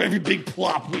big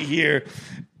plop we hear.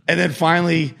 And then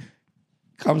finally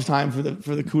comes time for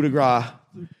the coup de grace.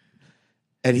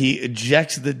 And he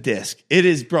ejects the disc. It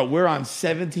is, bro, we're on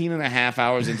 17 and a half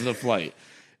hours into the flight.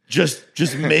 Just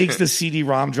makes the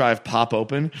CD-ROM drive pop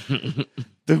open.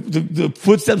 The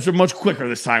footsteps are much quicker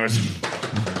this time.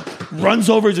 Runs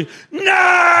over. He's like,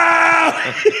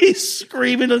 no! He's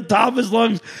screaming at the top of his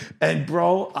lungs. And,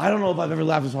 bro, I don't know if I've ever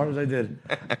laughed as hard as I did.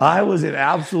 I was in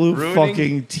absolute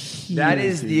fucking tears. That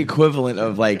is the equivalent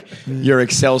of, like, your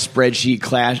Excel spreadsheet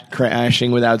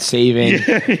crashing without saving.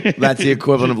 Yeah. That's the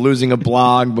equivalent of losing a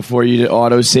blog before you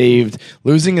auto-saved.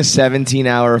 Losing a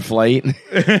 17-hour flight.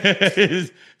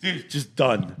 Dude, just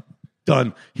done.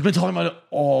 He's been talking about it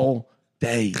all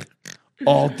day.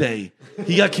 All day.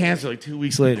 He got cancer like 2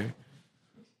 weeks later.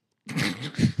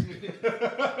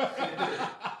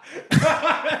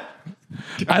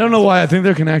 I don't know why. I think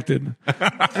they're connected.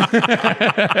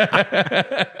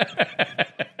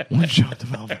 One shot to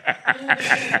velvet.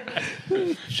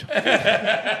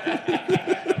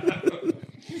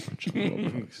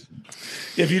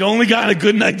 If you'd only gotten a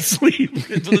good night's sleep,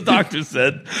 that's what the doctor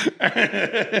said.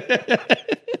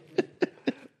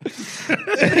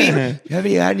 Have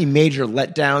you had any major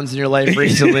letdowns in your life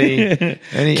recently?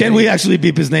 Can we actually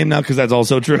beep his name now? Because that's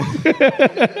also true.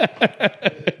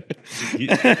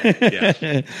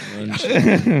 Yeah.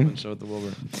 One show at the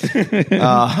Wilbur.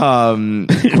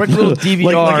 Quick little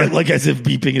DVR. Like as if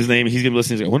beeping his name, he's going to be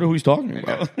listening. He's like, I wonder who he's talking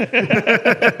about.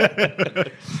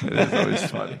 That's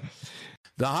always funny.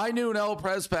 The High Noon El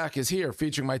Press Pack is here,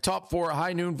 featuring my top 4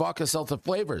 High Noon Vodka Seltzer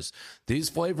flavors. These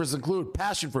flavors include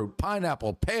passion fruit,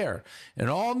 pineapple, pear, and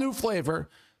all new flavor,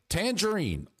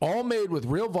 tangerine, all made with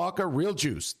real vodka, real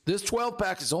juice. This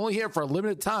 12-pack is only here for a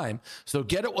limited time, so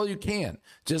get it while you can.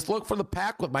 Just look for the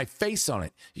pack with my face on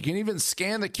it. You can even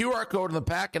scan the QR code in the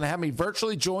pack and have me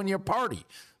virtually join your party.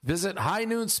 Visit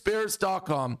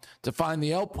highnoonspirits.com to find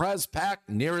the El Press Pack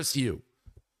nearest you.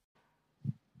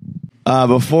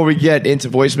 Before we get into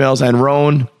voicemails and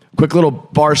Roan, quick little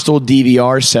Barstool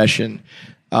DVR session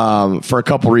for a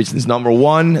couple reasons. Number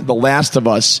one, The Last of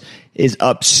Us is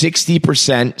up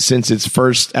 60% since its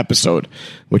first episode,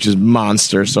 which is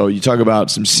monster. So you talk about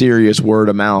some serious word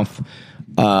of mouth.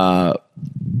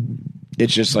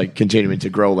 It's just like continuing to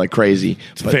grow like crazy.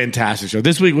 It's a fantastic show.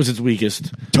 This week was its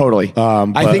weakest. Totally.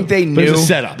 I think they knew. It was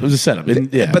a setup.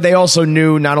 But they also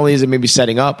knew not only is it maybe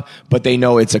setting up, but they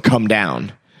know it's a come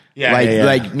down. Yeah,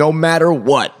 like no matter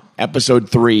what, episode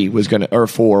 3 was gonna, or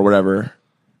 4, whatever.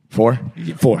 4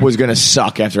 was going to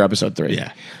suck after episode 3.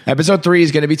 Yeah. Episode 3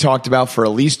 is going to be talked about for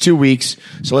at least 2 weeks.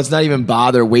 So let's not even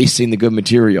bother wasting the good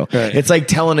material. Right. It's like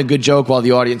telling a good joke while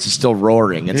the audience is still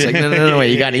roaring. It's like, no,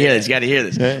 wait, you got to hear this. You got to hear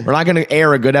this. We're not going to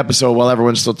air a good episode while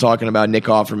everyone's still talking about Nick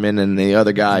Offerman and the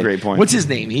other guy. Great point. What's his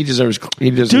name? He deserves.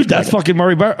 Dude, that's fucking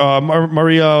Murray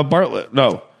Bartlett.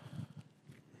 No.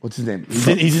 What's his name? He's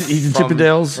in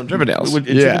Chippendales. From Chippendales. In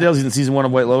Chippendales, he's in season 1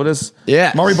 of White Lotus.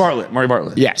 Yeah. Murray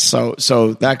Bartlett. Yes.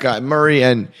 So that guy, Murray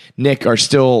and Nick, are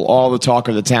still all the talk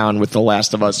of the town with The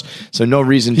Last of Us. So no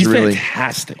reason He's to really.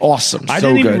 fantastic. Awesome. I so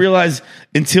didn't even good. realize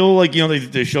until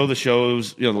they show the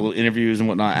shows, the little interviews and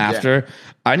whatnot after.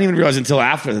 I didn't even realize until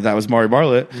after that was Murray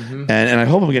Bartlett. Mm-hmm. And I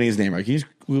hope I'm getting his name right. Can you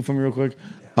just Google for me real quick?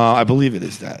 I believe it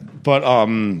is that. But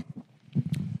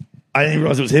I didn't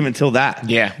realize it was him until that.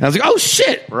 Yeah. And I was like, oh,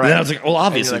 shit. Right. And then I was like, well,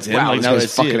 obviously And it's you're him. like, wow, Like, this now that guy's I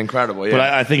see fucking it. incredible, yeah. But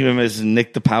I think of him as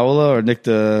Nick the Paola or Nick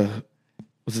the...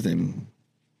 What's his name?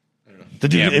 The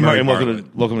dude in Murray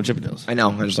Welcome to Chippendales. I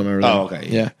know. I just don't remember. Oh, that. okay.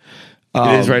 Yeah.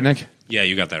 It is, right, Nick? Yeah,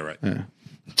 you got that right.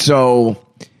 So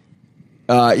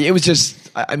it was just.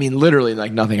 I mean, literally,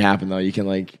 like nothing happened though. You can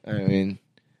like. I mean,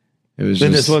 it was.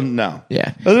 Then just, this one, no.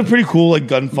 Yeah. It was a pretty cool, like,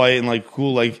 gunfight and, like,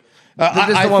 cool, like... This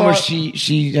is the one where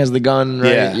she has the gun,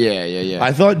 right? Yeah.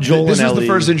 I thought Joel This and was Ellie...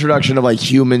 the first introduction of like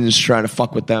humans trying to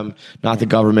fuck with them, not the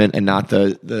government and not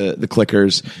the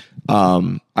clickers.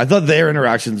 I thought their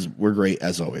interactions were great,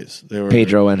 as always. They were,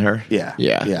 Pedro and her. Yeah.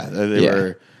 Yeah.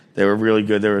 They were really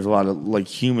good. There was a lot of, like,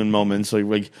 human moments.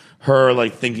 Like her,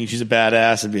 like, thinking she's a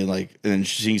badass and being like... And then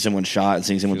seeing someone shot and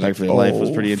seeing someone beg for their life was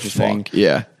pretty interesting. Fuck.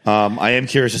 Yeah. I am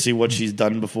curious to see what she's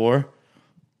done before.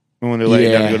 When they're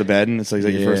laying down to go to bed, and it's like, is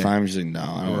that your first time? She's like, no,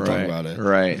 I don't want to talk about it.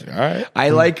 Right. Like, all right. I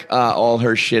like all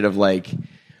her shit of like,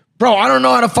 bro, I don't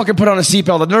know how to fucking put on a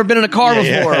seatbelt. I've never been in a car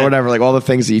before or whatever. Like all the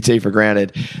things that you take for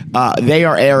granted. They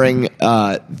are airing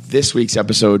this week's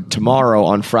episode tomorrow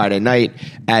on Friday night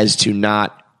as to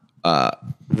not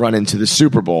run into the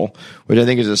Super Bowl, which I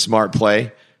think is a smart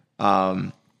play.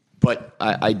 But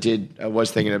I was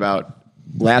thinking about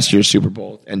last year's Super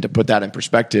Bowl, and to put that in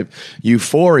perspective,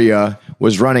 Euphoria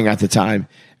was running at the time,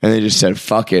 and they just said,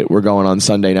 fuck it, we're going on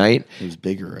Sunday night. It was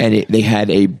bigger. Right? And they had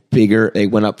they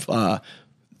went up, I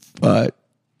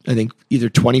think either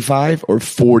 25 or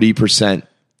 40%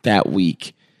 that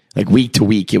week. Like week to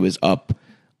week, it was up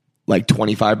like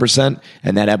 25%,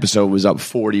 and that episode was up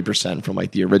 40% from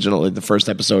like the original, like the first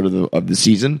episode of the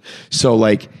season. So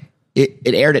like it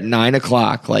aired at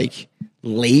 9:00, like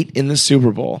late in the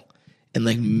Super Bowl. And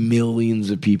like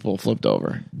millions of people flipped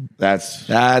over. That's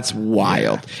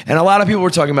wild. Yeah. And a lot of people were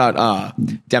talking about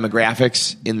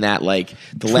demographics in that, like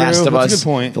Last of Us. That's a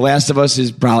good point. The Last of Us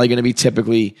is probably going to be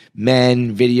typically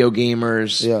men, video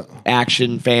gamers,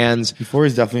 action fans. Before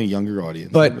is definitely a younger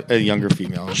audience, but a younger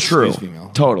female. True,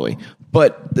 female. Totally.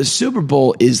 But the Super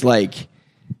Bowl is like,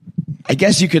 I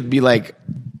guess you could be like,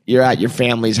 you're at your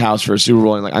family's house for a Super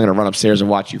Bowl, and like I'm going to run upstairs and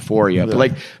watch Euphoria. Yeah.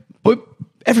 But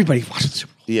everybody watches the Super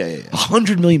Bowl. Yeah.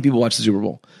 100 million people watch the Super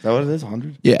Bowl. Is that what it is?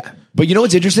 100? Yeah. But you know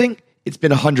what's interesting? It's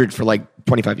been 100 for like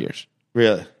 25 years.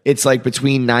 Really? It's like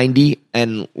between 90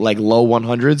 and like low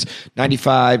 100s.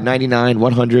 95, 99,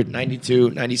 100, 92,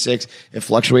 96. It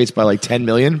fluctuates by like 10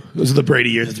 million. Those are the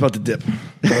Brady years. It's about to dip.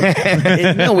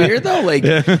 Isn't that weird though?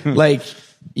 Like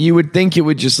you would think it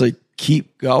would just like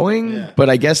keep going. But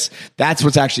I guess that's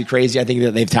what's actually crazy. I think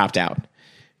that they've topped out.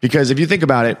 Because if you think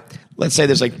about it, let's say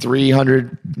there's like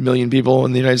 300 million people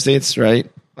in the United States, right?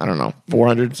 I don't know,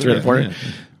 400, 300, 400.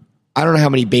 I don't know how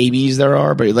many babies there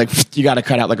are, but like you got to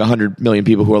cut out like 100 million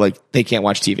people who are like, they can't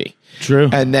watch TV. True.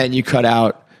 And then you cut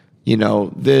out,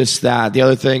 this, that, the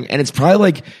other thing. And it's probably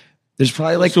like, there's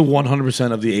probably like so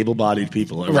 100% of the able-bodied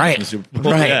people are right. watching the Super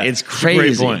Bowl. Right. Yeah. It's crazy.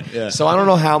 Great point. Yeah. So I don't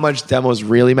know how much demos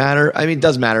really matter. I mean, it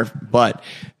does matter, but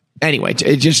anyway,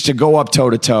 just to go up toe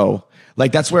to toe.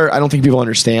 Like that's where I don't think people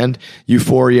understand.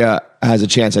 Euphoria has a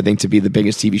chance, I think, to be the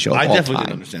biggest TV show of I all definitely time.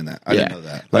 didn't understand that. I didn't know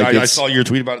that. Like I saw your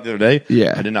tweet about it the other day.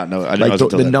 Yeah, I did not know. I didn't like know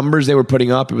the numbers they were putting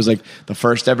up. It was like the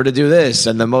first ever to do this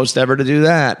and the most ever to do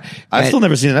that. I've still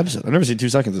never seen an episode. I've never seen 2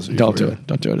 seconds of this. Don't do it.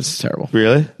 Don't do it. It's terrible.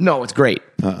 Really? No, it's great,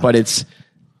 but it's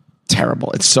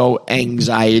terrible. It's so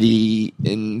anxiety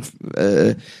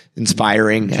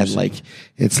inspiring, and like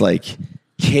it's like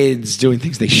kids doing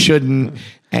things they shouldn't.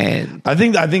 And I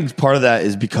think part of that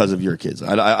is because of your kids.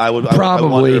 I would probably,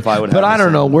 I wonder if I would, but have I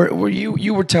don't know. Were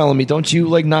you were telling me? Don't you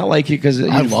like not like it because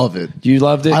I love it. You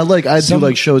loved it. I do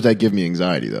like shows that give me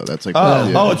anxiety though. That's like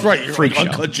it's right. Your Freak show.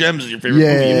 Uncut Gems is your favorite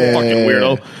movie. You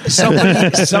fucking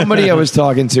weirdo. Somebody I was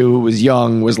talking to who was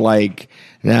young was like,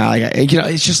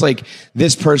 it's just like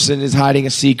this person is hiding a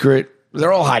secret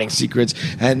they're all hiding secrets.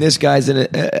 And this guy's an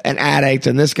addict,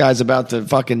 and this guy's about to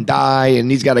fucking die,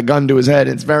 and he's got a gun to his head.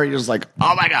 And it's very just like,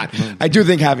 oh my God. I do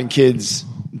think having kids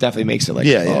definitely makes it like,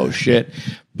 oh shit.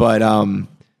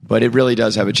 But it really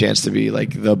does have a chance to be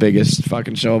like the biggest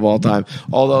fucking show of all time.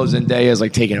 Although Zendaya is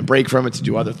like taking a break from it to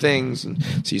do other things, and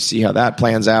so you see how that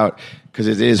plans out, because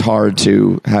it is hard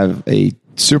to have a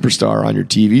superstar on your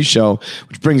TV show.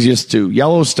 Which brings us to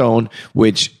Yellowstone,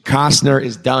 which Costner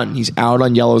is done. He's out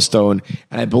on Yellowstone,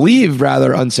 and I believe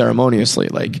rather unceremoniously.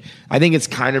 Like, I think it's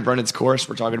kind of run its course.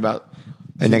 We're talking about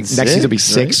next season will be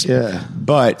 6. Right? Yeah,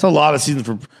 but it's a lot of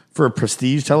seasons for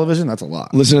prestige television. That's a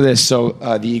lot. Listen to this. So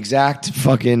the exact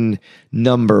fucking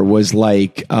number was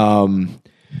like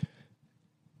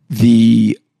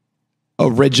the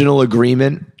original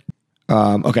agreement.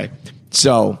 Okay,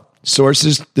 so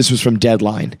sources. This was from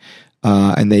Deadline,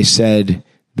 and they said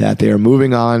that they are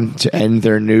moving on to end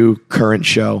their new current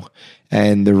show,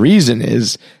 and the reason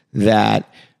is that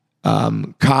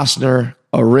Costner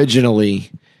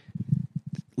originally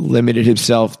limited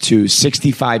himself to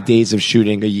 65 days of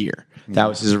shooting a year. That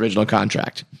was his original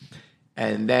contract.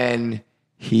 And then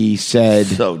he said...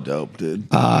 So dope, dude.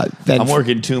 Then I'm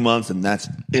working 2 months and that's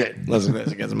it. Listen to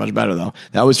this. It gets much better, though.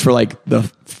 That was for like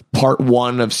the part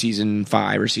 1 of season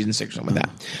 5 or season 6 or something like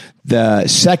that. The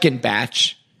second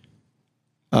batch...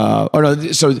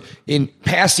 so in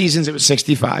past seasons, it was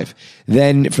 65.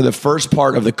 Then for the first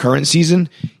part of the current season,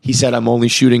 he said, I'm only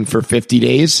shooting for 50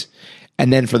 days.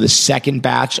 And then for the second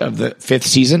batch of the 5th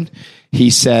season,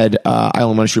 he said, I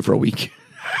only want to shoot for a week.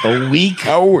 A week?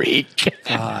 A week.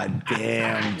 God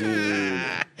damn, dude.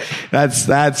 That's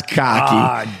cocky.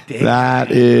 God damn. That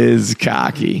is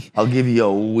cocky. I'll give you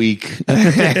a week.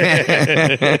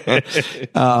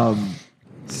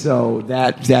 So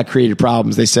that created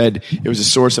problems. They said it was a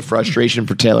source of frustration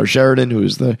for Taylor Sheridan, who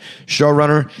is the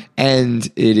showrunner, and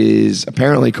it is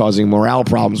apparently causing morale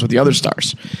problems with the other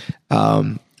stars.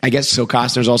 I guess so.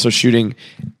 Costner's also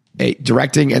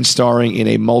directing and starring in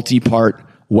a multi-part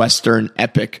Western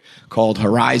epic called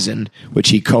Horizon, which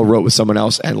he co-wrote with someone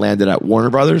else and landed at Warner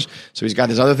Brothers. So he's got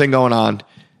this other thing going on,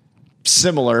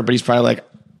 similar, but he's probably like,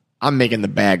 I'm making the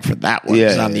bag for that one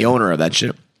because I'm the owner of that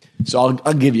shit. So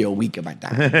I'll give you a week about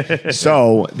that.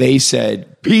 So they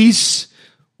said, peace.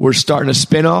 We're starting a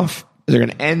spinoff. They're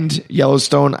going to end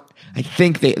Yellowstone. I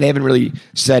think they haven't really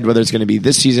said whether it's going to be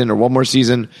this season or one more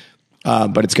season.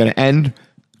 But it's going to end,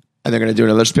 and they're going to do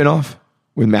another spinoff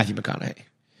with Matthew McConaughey.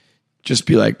 Just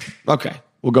be like, okay,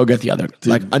 we'll go get the other,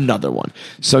 like another one.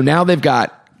 So now they've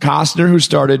got Costner, who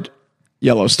started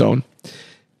Yellowstone.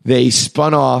 They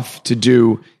spun off to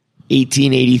do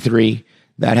 1883,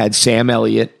 that had Sam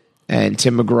Elliott and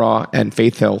Tim McGraw and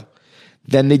Faith Hill.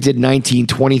 Then they did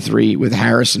 1923 with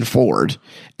Harrison Ford,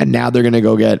 and now they're going to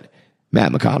go get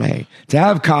Matt McConaughey. To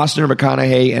have Costner,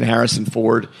 McConaughey, and Harrison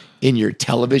Ford in your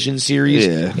television series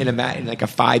in like a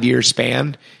 5-year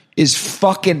span is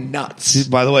fucking nuts.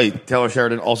 By the way, Taylor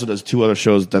Sheridan also does 2 other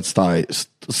shows that star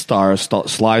Sly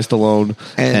Stallone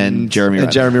and Jeremy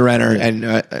Renner. And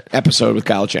episode with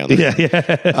Kyle Chandler.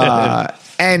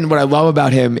 And what I love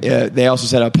about him, they also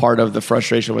said a part of the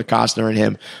frustration with Costner and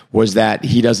him was that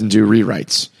he doesn't do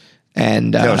rewrites.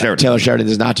 And Taylor Sheridan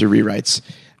does not do rewrites.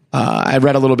 I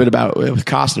read a little bit about it with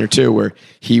Costner too, where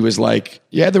he was like,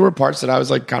 yeah, there were parts that I was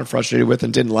like kind of frustrated with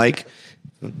and didn't like.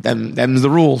 Them's the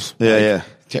rules.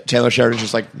 Taylor Sheridan's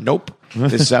just like, nope,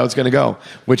 this is how it's going to go,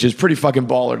 which is pretty fucking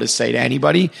baller to say to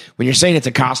anybody. When you're saying it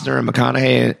to Costner and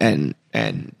McConaughey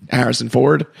and Harrison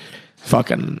Ford,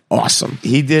 fucking awesome.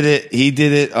 He did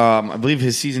it. I believe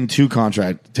his season 2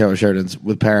 contract, Taylor Sheridan's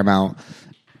with Paramount,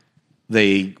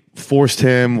 they forced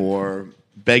him or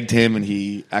begged him and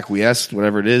he acquiesced,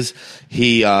 whatever it is.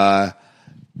 He had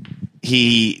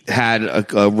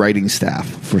a writing staff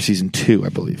for season 2, I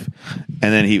believe.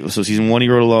 And then so season 1 he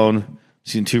wrote alone,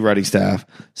 season 2 writing staff,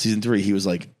 season 3 he was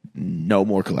like, no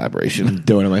more collaboration. I'm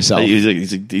doing it myself.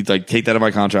 He's like, take that out of my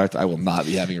contract. I will not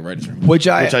be having a writing room. Which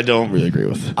I don't really agree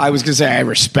with. I was gonna say I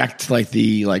respect like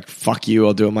the fuck you,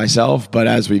 I'll do it myself. But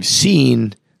as we've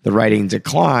seen the writing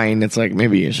decline, it's like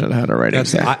maybe you should have had a writing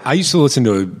staff. I used to listen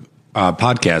to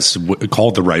podcast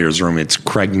called The Writer's Room. It's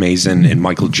Craig Mazin and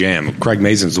Michael Jam. Craig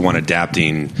Mazin's the one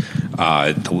adapting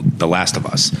The Last of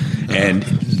Us. And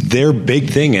their big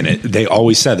thing in it, they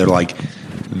always said, they're like,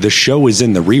 the show is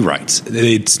in the rewrites.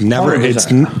 It's never,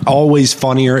 always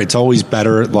funnier. It's always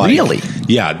better. Like, really?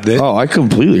 Yeah. I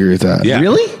completely agree with that. Yeah.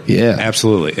 Really? Yeah.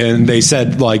 Absolutely. And they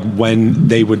said, like, when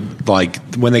they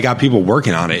got people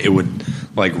working on it, it would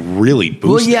like really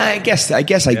boost. Well, yeah, I guess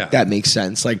that makes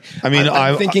sense. Like, I mean,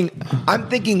 I'm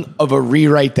thinking of a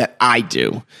rewrite that I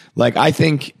do. Like, I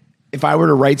think if I were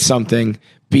to write something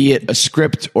be it a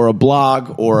script or a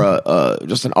blog or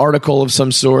just an article of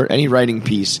some sort, any writing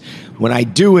piece, when I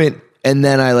do it and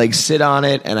then I like sit on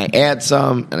it and I add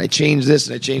some and I change this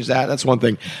and I change that, that's one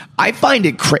thing. I find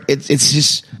it's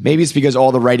just, maybe it's because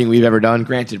all the writing we've ever done,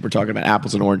 granted, we're talking about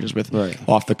apples and oranges with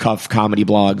off the cuff comedy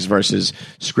blogs versus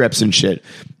scripts and shit.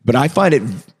 But I find it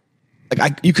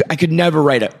like I could never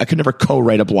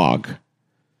co-write a blog.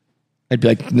 I'd be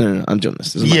like, no, I'm doing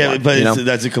this. This is my blog, but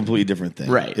that's a completely different thing,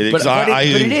 right? But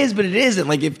it isn't.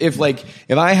 Like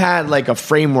if I had like a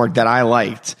framework that I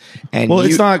liked, and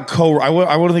it's not I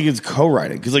wouldn't think it's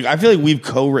co-writing because like I feel like we've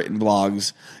co-written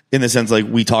blogs in the sense like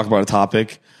we talk about a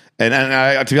topic, and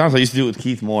I, to be honest, I used to do it with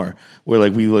Keith Moore, where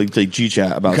like we like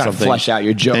G-chat about kind something, of flesh out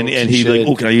your jokes, and he's like,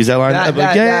 oh, can I use that line? I'm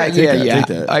like,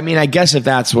 yeah. I mean, I guess if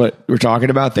that's what we're talking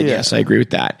about, then yes, I agree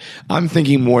with that. I'm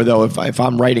thinking more though if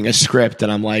I'm writing a script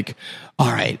and I'm like,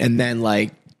 all right, and then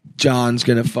like John's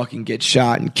gonna fucking get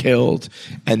shot and killed,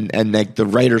 and like the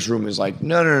writer's room is like,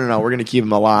 no, we're gonna keep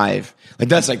him alive. Like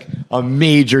that's like a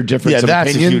major difference. Yeah, of that's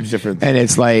opinion. a huge difference. And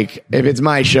it's like if it's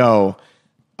my show,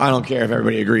 I don't care if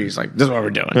everybody agrees. Like this is what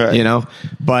we're doing, you know.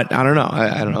 But I don't know.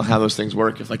 I don't know how those things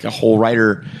work. If like a whole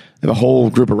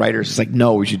group of writers is like,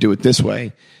 no, we should do it this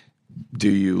way. Do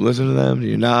you listen to them? Do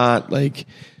you not? Like,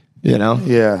 you know?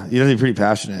 Yeah, you have to be pretty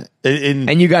passionate,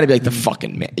 and you got to be like the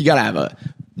fucking man. You got to have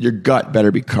your gut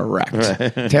better be correct.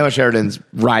 Right. Taylor Sheridan's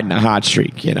riding a hot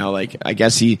streak, you know. Like I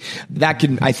guess I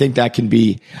think that can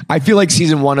be. I feel like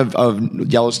season 1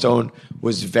 of Yellowstone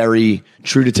was very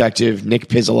True Detective, Nick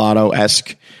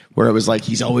Pizzolatto-esque, where it was like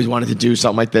he's always wanted to do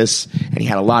something like this, and he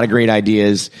had a lot of great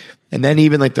ideas. And then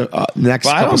even like the next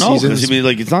couple seasons, I mean,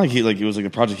 like it's not like it was like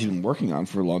a project he's been working on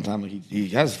for a long time. Like he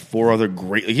has 4 other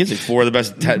great. Like, he has like 4 of the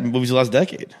best movies of the last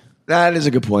decade. That is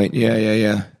a good point.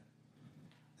 Yeah.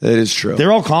 That is true.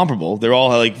 They're all comparable. They're all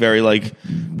like very like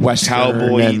Western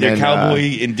cowboy. They're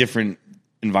cowboy in different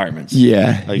environments.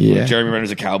 Yeah, like Jeremy Renner's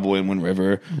a cowboy in Wind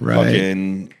River. Right.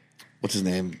 Fucking what's his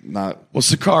name?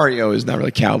 Sicario is not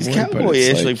really cowboy. He's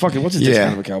cowboy-ish. Like fucking what's his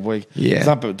kind of a cowboy? Yeah, it's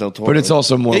not Del Toro, but it's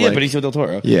also more. Yeah, Benicio Del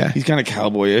Toro. Yeah, he's kind of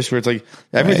cowboy-ish. Where it's like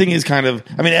everything is kind of.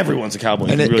 I mean, everyone's a cowboy.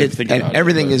 And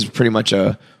everything is pretty much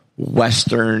a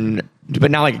Western,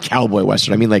 but not like a cowboy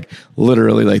Western. I mean, like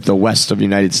literally, like the West of the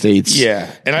United States.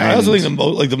 Yeah, and I also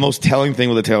think the most telling thing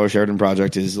with the Taylor Sheridan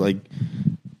project is like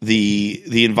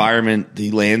the environment,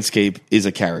 the landscape is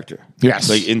a character. Yes,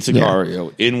 like in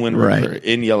Sicario, in Wind River,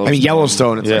 in Yellowstone. I mean,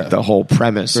 Yellowstone. It's like the whole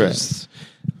premise. Right. Is,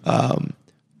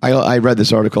 I read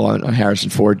this article on Harrison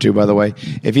Ford too. By the way,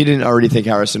 if you didn't already think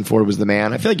Harrison Ford was the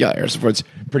man, I feel like Harrison Ford's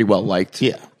pretty well liked.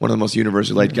 Yeah, one of the most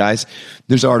universally liked guys.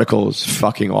 This article is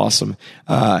fucking awesome.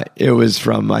 It was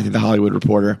from I think the Hollywood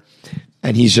Reporter.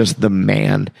 And he's just the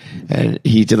man. And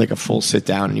he did like a full sit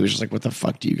down and he was just like, what the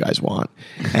fuck do you guys want?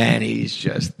 And he's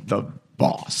just the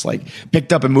boss. Like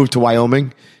picked up and moved to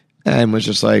Wyoming and was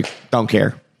just like, don't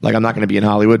care. Like I'm not going to be in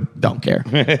Hollywood. Don't care.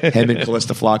 Him and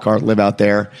Callista Flockhart live out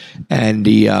there. And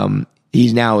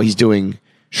he's doing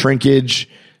Shrinkage.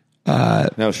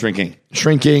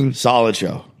 Shrinking. Solid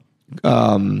show.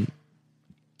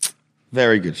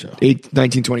 Very good show.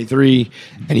 1923,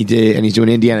 and he's doing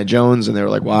Indiana Jones, and they were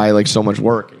like, "Why like so much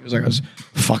work?" He was like, "I was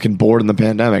fucking bored in the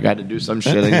pandemic. I had to do some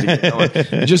shit." I need to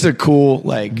get going. Just a cool,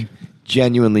 like,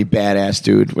 genuinely badass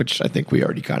dude, which I think we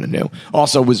already kind of knew.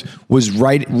 Also, was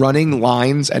running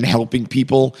lines and helping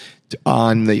people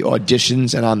on the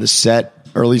auditions and on the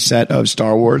early set of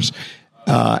Star Wars,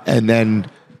 and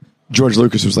then George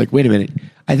Lucas was like, "Wait a minute,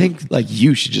 I think like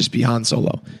you should just be Han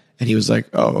Solo," and he was like,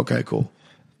 "Oh, okay, cool."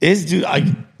 They're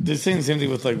saying the same thing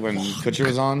with like when Kutcher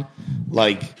was on.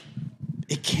 Like,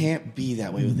 it can't be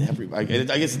that way with everybody. I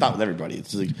guess it's not with everybody.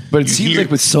 It's like, but it seems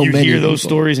like with so many, you hear those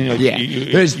people. Stories, and you're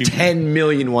like, there's 10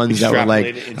 million ones that were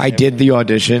like, I did the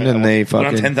audition, and they fucking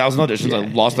went on 10,000 auditions. I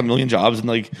lost 1 million jobs, and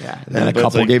like, and a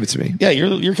couple gave it to me. Yeah,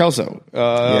 you're Kelso.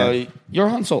 You're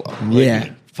Han Solo.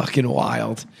 Like, fucking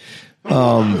wild.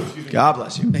 God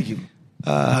bless you. Thank you.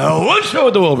 One show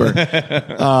at the Wilbur.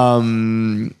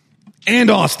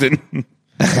 And Austin.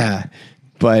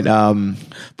 But by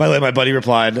the way, my buddy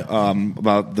replied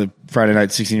about the Friday night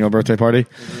 16-year-old birthday party.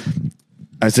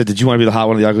 I said, "Did you want to be the hot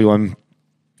one or the ugly one?"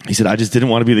 He said, "I just didn't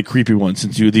want to be the creepy one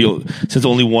since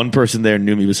only one person there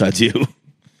knew me besides you." So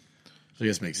I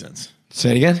guess it makes sense. Say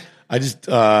it again. I just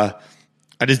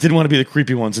didn't want to be the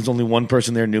creepy one since only one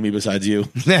person there knew me besides you.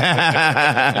 All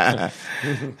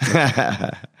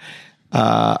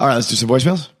right, let's do some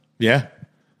voicemails. Yeah.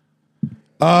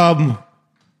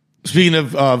 Speaking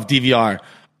of DVR,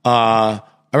 I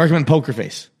recommend Poker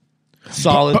Face.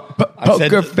 Solid. I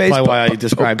said Poker that's face, probably why I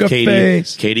described poker Katie.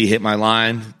 face. Katie hit my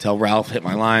line. Tell Ralph hit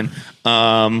my line.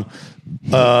 Hey,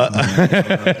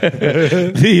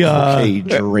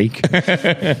 Drake.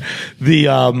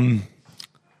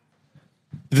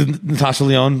 The Natasha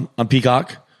Lyonne on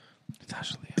Peacock.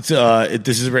 It's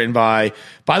this is written by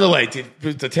the way,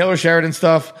 the Taylor Sheridan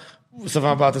stuff I'm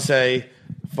about to say,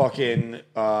 fucking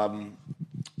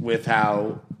with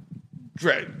how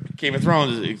Game of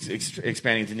Thrones is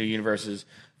expanding to new universes,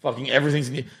 fucking everything's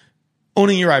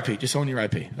owning your IP. Just own your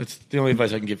IP. That's the only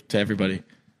advice I can give to everybody.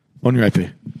 Own your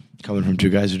IP. Coming from two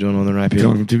guys who don't own their IP.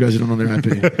 Coming from two guys who don't own their IP.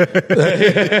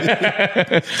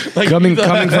 Coming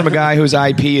from a guy whose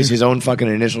IP is his own fucking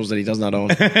initials that he does not own.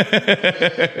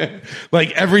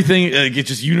 Like everything, it's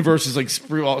just universes like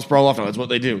sprawl off now. That's what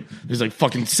they do. There's like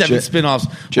fucking 7 spin-offs.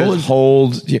 Just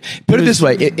hold. Put it this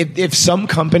way: if some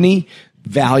company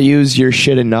values your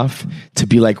shit enough to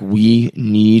be like, we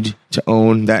need to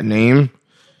own that name,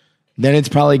 then it's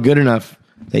probably good enough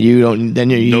that you don't.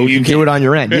 Then you can do it on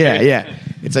your end. Yeah.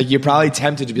 It's like you're probably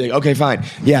tempted to be like, okay, fine.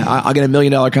 Yeah, I'll get $1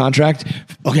 million contract.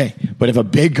 Okay. But if a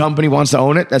big company wants to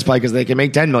own it, that's probably because they can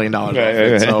make $10 million off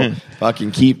it. So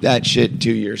fucking keep that shit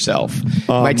to yourself. It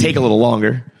might take a little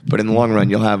longer, but in the long run,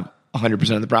 you'll have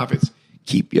 100% of the profits.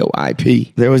 Keep your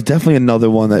IP. There was definitely another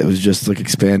one that was just like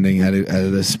expanding out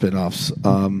of the spin-offs.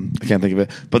 I can't think of it.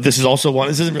 But this is also one.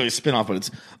 This isn't really a spin-off, but it's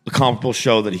a comparable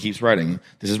show that he keeps writing.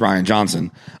 This is Ryan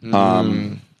Johnson.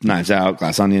 Knives Out,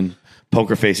 Glass Onion.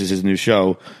 Poker Face is his new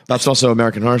show. That's also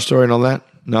American Horror Story and all that?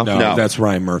 No, that's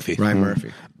Ryan Murphy.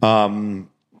 Murphy.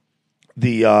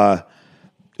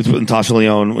 It's with Natasha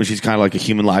Lyonne, where she's kind of like a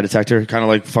human lie detector, kind of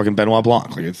like fucking Benoit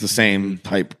Blanc. Like it's the same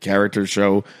type character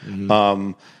show.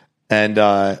 And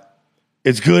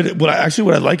it's good. What I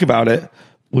like about it,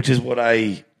 which is what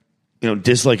I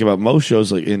dislike about most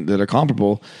shows like that are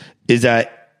comparable, is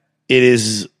that it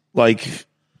is like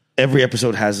every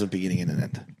episode has a beginning and an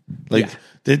end. Like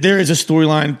there is a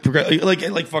storyline,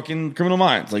 like fucking Criminal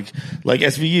Minds, like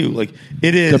SVU, like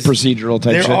it is the procedural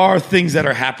type. There shit. are things that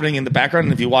are happening in the background,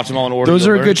 and if you watch them all in order, those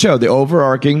are a learn. good show. The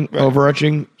overarching.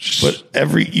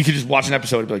 But you could just watch an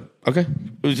episode and be like, okay,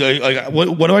 it was like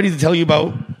what do I need to tell you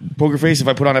about Poker Face? If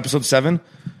I put on episode 7,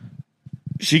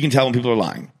 she can tell when people are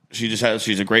lying. She's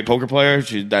a great poker player.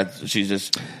 She's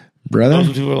just brother. Knows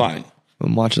when people are lying.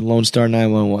 I'm watching Lone Star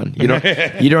 911.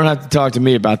 You don't have to talk to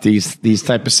me about these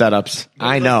type of setups.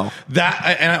 I know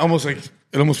that, and I almost like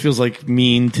it almost feels like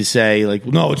mean to say like,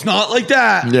 no, it's not like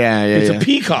that. Yeah, it's a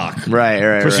Peacock, right,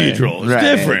 procedural. Right.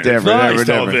 It's different. It's nice different.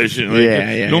 television.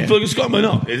 Like, you don't feel like it's coming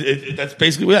up. That's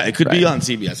basically what it could be on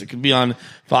CBS. It could be on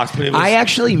Fox. But I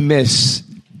actually miss.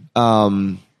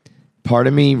 Part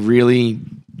of me really.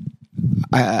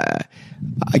 I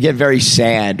get very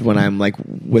sad when I'm like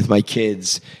with my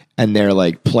kids. And they're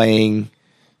like playing,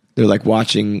 they're like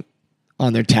watching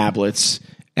on their tablets,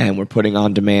 and we're putting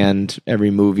on demand every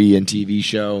movie and TV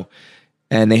show,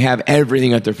 and they have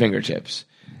everything at their fingertips.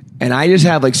 And I just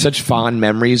have like such fond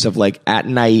memories of like at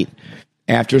night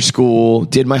after school,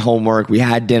 did my homework, we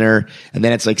had dinner, and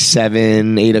then it's like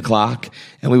 7, 8 o'clock,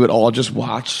 and we would all just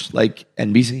watch like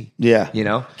NBC. Yeah,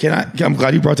 I'm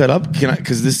glad you brought that up.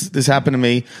 Because this happened to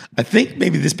me. I think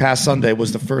maybe this past Sunday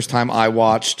was the first time I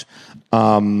watched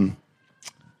The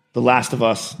Last of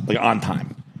Us like on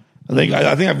time. I think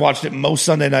I've watched it most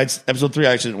Sunday nights. Episode 3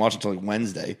 I actually didn't watch it until like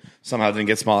Wednesday. Somehow it didn't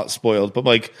get spoiled, but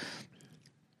like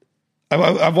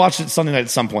I've watched it Sunday night at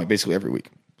some point, basically every week.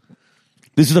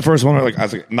 This is the first one where I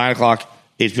was like 9 o'clock,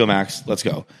 HBO Max, let's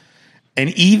go. And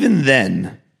even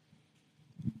then,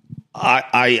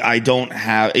 I don't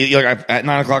have at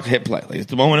 9 o'clock hit play. Like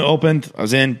the moment it opened, I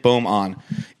was in, boom, on.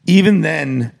 Even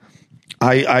then,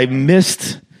 I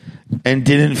missed and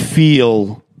didn't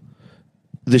feel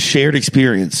the shared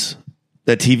experience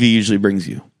that TV usually brings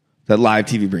you, that live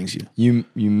TV brings you. You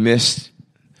missed.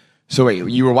 So wait,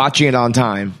 you were watching it on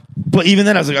time, but even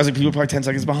then, I was like, people are probably 10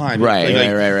 seconds behind. Right.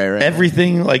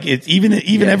 Everything, like it's even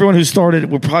everyone who started,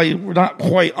 we're not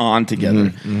quite on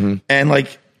together, and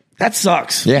like that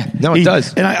sucks. Yeah, no, it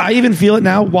does. And I even feel it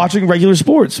now watching regular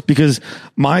sports because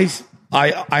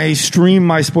I stream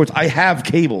my sports. I have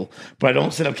cable, but I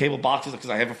don't set up cable boxes because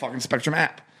I have a fucking Spectrum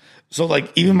app. So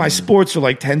like even my sports are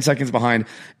like 10 seconds behind,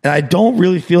 and I don't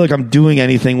really feel like I'm doing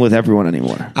anything with everyone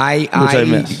anymore. I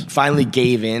finally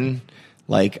gave in.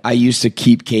 Like I used to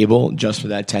keep cable just for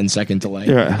that 10-second delay.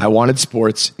 Yeah. I wanted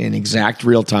sports in exact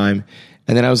real time.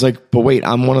 And then I was like, but wait,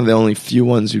 I'm one of the only few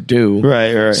ones who do.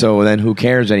 Right. So then who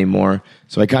cares anymore?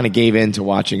 So I kind of gave in to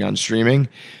watching on streaming.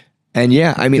 And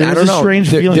yeah, I mean, I don't There's a know. strange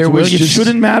feeling. There to was it. just, It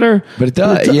shouldn't matter, but it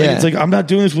does. Like, Yeah, it's like I'm not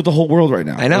doing this with the whole world right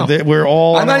now. I know. We're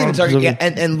all. I'm not even talking. Yeah,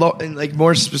 and like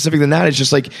more specific than that, it's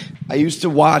just like I used to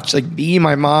watch like me,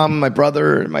 my mom, my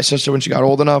brother, and my sister when she got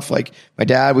old enough. Like my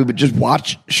dad, we would just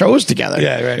watch shows together.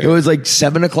 Yeah, right. It was like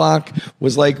 7:00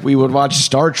 was like we would watch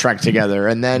Star Trek together,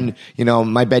 and then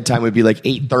my bedtime would be like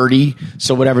 8:30.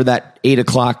 So whatever that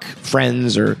 8:00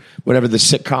 Friends or whatever the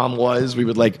sitcom was, we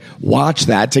would like watch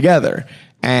that together.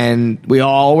 And we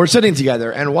all were sitting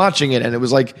together and watching it. And it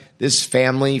was like this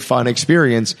family fun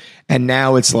experience. And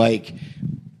now it's like,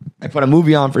 I put a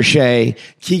movie on for Shay.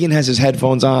 Keegan has his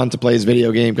headphones on to play his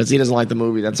video game because he doesn't like the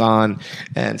movie that's on.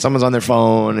 And someone's on their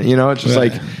phone. It's just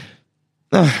like,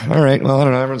 all right, well, I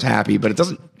don't know. Everyone's happy, but it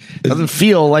doesn't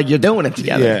feel like you're doing it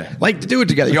together. Yeah. Like to do it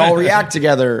together. You all react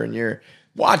together and you're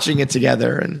watching it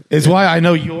together. And It's why I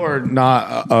know you're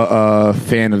not a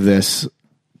fan of this.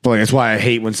 But like, that's why I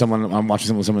hate when I'm watching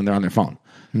something with someone they're on their phone.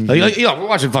 Like, we're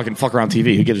watching fucking fuck around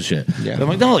TV. Who gives a shit? Yeah. I'm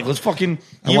like, no, like let's fucking.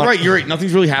 You're right.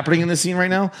 Nothing's really happening in this scene right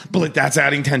now. But like that's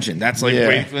adding tension. That's like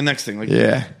waiting for the next thing. Like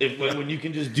when you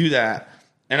can just do that.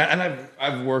 And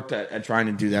I've worked at trying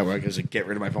to do that where I can just get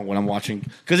rid of my phone when I'm watching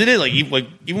because it is like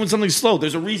even when something's slow,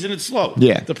 there's a reason it's slow.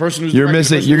 Yeah, the person who's you're directing,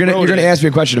 missing. the person You're who wrote gonna it ask me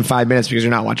a question in 5 minutes because you're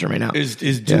not watching right now. Is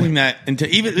doing that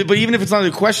but even if it's not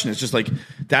a question, it's just like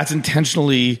that's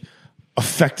intentionally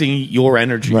affecting your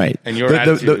energy, right? And your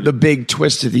attitude. The big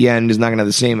twist at the end is not going to have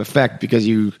the same effect because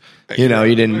you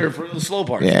didn't for the slow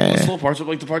parts. Yeah, the slow parts are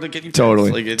like the part that get you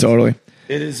totally.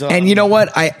 It is, and you know what?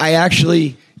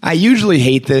 I usually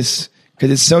hate this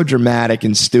because it's so dramatic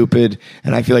and stupid,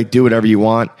 and I feel like do whatever you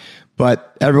want.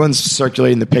 But everyone's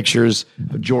circulating the pictures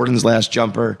of Jordan's last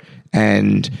jumper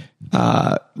and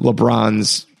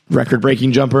LeBron's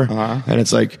record-breaking jumper, and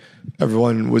it's like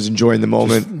everyone was enjoying the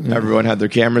moment. Everyone had their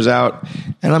cameras out,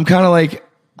 and I'm kind of like,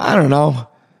 I don't know,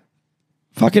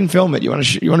 fucking film it. You want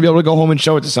to be able to go home and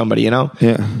show it to somebody,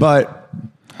 Yeah. But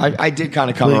I did kind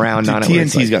of come around on it.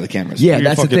 TNT's got the cameras. Yeah,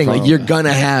 that's the thing. Like you're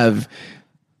gonna have,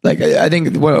 like I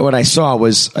think what I saw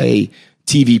was a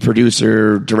TV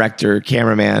producer, director,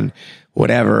 cameraman,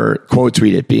 whatever, quote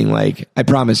tweet it being like, "I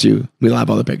promise you, we'll have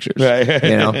all the pictures."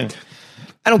 Right.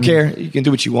 I don't care. You can do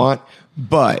what you want,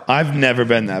 but I've never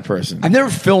been that person. I've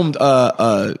never filmed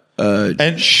a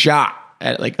shot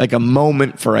at like a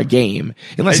moment for a game,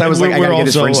 unless I was like, I gotta get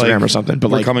this for Instagram or something. But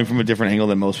we're coming from a different angle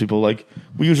than most people. Like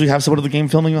we usually have someone at the game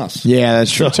filming us. Yeah,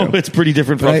 that's true. So too. it's pretty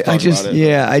different for us to talk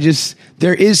about it.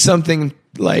 There is something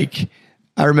like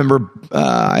I remember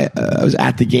I was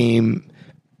at the game.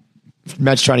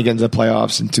 Mets trying to get into the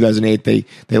playoffs in 2008.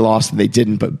 They lost and they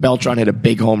didn't, but Beltran hit a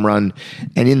big home run,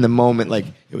 and in the moment, like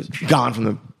it was gone from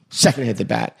the second it hit the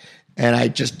bat, and I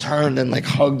just turned and like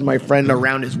hugged my friend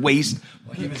around his waist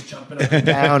while he was jumping up and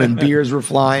down, and beers were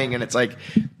flying, and it's like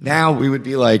now we would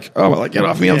be like, oh, well, get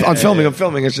off me! I'm filming. I'm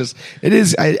filming. It's just it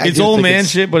is. It's old man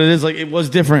shit, but it is like it was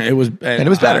different. It was and it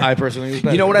was better. I personally was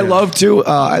better. You know what I love too?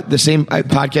 The same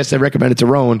podcast I recommended to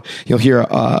Rowan. You'll hear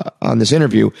on this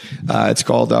interview. It's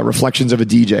called Reflections of a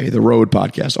DJ, the Road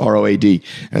podcast, ROAD, and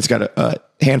it's got a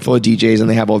handful of DJs, and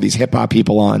they have all these hip hop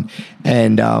people on,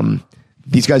 and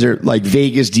these guys are like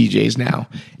Vegas DJs now,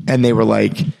 and they were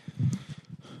like,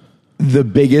 the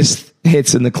biggest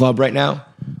hits in the club right now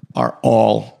are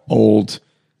all old,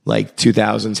 like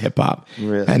 2000s hip hop.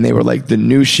 Really? And they were like, the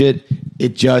new shit,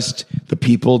 the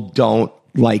people don't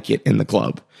like it in the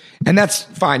club. And that's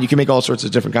fine. You can make all sorts of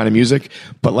different kind of music,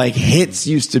 but like hits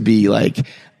used to be like,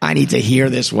 I need to hear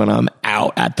this when I'm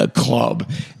out at the club.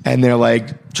 And they're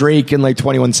like, Drake and like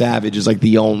 21 Savage is like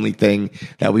the only thing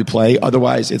that we play.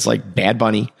 Otherwise, it's like Bad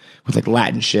Bunny with like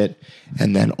Latin shit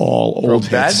and then all old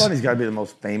hits. Bad Bunny's got to be the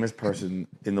most famous person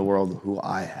in the world who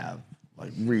I have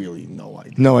like really no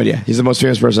idea. No idea. He's the most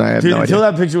famous person I have. Dude, no until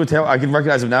idea. that picture with Taylor, I can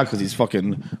recognize him now because he's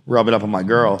fucking rubbing up on my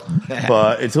girl.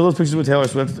 But until those pictures with Taylor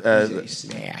Swift, I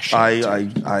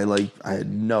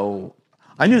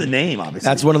knew the name, obviously.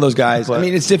 That's one of those guys. I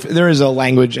mean, it's different. There is a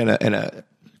language and a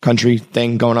country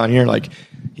thing going on here. Like,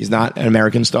 he's not an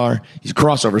American star. He's a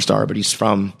crossover star, but he's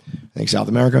from, I think, South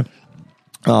America.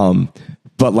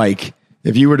 But like,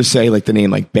 if you were to say like the name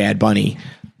like Bad Bunny,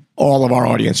 all of our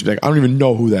audience would be like, I don't even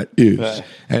know who that is. Right.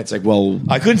 And it's like, well,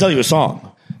 I couldn't tell you a song.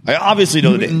 I obviously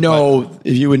know the name.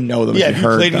 If you would know them, yeah, if if you you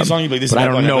heard played them, me a song, you'd be like, this but is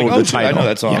I don't know like, the title. I know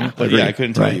that song, Yeah, but I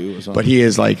couldn't tell you a song. But he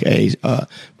is like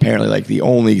apparently like the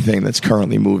only thing that's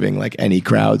currently moving like any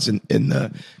crowds in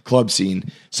the club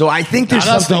scene. So I think there's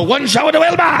something. One show at the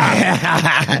Wilbur.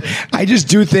 I just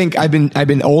do think I've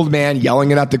been old man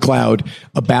yelling it at the cloud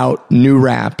about new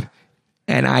rap,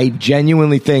 and I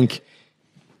genuinely think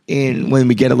when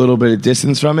we get a little bit of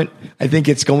distance from it, I think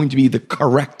it's going to be the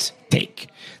correct take.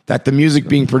 that the music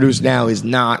being produced now is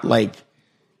not like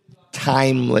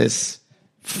timeless,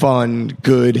 fun,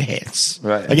 good hits.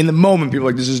 Right. Like in the moment, people are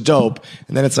like, this is dope.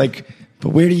 And then it's like, but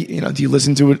where do you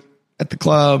listen to it at the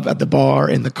club, at the bar,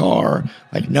 in the car?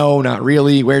 Like, no, not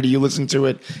really. Where do you listen to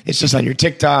it? It's just on your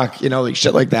TikTok, like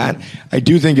shit like that. I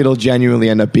do think it'll genuinely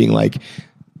end up being like,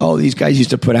 oh, these guys used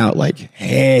to put out like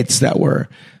hits that were,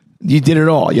 you did it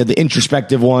all. You had the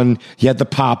introspective one, you had the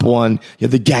pop one, you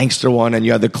had the gangster one, and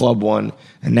you had the club one.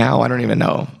 And now I don't even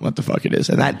know what the fuck it is.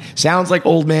 And that sounds like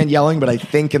old man yelling, but I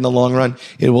think in the long run,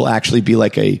 it will actually be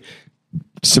like a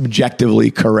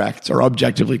subjectively correct or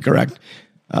objectively correct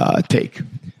take.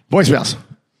 Voicemails.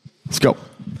 Let's go.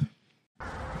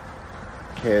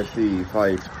 KFC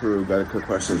Fights crew, got a quick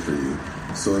question for you.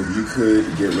 So if you could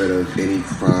get rid of any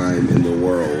crime in the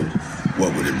world,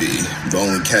 what would it be? The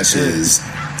only catch is,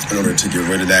 in order to get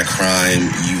rid of that crime,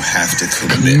 you have to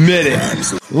commit it. crime.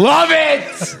 So Love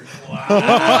it.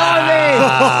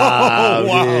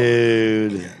 Love it.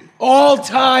 Dude.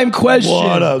 All-time question.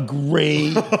 What a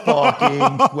great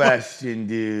fucking question,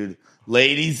 dude.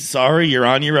 Ladies, sorry, you're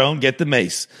on your own. Get the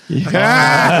mace.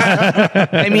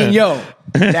 I mean,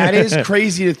 that is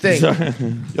crazy to think.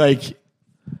 Like,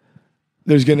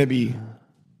 there's going to be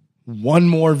one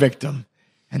more victim,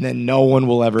 and then no one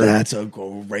will ever. That's a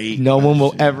great. No one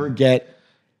will ever get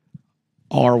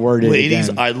R-worded. Ladies,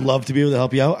 again. I'd love to be able to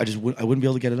help you out. I wouldn't be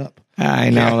able to get it up. I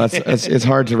know it's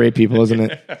hard to rate people, isn't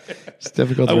it? It's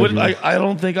difficult. I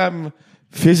don't think I'm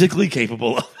physically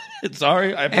capable of it.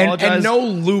 Sorry, I apologize. And no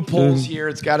loopholes here.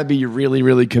 It's got to be really,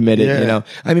 really committed.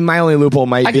 I mean, my only loophole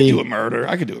might I be could do a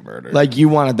murder. Like, you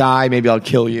want to die, maybe I'll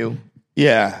kill you.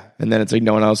 Yeah. And then it's like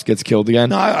no one else gets killed again.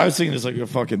 No, I was thinking it's like a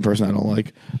fucking person I don't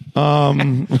like.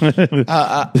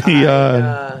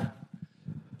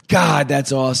 God,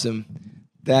 that's awesome.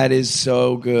 That is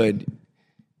so good.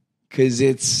 Because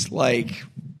it's like...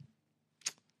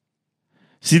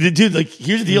 See, dude, like,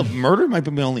 here's the deal. Murder might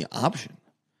be my only option.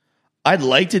 I'd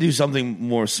like to do something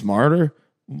more smart.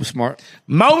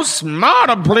 Most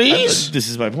smarter, please. This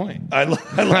is my point.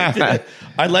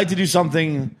 I'd like to do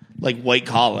something like white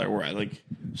collar, where I like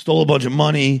stole a bunch of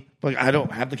money, but I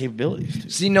don't have the capabilities to.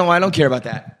 See, no, I don't care about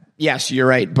that. Yes, you're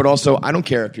right. But also, I don't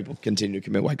care if people continue to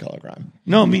commit white collar crime.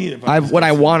 No, me neither. What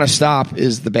I want to stop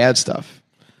is the bad stuff.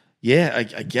 Yeah, I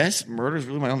guess murder is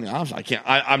really my only option. I can't.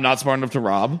 I'm not smart enough to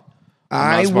rob.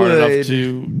 I'm not smart would, enough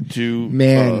to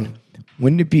man.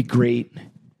 Wouldn't it be great?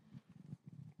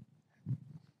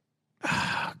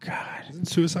 Oh God! Isn't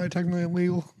suicide technically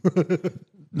illegal?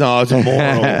 No, it's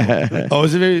immoral. Oh,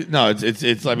 is it? No,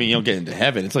 it's. I mean, you don't get into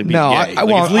heaven. It's like being gay. I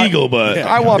want. It's legal, but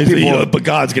I want people. But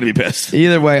God's gonna be pissed.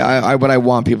 Either way, I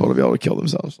want people to be able to kill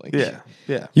themselves. Like,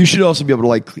 yeah. You should also be able to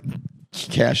like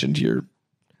cash into your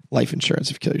life insurance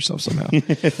if you kill yourself somehow.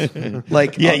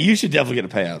 Like, you should definitely get a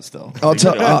payout still. I'll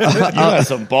tell. You got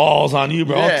some balls on you,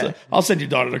 bro. Yeah. I'll send your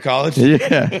daughter to college.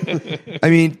 Yeah. I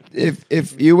mean,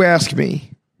 if you ask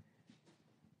me,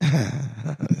 I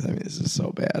mean, this is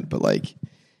so bad, but like,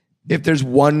 if there's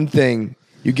one thing,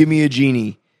 you give me a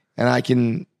genie and I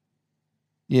can,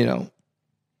 do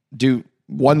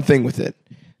one thing with it,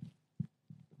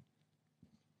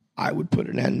 I would put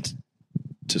an end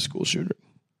to school shooter.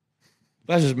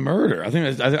 That's just murder. I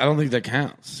don't think that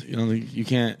counts. You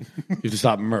can't. You have to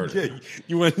stop murder. Yeah,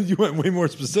 you went way more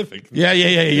specific. Yeah.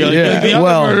 The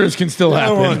other murders can still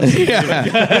happen.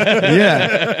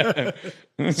 Yeah.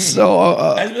 So,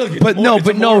 but you know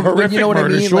what I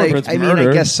mean? Sure,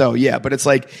 I guess so. Yeah, but it's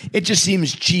like it just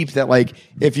seems cheap that like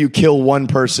if you kill one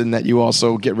person, that you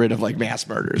also get rid of like mass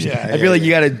murders. Yeah, I feel like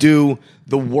you got to do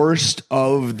the worst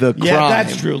of the crime. Yeah,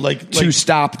 that's true. Like to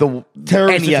stop the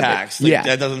terrorist any attacks. Of it. Like,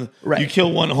 that doesn't. Right. You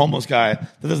kill one homeless guy,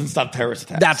 that doesn't stop terrorist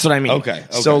attacks. That's what I mean. Okay.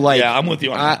 So like, yeah, I'm with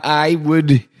you on that. I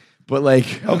would, but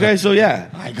like, okay, so yeah,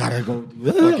 I gotta go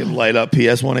fucking light up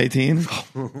PS 118.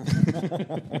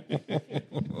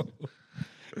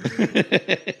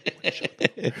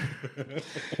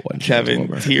 Kevin,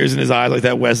 tears in his eyes like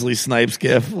that Wesley Snipes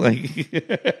gif. Like,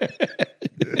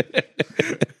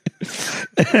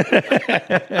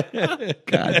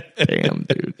 God damn,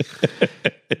 dude.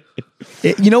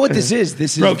 You know what this is?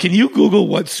 This is, bro. Can you Google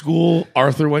what school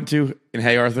Arthur went to in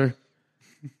Hey Arthur?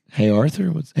 Hey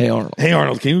Arthur? What's Hey Arnold? Hey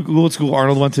Arnold. Can you Google what school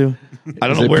Arnold went to? I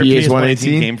don't know where PS PS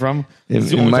 118 came from.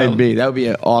 It might be. That would be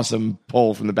an awesome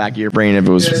poll from the back of your brain if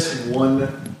it was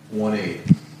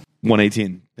 118.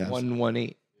 118. Yes.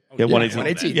 118. Yeah, 118.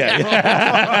 118.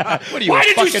 Yeah. What are you, why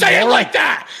did you say it like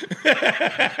that?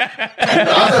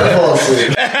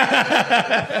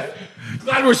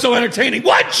 Glad we're so entertaining.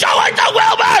 One show at the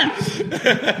Wilbur.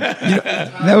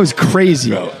 That was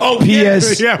crazy. Oh,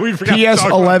 PS, yeah, we forgot to PS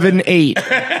talk about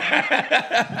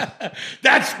 11.8.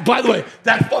 That's, by the way,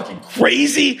 that's fucking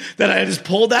crazy that I just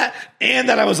pulled that and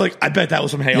that I was like, I bet that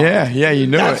was from Hey Yeah, Arnold. yeah, you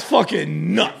know That's it.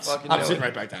 fucking nuts. I'm know sitting it.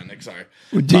 right back down, Nick. Sorry.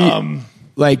 Do you,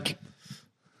 like,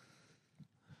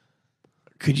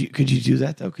 could you do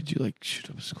that though? Could you like shoot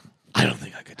up a school? I don't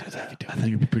think I could do that. I think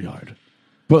it'd be pretty hard.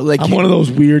 But like, I'm one of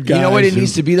those weird guys. You know what it who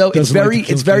needs to be though? It's doesn't like very, to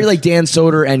kill it's very kids. like Dan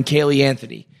Soder and Kaylee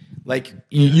Anthony. Like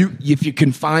you, if you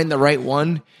can find the right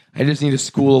one, I just need a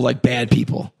school of like bad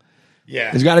people.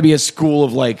 Yeah. There's got to be a school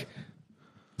of like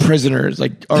prisoners,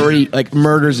 like already like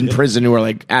murders in prison who are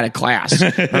like out of class.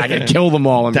 And I can kill them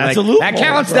all. And That's be a like, loophole. That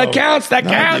counts. bro. That counts. That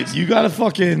Nah, counts. dude, you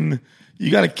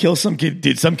gotta kill some kid.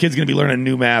 Dude, some kid's gonna be learning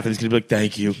new math and he's gonna be like,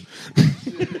 thank you.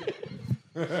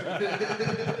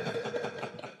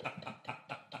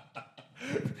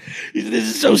 This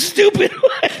is so stupid.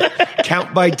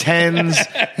 Count by tens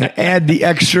and add the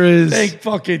extras. Thank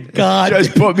fucking God.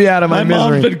 Just put me out of my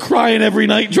mom's misery. been crying every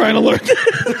night trying to learn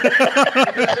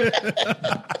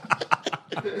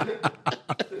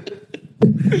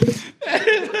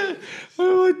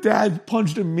Oh, Dad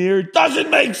punched a mirror. Doesn't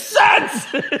make sense.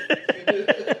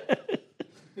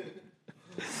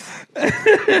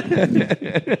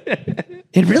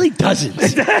 It really doesn't.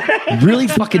 It really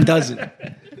fucking doesn't.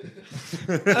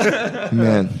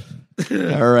 Man.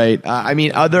 All right. I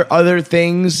mean, other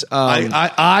things.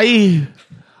 I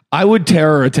would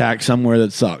terror attack somewhere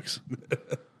that sucks.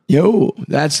 Yo,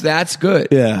 that's good.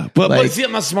 Yeah, but Like- see,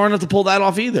 I'm not smart enough to pull that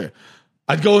off either.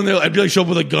 I'd go in there. I'd be like, show up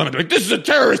with a gun. I'd be like, this is a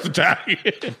terrorist attack.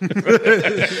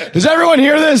 Does everyone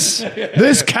hear this?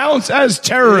 This counts as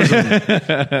terrorism.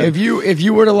 If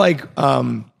you were to like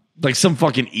some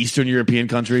fucking Eastern European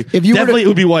country, If you were definitely to- it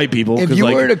would be white people. if 'cause, you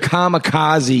like, were to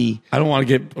kamikaze, I don't want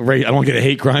to get I don't want to get a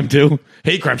hate crime too.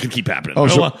 Hate crimes can keep happening.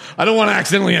 Oh, I don't want to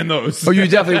accidentally end those. you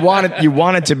definitely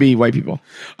want it to be white people.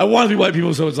 I want to be white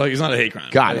people, so it's like it's not a hate crime.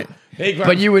 Got it. Hate crime.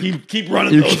 But you would- keep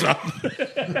running you- those up.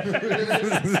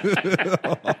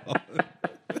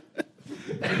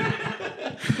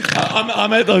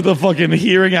 I'm at the fucking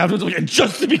hearing afterwards. Like,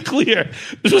 just to be clear,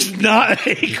 this was not a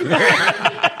hate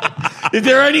crime. If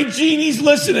there are any genies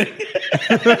listening,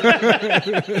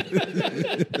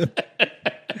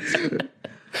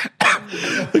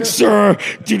 like, sir,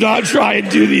 do not try and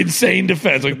do the insane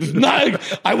defense. Like, there's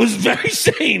not. I was very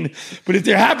sane, but if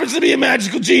there happens to be a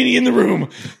magical genie in the room,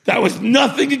 that was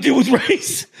nothing to do with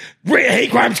race.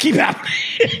 Hate crimes keep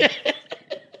happening.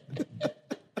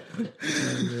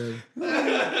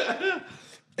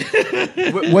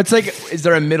 What's like? Is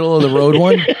there a middle of the road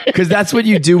one? Because that's what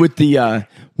you do with the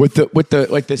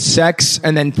like the sex,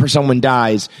 and then for someone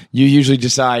dies, you usually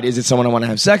decide: is it someone I want to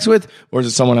have sex with, or is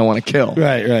it someone I want to kill?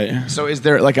 Right. So, is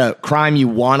there like a crime you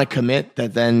want to commit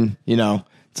that then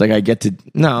it's like I get to?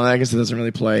 No, I guess it doesn't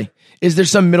really play. Is there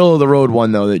some middle of the road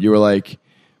one though that you were like,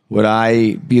 would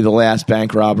I be the last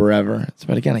bank robber ever?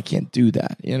 But again, I can't do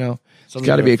that. It's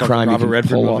got to be a crime you Robert can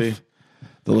Redford pull movie. off.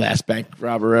 The last bank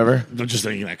robber ever. I'm just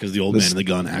thinking that because the old man in the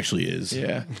gun actually is.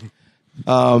 Yeah.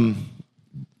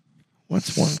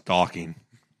 What's one? Stalking.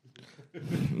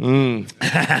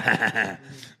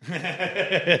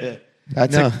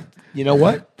 That's you know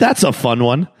what? That's a fun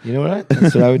one. You know what?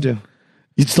 That's what I would do.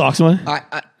 You'd stalk someone?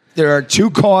 There are two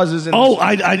causes.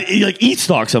 I'd like eat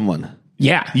stalk someone.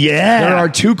 Yeah. Yeah. There are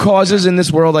two causes in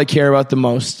this world I care about the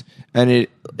most, and it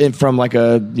from like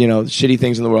shitty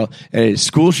things in the world, and it is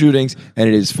school shootings, and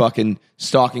it is fucking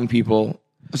stalking people,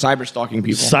 cyber stalking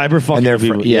people, Cyber fucking and their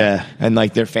people, yeah. and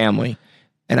like their family,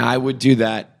 and I would do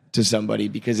that to somebody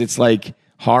because it's like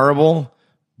horrible,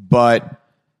 but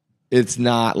it's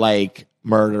not like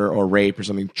murder or rape or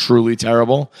something truly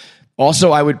terrible.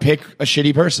 Also, I would pick a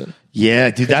shitty person. Yeah,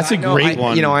 dude, that's a great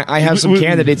one. I have some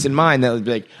candidates in mind that would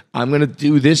be like, I'm going to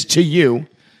do this to you,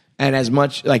 and as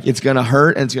much like it's going to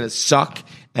hurt and it's going to suck,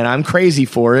 and I'm crazy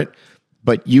for it,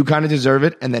 but you kind of deserve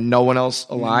it, and then no one else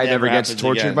alive Never ever gets happens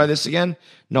tortured again. by this again.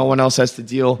 No one else has to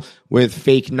deal with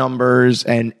fake numbers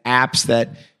and apps that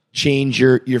change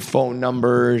your phone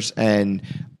numbers and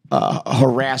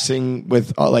harassing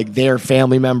with like their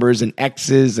family members and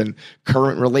exes and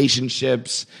current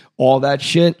relationships, all that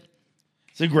shit.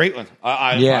 It's a great one.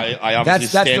 I obviously That's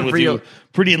stand the with real- you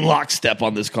pretty in lockstep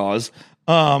on this cause.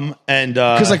 And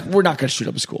Because like we're not going to shoot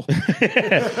up a school.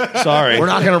 sorry, We're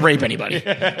not going to rape anybody.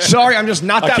 Sorry, I'm just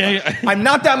not that. Okay. I'm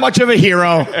not that much of a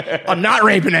hero. I'm not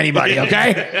raping anybody.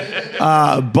 Okay,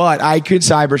 but I could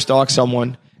cyber stalk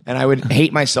someone, and I would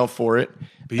hate myself for it.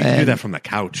 But you can do that from the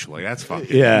couch. Like that's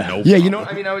fucking Yeah. no Yeah,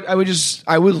 problem.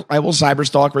 I will cyber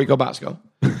stalk Rico Bosco.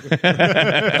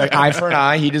 Like eye for an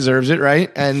eye, he deserves it,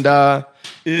 right? And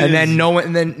then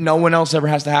no one else ever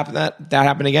has to happen that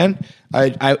happen again.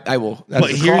 I will. That's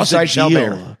But the here's cross the I shall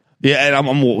deal. bear. Yeah, and I'm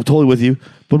totally with you.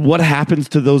 But what happens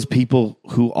to those people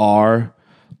who are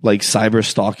like cyber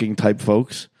stalking type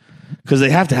folks? Because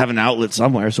they have to have an outlet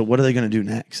somewhere. So what are they going to do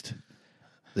next?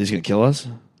 They're just going to kill us?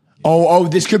 Oh,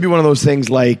 this could be one of those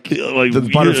things like the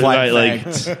butterfly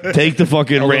effect. like take the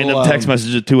fucking random text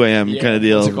message at 2 a.m. kind of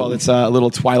deal. What's it called? It's a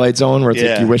little Twilight Zone where it's like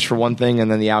Yeah. you wish for one thing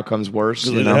and then the outcome's worse.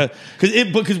 You know?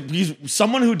 Because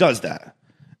someone who does that,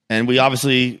 and we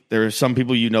obviously, there are some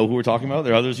people you know who we're talking about.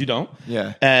 There are others you don't.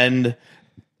 Yeah. And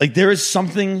like there is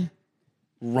something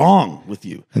wrong with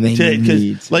you. And they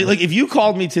need to. like if you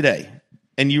called me today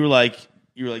and you were like,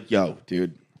 yo,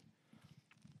 dude,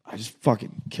 I just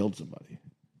fucking killed somebody.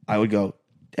 I would go,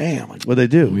 damn, like what'd they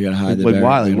do? We gotta hide the like bag.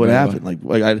 why? We Like what gotta happened?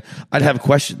 Like I'd have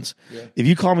questions. Yeah. If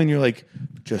you call me and you're like,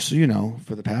 just so you know,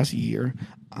 for the past year,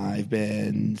 I've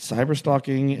been cyber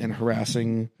stalking and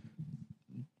harassing,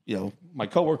 my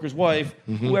coworker's wife,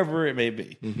 whoever it may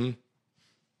be.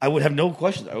 I would have no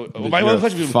questions. My one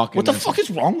question would be, what the fuck is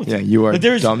wrong with you? Yeah, you are Like,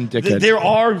 dumb dickhead.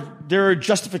 There are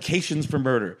justifications for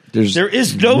murder. There's there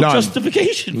is no none.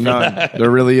 justification for None. that. There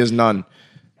really is none.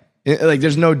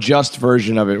 There's no just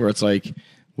version of it where it's like,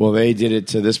 well, they did it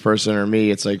to this person or me.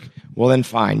 It's like, well, then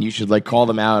fine. You should like call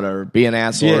them out or be an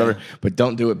asshole or whatever, but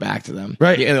don't do it back to them.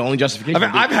 Right. Yeah, the only justification.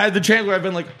 I've had the chance where I've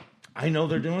been like, I know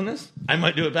they're doing this. I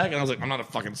might do it back. And I was like, I'm not a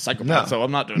fucking psychopath, so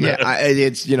I'm not doing that.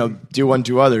 It's, do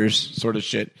unto others sort of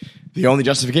shit. The only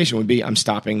justification would be I'm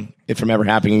stopping it from ever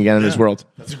happening again in this world.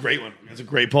 That's a great one. That's a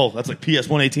great poll. That's like PS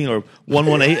 118 or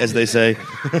 118, as they say.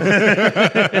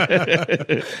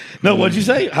 No, what'd you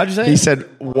say? How'd you say? He said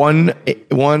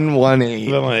 118.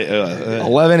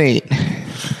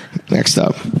 11-8. Next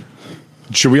up.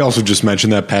 Should we also just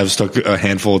mention that Pav stuck a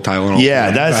handful of Tylenol?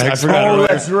 Yeah, I forgot. Oh,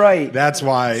 that's right. That's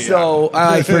why. So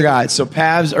I forgot. So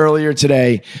Pavs earlier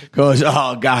today goes,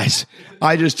 oh, guys,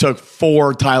 I just took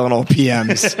 4 Tylenol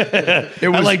PMs. It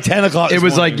was at like 10 o'clock. It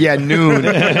was like, noon.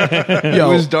 It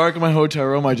was dark in my hotel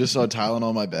room. I just saw Tylenol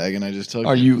in my bag, and I just took.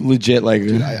 Are you legit like?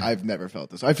 Dude, I've never felt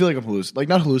this. I feel like I'm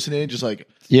not hallucinating, just like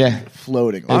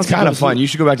floating. It's kind of fun. You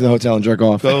should go back to the hotel and jerk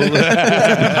off. That's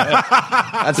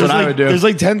what I would do. There's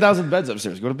like 10,000 beds upstairs.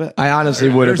 Go to bed. I honestly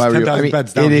would if I were you. 10,000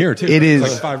 beds down here too. It is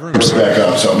like 5 rooms. Back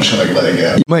up, so I'm trying to let it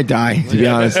go. You might die, to be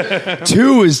honest.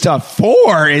 2 is tough.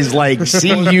 4 is like,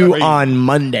 see you on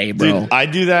Monday, bro. Dude, I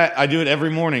do that. I do it every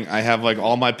morning. I have like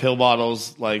all my pill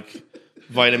bottles, like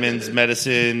vitamins,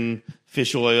 medicine,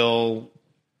 fish oil,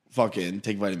 fucking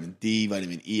take vitamin D,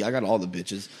 vitamin E. I got all the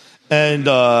bitches. And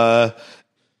I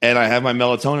have my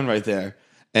melatonin right there.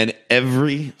 And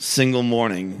every single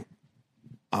morning,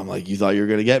 I'm like, you thought you were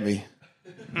going to get me.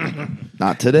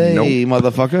 Not today,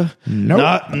 motherfucker.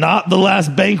 Nope. Not the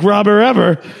last bank robber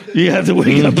ever. You have to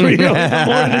wake up 3 in the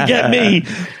morning to get me.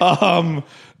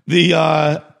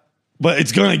 But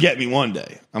it's gonna get me one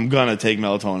day. I'm gonna take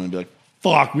melatonin and be like,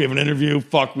 fuck, we have an interview.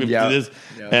 Fuck, we have to do this.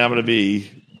 And I'm gonna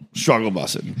be struggle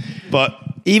bussing. But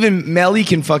even Melly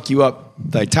can fuck you up.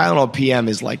 Like Tylenol PM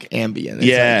is like Ambien.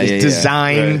 It's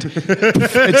designed. Right.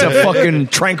 It's a fucking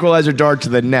tranquilizer dart to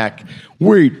the neck.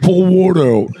 Wait, pull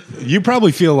water out. You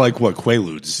probably feel like what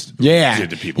Quaaludes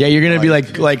did to people. Yeah, you're gonna be like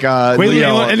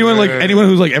Quaaludes, anyone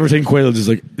who's like ever taken Quaaludes is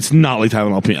like, it's not like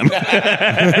Tylenol PM.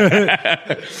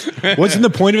 Wasn't the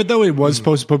point of it though? It was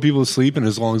supposed to put people to sleep, and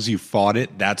as long as you fought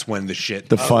it, that's when the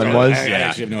fun was. I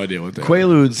actually have no idea what that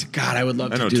Quaaludes. God, I would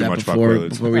love I to know do too that much about before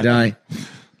Quaaludes. we die.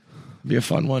 Be a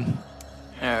fun one.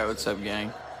 All right, what's up,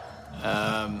 gang?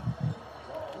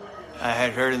 I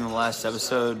had heard in the last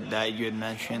episode that you had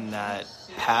mentioned that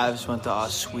Pavs went to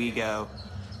Oswego,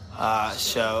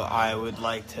 so I would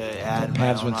like to add.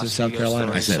 Pavs went to South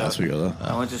Carolina. I said Oswego though.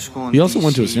 I went to school in He also DC,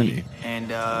 went to a SUNY.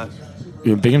 and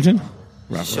You in Binghamton?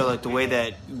 so like the way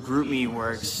that GroupMe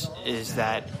works is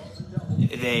that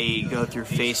they go through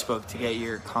Facebook to get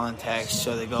your contacts,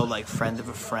 so they go like friend of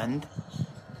a friend.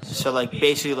 So like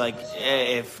basically like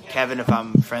if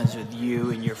I'm friends with you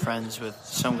and you're friends with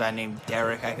some guy named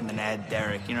Derek, I can then add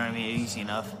Derek. You know what I mean? Easy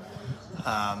enough.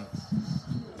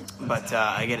 But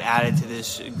I get added to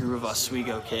this group of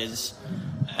Oswego kids,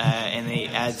 and they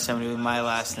add somebody with my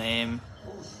last name,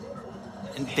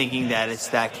 and thinking that it's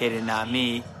that kid and not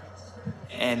me.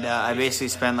 And I basically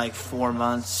spent like 4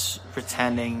 months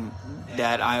pretending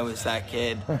that I was that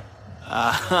kid.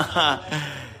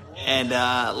 And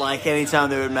like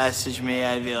anytime they would message me,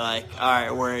 I'd be like, all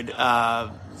right, word.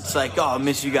 It's like, oh, I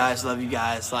miss you guys, love you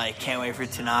guys, like, can't wait for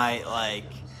tonight, like,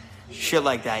 shit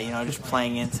like that, you know, just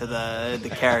playing into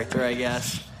the character, I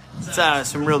guess. It's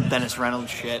some real Dennis Reynolds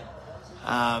shit.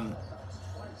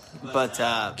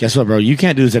 But Guess what, bro? You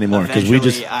can't do this anymore because we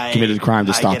just eventually committed a crime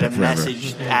to stop I get it a forever.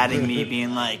 message adding me,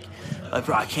 being like,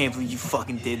 bro, I can't believe you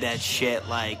fucking did that shit.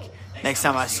 Like, next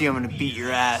time I see you, I'm gonna beat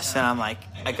your ass. And I'm like,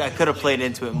 I could have played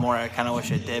into it more. I kind of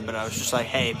wish I did, but I was just like,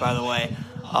 hey, by the way,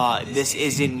 this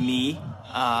isn't me.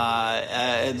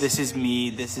 This is me.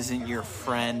 This isn't your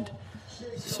friend.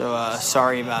 So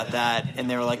sorry about that. And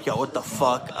they were like, yo, what the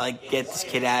fuck? Like, get this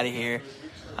kid out of here.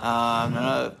 And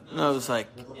I was like,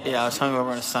 I was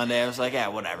hungover on a Sunday. I was like, yeah,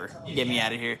 whatever. Get me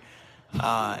out of here.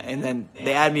 And then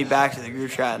they added me back to the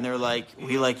group chat, and they were like,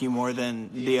 we like you more than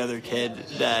the other kid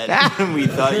that we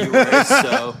thought you were,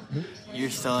 so you're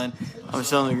still in. I'm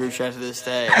still in the group chat to this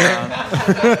day.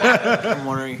 I'm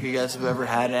wondering if you guys have ever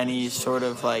had any sort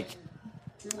of, like,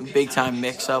 big-time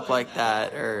mix-up like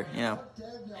that, or,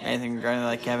 anything regarding,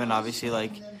 like, Kevin, obviously,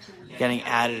 like, getting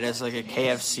added as, like, a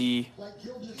KFC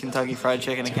Kentucky Fried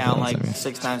Chicken account, like,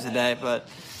 6 times a day, but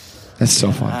That's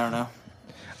so fun. I don't know.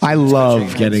 I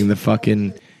love getting the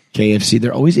fucking KFC.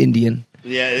 They're always Indian.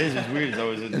 Yeah, it is. It's weird. It's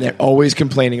always And they're always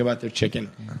complaining about their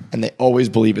chicken. And they always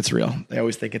believe it's real. They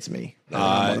always think it's me.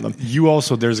 You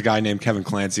also, there's a guy named Kevin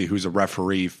Clancy who's a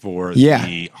referee for Yeah.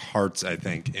 the Hearts, I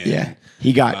think. And, Yeah.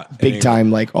 He got big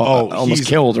time, like, almost he's-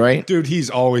 killed, right? Dude,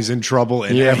 he's always in trouble.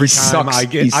 And Yeah, every he time sucks. I He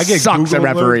get sucks at Google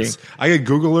refereeing. alerts, I get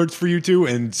Google alerts for you too,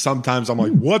 and sometimes I'm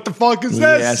like, what the fuck is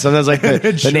this? Yeah, sometimes like It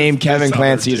the just name Kevin pisses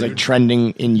Clancy off, is like dude. trending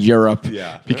in Europe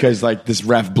because like this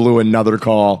ref blew another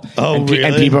call. Oh, and, and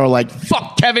really? people are like,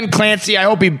 fuck Kevin Clancy. I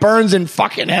hope he burns in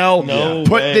fucking hell. No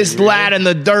Put way, this really? lad in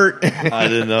the dirt. I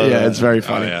didn't know Yeah, that. it's very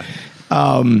funny.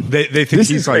 Oh, yeah. They think this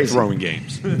he's is like crazy. throwing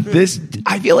games.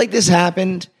 I feel like this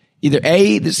happened. Either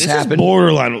this This happened, is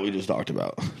borderline what we just talked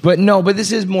about. but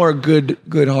this is more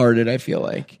good-hearted. I feel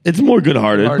like It's more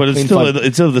good-hearted, Hard, but it's clean still fun.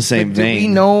 it's still the same But did vein. we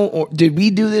know, or did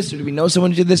we do this, or did we know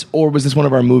someone did this, or was this one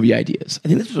of our movie ideas? I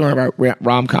think this was one of our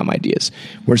rom-com ideas,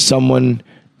 where someone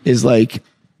is like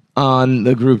on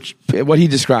the group, what he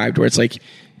described, where it's like,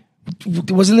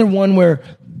 wasn't there one where?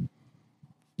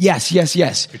 Yes. You're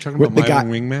talking Where about the My guy,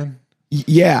 Wingman?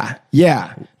 Yeah.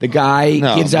 The guy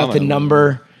No, gives not out the My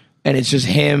number, and it's just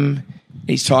him.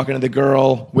 He's talking to the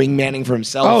girl, wingmanning for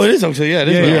himself. Oh, it is actually. Yeah, it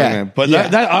is. Yeah, My yeah. Wingman. But Yeah.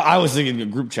 that I was thinking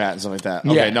of group chat and stuff like that.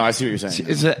 Okay, Yeah. no, I see what you're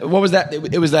saying. What was that?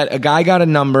 It was that a guy got a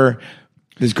number.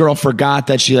 This girl forgot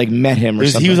that she like met him or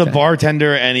something. He was like a that.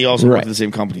 bartender, and he also Right. worked at the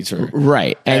same company, sir.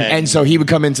 Right. And so he would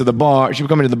come into the bar, she would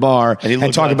come into the bar And he and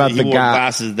looked talk like about he the wore guy.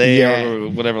 glasses there or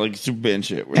whatever, like super and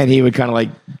shit. And he would kind of like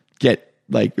get,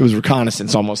 like, it was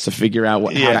reconnaissance almost to figure out how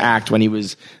Yeah. to act when he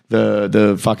was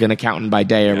the fucking accountant by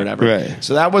day or whatever. Right.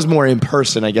 So that was more in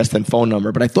person, I guess, than phone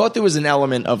number. But I thought there was an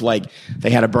element of like, they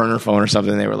had a burner phone or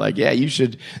something. And they were like, yeah, you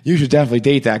should definitely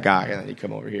date that guy. And then he'd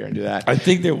come over here and do that. I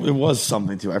think there was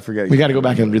something too. I forget. We got to go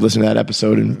back and re-listen to that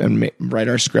episode and write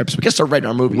our scripts. We can start writing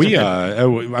our movies. We we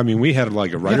had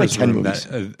like a had, like, writer's 10 room movies.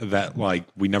 that like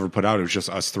we never put out. It was just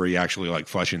us three actually like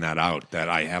fleshing that out that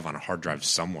I have on a hard drive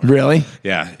somewhere. Really?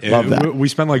 Yeah. Love that. We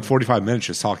spent like 45 minutes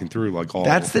just talking through like all.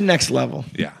 That's the next level.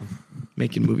 Yeah.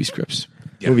 Making movie scripts,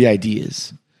 Yeah. movie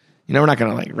ideas. We're not going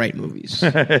to like write movies.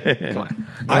 Come on.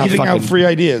 I'm giving out free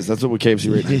ideas. That's what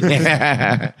KFC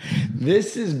right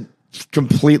This is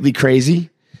completely crazy,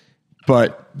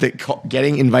 but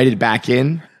getting invited back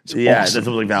in is Yeah, awesome. that's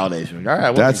like validation. All right, I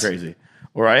wasn't That's- crazy.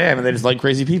 Or I am, and they just like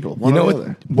crazy people. You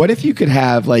know what if you could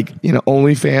have like,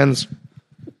 OnlyFans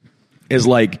is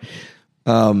like,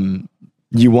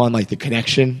 you want like the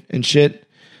connection and shit.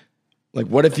 Like,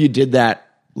 what if you did that?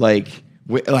 Like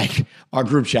our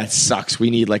group chat sucks. We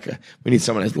need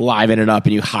someone to liven it up,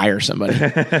 and you hire somebody.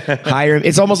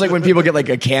 It's almost like when people get like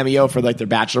a cameo for like their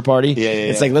bachelor party.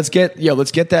 It's like let's get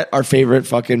that our favorite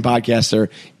fucking podcaster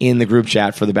in the group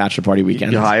chat for the bachelor party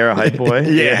weekend. You hire a hype boy.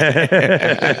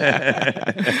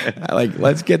 Like,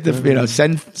 let's get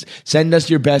send us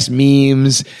your best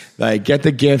memes. Like, get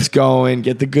the gifts going,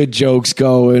 get the good jokes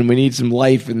going. We need some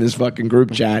life in this fucking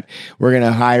group chat. We're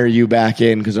gonna hire you back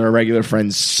in because our regular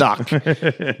friends suck.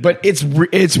 But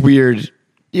it's weird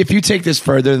if you take this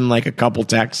further than like a couple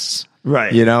texts,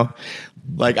 Right.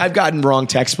 Like, I've gotten wrong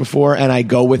texts before, and I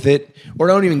go with it, or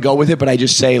don't even go with it, but I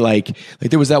just say like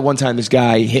there was that one time this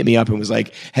guy hit me up and was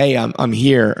like, "Hey, I'm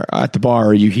here at the bar.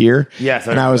 Are you here?" Yes,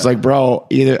 I and I remember was that. like, "Bro,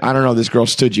 either I don't know, this girl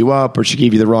stood you up, or she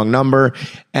gave you the wrong number."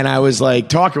 And I was like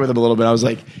talking with him a little bit. I was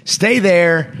like, "Stay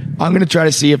there. I'm gonna try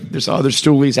to see if there's other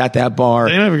stoolies at that bar."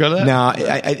 Did you ever go to that?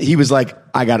 No, he was like,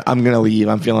 I'm gonna leave.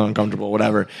 I'm feeling uncomfortable,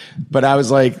 whatever. But I was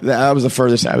like, that was the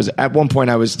furthest. I was at one point.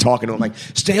 I was talking to him like,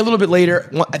 stay a little bit later.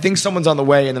 I think someone's on the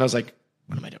way. And then I was like,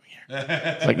 what am I doing here?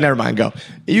 It's like, never mind, go.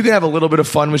 You can have a little bit of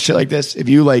fun with shit like this. If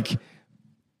you like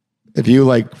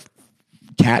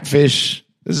catfish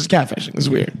This is catfishing. This is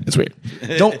weird. It's weird.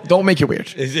 Don't make it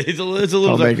weird. It's a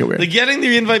little. Don't make it weird. The getting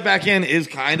the invite back in is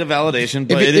kind of validation,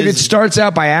 but if it starts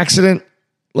out by accident,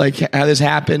 like how this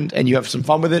happened, and you have some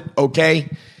fun with it, okay.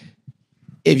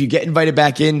 If you get invited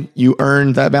back in, you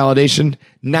earn that validation.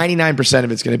 99%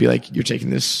 of it's going to be like, you're taking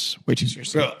this way too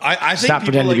seriously. Bro, I think stop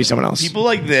pretending to be someone else. People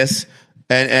like this,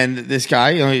 and this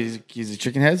guy, he's a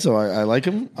chicken head, so I like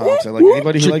him. 'Cause I like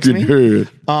anybody who likes me. Head.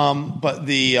 But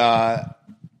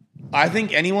I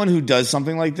think anyone who does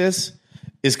something like this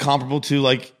is comparable to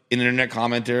like an internet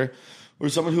commenter or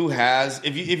someone who has.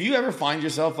 If you ever find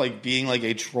yourself like being like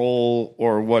a troll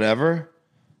or whatever.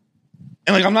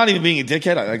 And like, I'm not even being a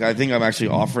dickhead. I think I'm actually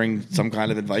offering some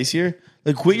kind of advice here.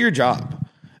 Like, quit your job,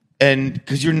 and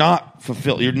because you're not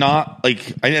fulfilled. You're not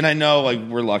like, and I know like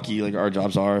we're lucky. Like our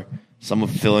jobs are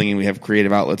somewhat fulfilling, and we have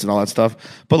creative outlets and all that stuff.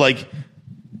 But like,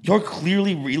 you're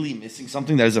clearly really missing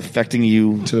something that is affecting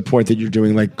you to the point that you're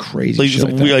doing like crazy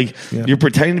shit. You're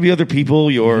pretending to be other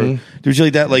people. You're doing shit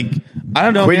like that. Like, I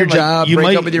don't know. Quit man, your job. You break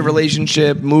might up with your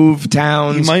relationship. Move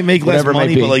towns. You might make less whatever it might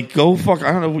money, be. but like, go fuck.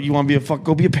 I don't know. You want to be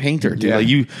go be a painter, dude. Yeah. Like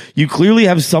you clearly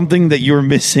have something that you're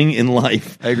missing in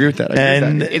life. I agree with that.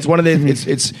 It's one of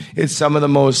the. It's some of the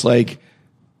most like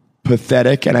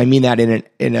pathetic, and I mean that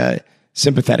in a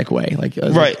sympathetic way. Like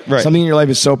right. Something in your life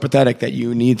is so pathetic that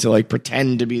you need to like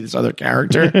pretend to be this other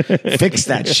character. Fix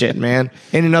that shit, man.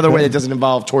 In another way that doesn't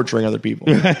involve torturing other people.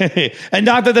 And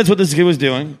not that that's what this kid was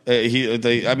doing. I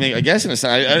mean, I guess in a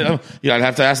sense, I'd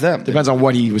have to ask them. Depends on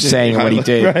what he was saying and what he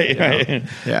did. Right.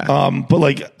 Yeah. But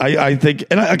like, I think,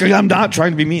 and I'm not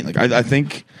trying to be mean. Like, I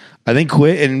think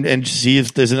quit and see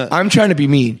if there's an. I'm trying to be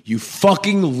mean. You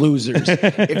fucking losers.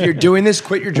 If you're doing this,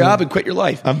 quit your job and quit your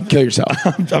life. Kill yourself.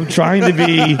 I'm trying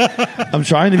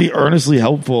to be earnestly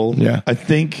helpful. Yeah. I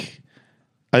think.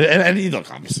 And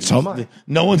look, obviously, so am I.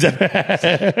 No one's ever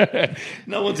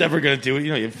going to do it.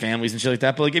 You have families and shit like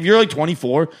that. But like, if you're like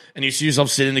 24 and you see yourself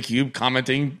sitting in the cube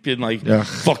commenting, being like,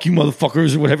 "Fuck you,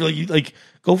 motherfuckers," or whatever, like,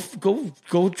 go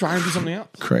try and do something else.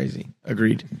 Crazy.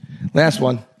 Agreed. Last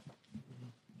one.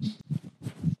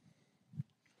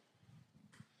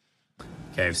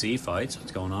 KFC fights.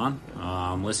 What's going on?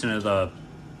 I'm listening to the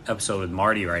episode with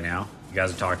Marty right now. You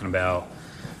guys are talking about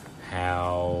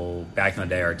how back in the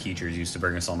day our teachers used to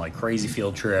bring us on like crazy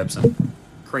field trips and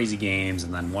crazy games,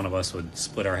 and then one of us would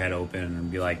split our head open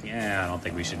and be like, "Yeah, I don't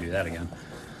think we should do that again."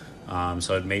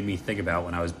 So it made me think about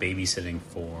when I was babysitting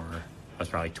I was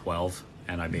probably 12,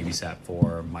 and I babysat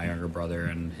for my younger brother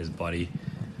and his buddy.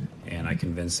 And I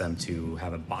convinced them to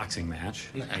have a boxing match,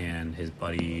 and his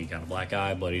buddy got a black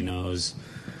eye, bloody nose.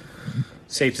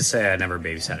 Safe to say I never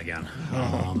babysat again.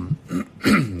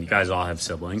 You guys all have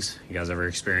siblings. You guys ever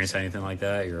experienced anything like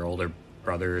that? Your older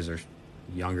brothers or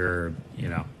younger,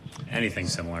 anything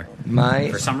similar?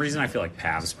 For some reason, I feel like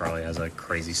Pavs probably has a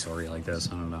crazy story like this.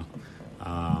 I don't know.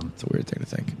 It's a weird thing to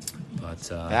think. But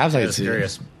Pavs, I was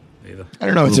curious. I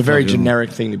don't know. It's a very generic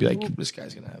thing to be like, this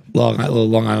guy's going to have.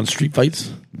 Long Island street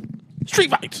fights.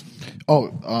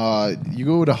 Oh, you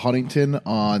go to Huntington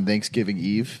on Thanksgiving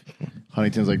Eve.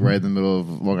 Huntington's like right in the middle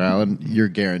of Long Island. You're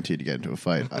guaranteed to get into a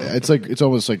fight. It's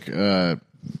almost like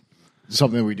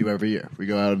something we do every year. We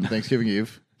go out on Thanksgiving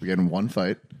Eve. We get in one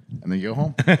fight, and then you go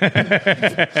home.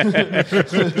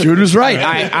 Dude was right.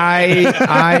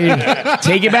 I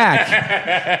take it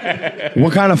back.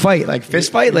 What kind of fight? Like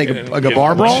fist fight? Like a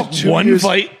bar brawl?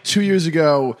 2 years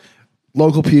ago,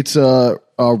 local pizza,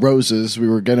 Roses. We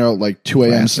were getting out like 2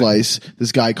 a.m. slice.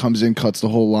 This guy comes in, cuts the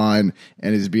whole line,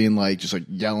 and is being like just like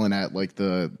yelling at like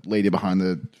the lady behind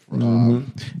the.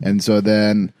 And so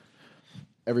then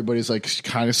everybody's like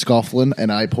kind of scuffling,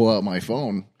 and I pull out my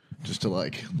phone. Just to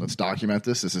like, let's document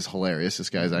this. This is hilarious. This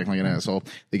guy's acting like an asshole.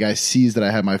 The guy sees that I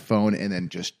have my phone and then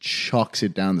just chucks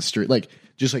it down the street. Like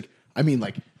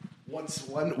one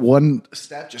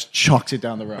step, just chucks it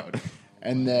down the road.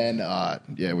 And then,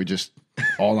 we just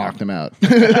all knocked him out.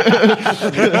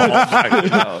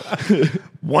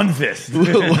 One fist.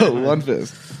 One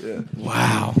fist. Yeah.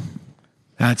 Wow.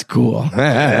 That's cool. All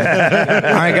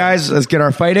right, guys, let's get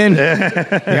our fight in. We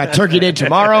got Turkey Day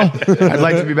tomorrow. I'd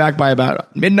like to be back by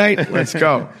about midnight. Let's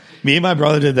go. Me and my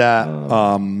brother did that.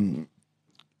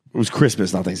 It was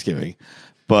Christmas, not Thanksgiving,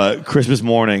 but Christmas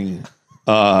morning,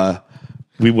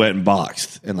 we went and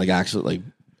boxed and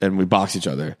and we boxed each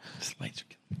other.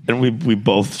 And we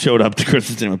both showed up to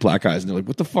Christmas dinner with black eyes, and they're like,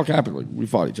 "What the fuck happened?" Like, we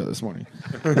fought each other this morning.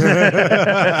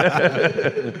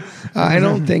 I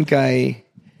don't think I.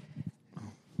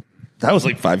 That was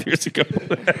like 5 years ago.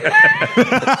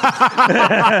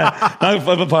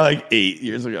 Probably like 8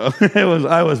 years ago.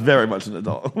 I was very much an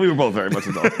adult. We were both very much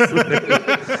adults.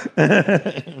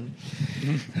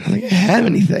 don't think I have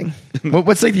anything.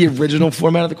 What's like the original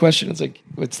format of the question? It's like,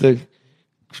 what's the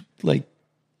like?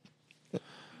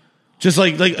 Just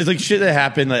like shit that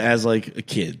happened as like a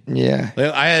kid. Yeah.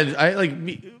 Like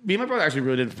me and my brother actually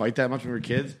really didn't fight that much when we were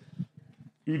kids.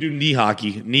 We would do knee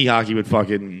hockey. Knee hockey would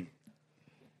fucking.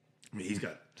 I mean, he's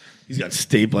got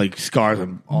like scars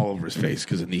all over his face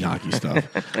because of knee hockey stuff.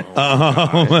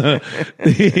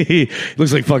 He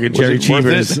looks like fucking Jerry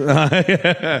Cheevers.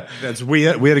 We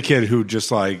had a kid who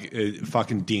just like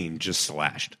fucking Dean just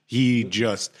slashed. He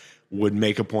just would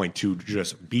make a point to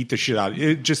just beat the shit out.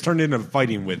 It just turned into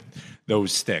fighting with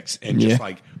those sticks and just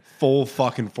like full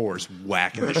fucking force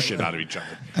whacking the shit out of each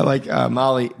other. I like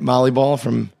Molly Ball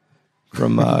from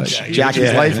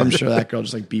Jackie's Life. I'm sure that girl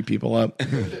just like beat people up.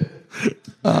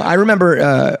 I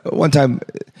remember one time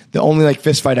the only like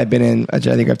fist fight I've been in, I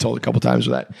think I've told a couple times,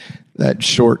 with that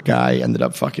short guy ended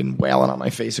up fucking wailing on my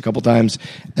face a couple times,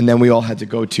 and then we all had to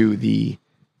go to the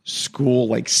school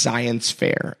like science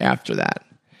fair after that.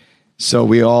 So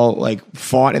we all like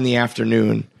fought in the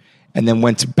afternoon and then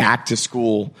went back to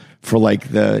school for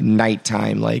like the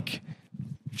nighttime like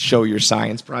show your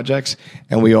science projects,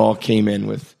 and we all came in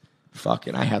with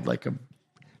fucking, I had like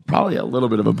probably a little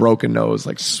bit of a broken nose,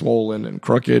 like swollen and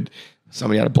crooked.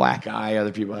 Somebody had a black eye.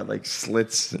 Other people had like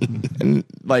slits, and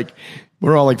like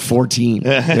we're all like 14. You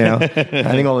know, and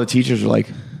I think all the teachers were like,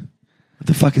 "What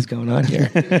the fuck is going on here?"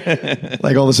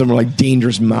 Like all of a sudden we're like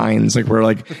dangerous minds. Like we're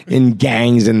like in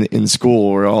gangs in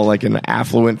school. We're all like in an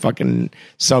affluent fucking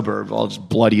suburb, all just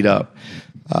bloodied up.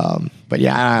 But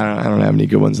yeah, I don't have any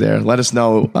good ones there. Let us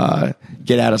know.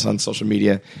 Get at us on social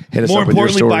media. Hit us More up with your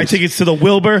importantly, stories. buy tickets to the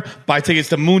Wilbur. Buy tickets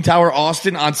to Moon Tower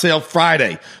Austin on sale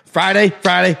Friday. Friday.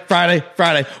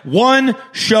 One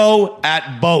show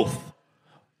at both.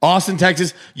 Austin,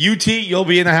 Texas. UT, you'll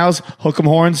be in the house. Hook 'em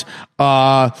horns.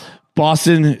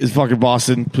 Boston is fucking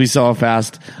Boston. Please sell out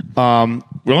fast.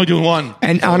 We're only doing one.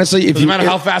 And honestly, doesn't matter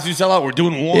how fast you sell out, we're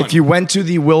doing one. If you went to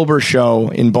the Wilbur show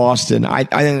in Boston, I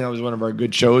think that was one of our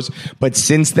good shows. But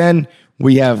since then,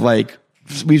 we have like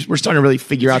we're starting to really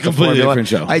figure out the completely formula. different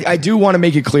show. I do want to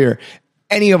make it clear: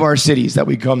 any of our cities that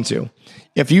we come to,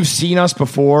 if you've seen us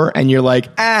before and you're like,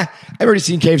 I've already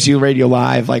seen KFC Radio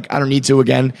live, like I don't need to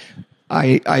again.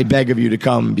 I beg of you to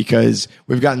come, because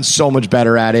we've gotten so much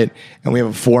better at it and we have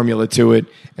a formula to it,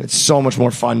 and it's so much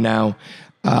more fun now.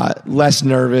 Less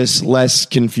nervous, less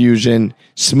confusion,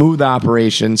 smooth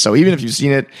operation. So even if you've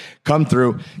seen it, come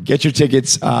through, get your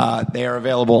tickets. They are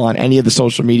available on any of the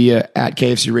social media at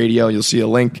KFC Radio. You'll see a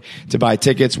link to buy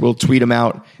tickets. We'll tweet them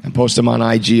out and post them on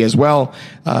IG as well.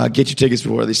 Get your tickets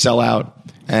before they sell out.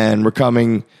 And we're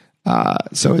coming.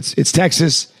 So it's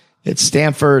Texas, it's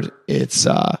Stanford, it's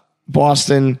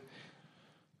Boston.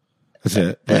 That's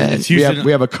it. And It's Houston.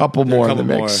 we have a couple more in the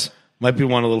mix. Might be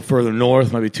one a little further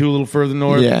north. Might be two a little further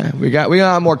north. Yeah, we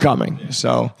got more coming.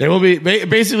 So there will be.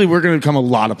 Basically, we're going to come a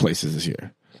lot of places this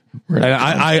year. And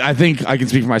I think I can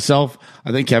speak for myself.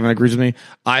 I think Kevin agrees with me.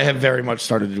 I have very much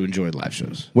started to enjoy live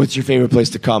shows. What's your favorite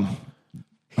place to come?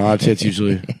 Tits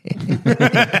usually. Nah,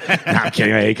 I'm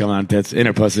kidding. I hate coming on tits.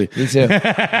 Inner pussy. Me too.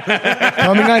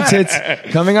 Coming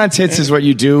on tits is what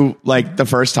you do like the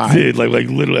first time. Dude, like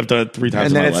literally I've done it 3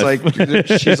 times. And then in it's my life.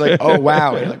 like she's like, "Oh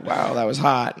wow," and you're like, "Wow, that was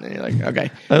hot." And you're like,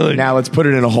 "Okay, now let's put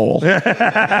it in a hole."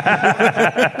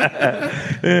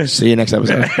 See you next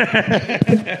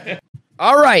episode.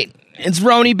 All right, it's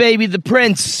Roni Baby the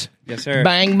Prince. Yes, sir.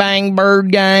 Bang Bang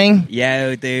Bird Gang. Yeah,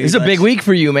 dude. This is a big week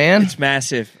for you, man. It's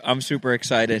massive. I'm super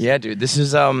excited. Yeah, dude. This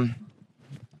is I'm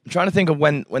trying to think of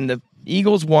when the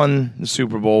Eagles won the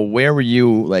Super Bowl. Where were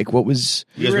you? Like, what was?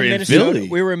 We were in Minnesota.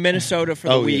 We were in Minnesota for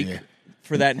the week. Yeah.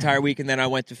 For that entire week, and then I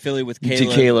went to Philly with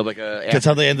Caleb. That's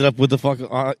how they ended up with the fuck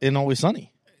in Always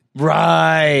Sunny.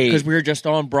 Right. Because we were just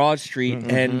on Broad Street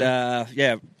and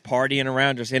partying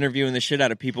around, just interviewing the shit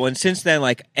out of people. And since then,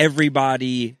 like,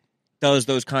 everybody does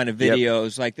those kind of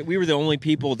videos. Like, we were the only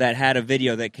people that had a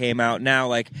video that came out. Now,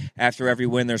 like, after every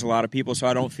win, there's a lot of people, so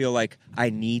I don't feel like I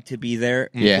need to be there.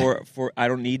 For I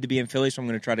don't need to be in Philly, so I'm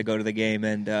going to try to go to the game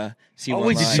and see what.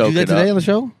 Wait, did you do that today on the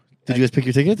show? Did you guys pick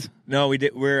your tickets? No, we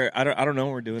did. I don't know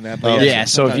when we're doing that. But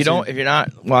So if you're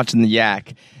not watching the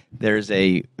Yak, there's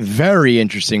a very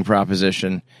interesting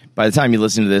proposition. By the time you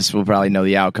listen to this, we'll probably know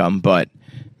the outcome, but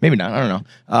maybe not. I don't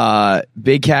know.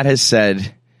 Big Cat has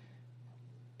said,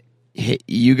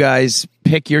 you guys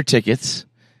pick your tickets.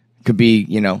 Could be,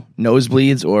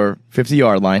 nosebleeds or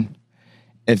 50-yard line.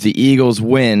 If the Eagles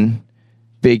win,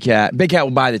 Big Cat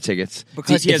will buy the tickets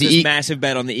because he has this massive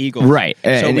bet on the Eagles, right?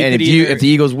 And if the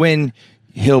Eagles win,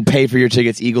 he'll pay for your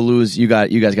tickets. Eagle lose, you guys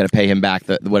got to pay him back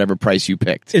whatever price you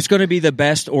picked. It's going to be the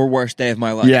best or worst day of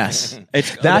my life. Yes,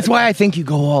 that's why I think you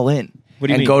go all in. What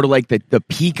do you and mean? go to like the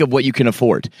peak of what you can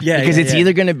afford. Yeah, because yeah, it's yeah.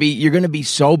 either going to be you're going to be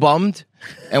so bummed,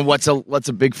 and what's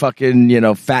a big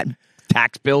fucking fat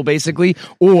tax bill basically,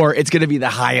 or it's going to be the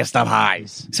highest of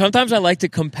highs. Sometimes I like to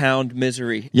compound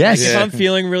misery. Yes. Like, if Yeah. I'm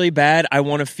feeling really bad, I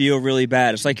want to feel really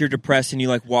bad. It's like you're depressed and you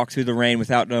like walk through the rain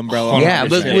without an umbrella. Yeah, 100%.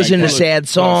 listen to Like, sad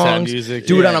songs. music.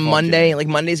 Do it Yeah, on a fuck Monday. Like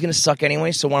Monday's going to suck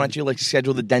anyway, so why don't you like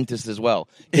schedule the dentist as well?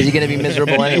 Because you're going to be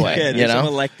miserable anyway. Yeah, you there's some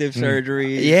know? elective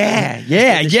surgeries. Yeah, Get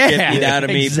yeah, the shit yeah. beat out of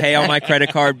me. Pay all my credit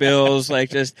card bills. Like,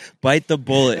 just bite the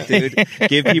bullet, dude.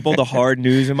 Give people the hard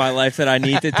news in my life that I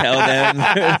need to tell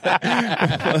them.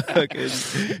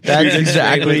 That's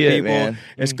exactly it, people. man.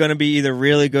 It's going to be either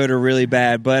really good or really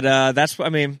bad. But that's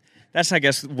I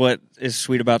guess what is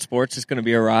sweet about sports. It's going to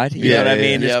be a ride. You know what I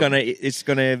mean? yeah. It's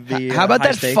gonna be. How about high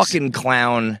that stakes. fucking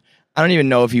clown? I don't even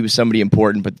know if he was somebody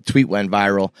important, but the tweet went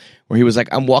viral where he was like,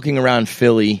 I'm walking around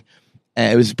Philly.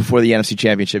 And it was before the NFC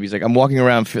Championship. He's like, I'm walking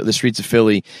around the streets of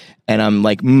Philly, and I'm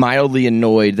like mildly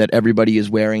annoyed that everybody is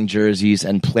wearing jerseys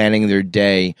and planning their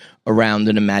day around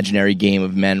an imaginary game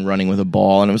of men running with a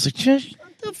ball. And I was like, shut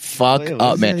the fuck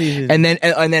up, man. And then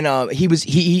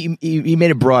he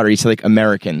made it broader. He said like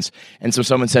Americans. And so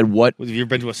someone said, what? Have you ever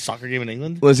been to a soccer game in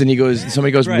England? Listen,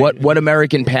 somebody goes, Right. what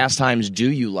American pastimes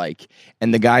do you like?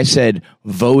 And the guy said,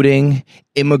 voting,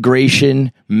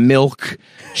 immigration, milk,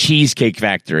 Cheesecake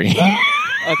Factory.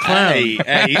 A clown.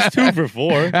 Hey, he's 2 for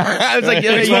 4. I was like,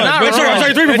 Which you're one? not Which wrong. one?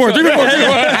 Sorry, 3 for 4. 3 for 4. 3 for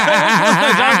 4.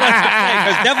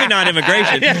 It's definitely not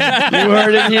immigration. You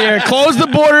heard it here. Close the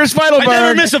borders, I never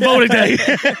Feidelberg. miss a voting day.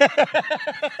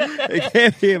 It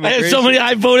can't be I had immigration. so many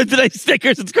I voted today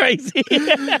stickers. It's crazy.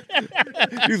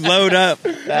 You load up.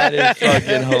 That is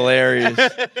fucking hilarious.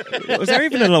 Was there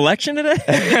even an election today?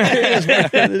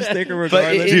 This sticker But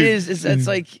regardless. it's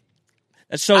like,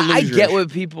 That's so I loserish. get what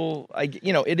people,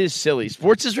 it is silly.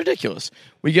 Sports is ridiculous.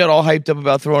 We get all hyped up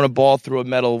about throwing a ball through a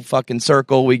metal fucking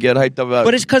circle. We get hyped up about.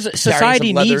 But it's because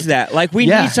society carrying some leather. needs that. Like, we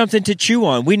Yeah. need something to chew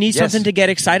on. We need Yes. something to get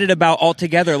excited about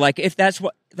altogether. Like, if that's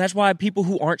why people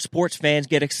who aren't sports fans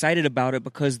get excited about it,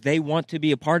 because they want to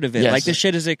be a part of it. Yes. Like, this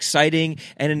shit is exciting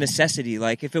and a necessity.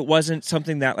 Like, if it wasn't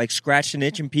something that like scratched an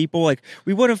itch in people, like,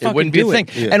 we wouldn't It fucking wouldn't be a do thing.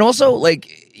 it. And also,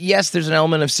 like, yes, there's an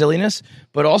element of silliness,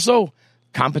 but also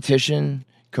competition,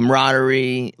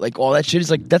 camaraderie, like all that shit is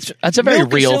like that's a very Milk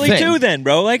is real silly thing. too, then,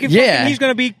 bro. Like, if Yeah. fucking he's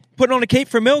gonna be putting on a cape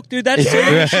for milk, dude, that's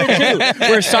silly shit too.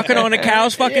 We're sucking on a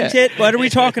cow's fucking Yeah. tit. What are we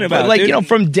talking about? But like, dude?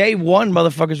 from day one,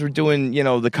 motherfuckers were doing,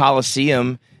 the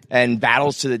Coliseum and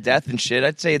battles to the death and shit.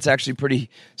 I'd say it's actually pretty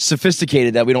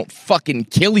sophisticated that we don't fucking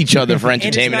kill each other for and it's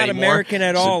entertainment not anymore. American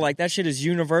at all. Like, that shit is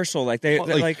universal. Like, they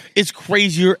like it's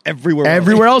crazier everywhere.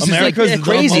 Everywhere else is like America's the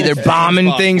crazy. most They're bombing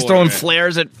spot things, for throwing it.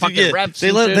 flares at fucking Yeah, refs. they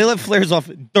and let shit. they let flares off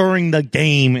during the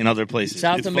game in other places.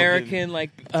 South It's American,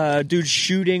 like, dudes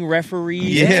shooting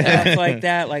referees Yeah. and stuff like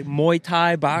that, like Muay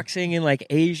Thai boxing in like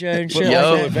Asia and fucking, shit.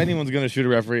 but like if that. anyone's gonna shoot a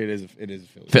referee, it is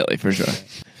Philly. Philly for sure.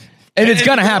 And it's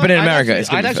gonna happen in America. It's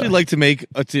gonna I'd be actually Philly. like to make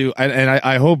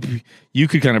I hope you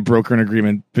could kind of broker an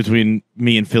agreement between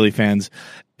me and Philly fans,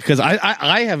 because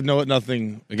I have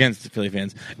nothing against Philly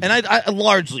fans, and I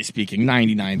largely speaking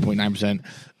 99.9%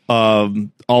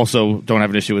 also don't have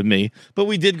an issue with me, but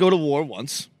we did go to war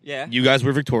once. Yeah. You guys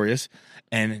were victorious,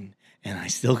 and I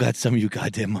still got some of you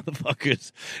goddamn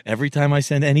motherfuckers. Every time I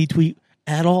send any tweet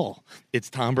at all, it's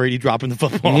Tom Brady dropping the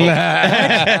football.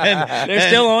 They're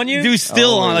still on you? Dude,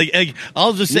 still on. Like,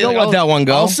 I'll just say, You don't let that one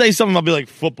go. I'll say something. I'll be like,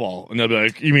 football, and they'll be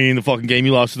like, you mean the fucking game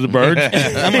you lost to the Birds?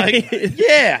 I'm like,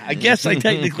 yeah, I guess I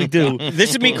technically do. This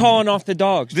is me calling off the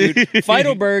dogs, dude.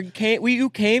 Feidelberg you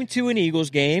came to an Eagles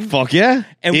game. Fuck yeah,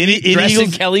 And in, we in Dressed in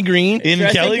Eagles, Kelly Green. in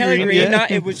Dressed Kelly, Green. Yeah.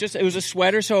 It was a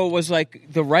sweater, so it was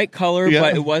like the right color, Yeah.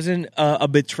 but it wasn't a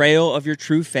betrayal of your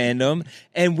true fandom.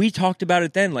 And we talked about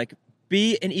it then, like,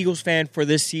 be an Eagles fan for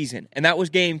this season, and that was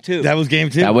game 2. That was game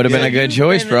 2. That would have been a good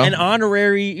choice, bro. An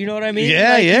honorary, you know what I mean?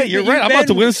 Yeah, Like, yeah, you're right. I'm about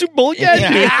to win a Super Bowl again.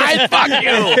 Yeah, fuck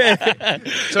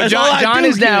you. So That's all I John do,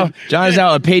 is now kid.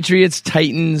 a Patriots,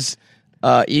 Titans,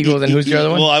 Eagles, and who's the other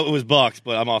one? Well, it was Bucks,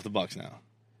 but I'm off the Bucks now.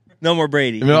 No more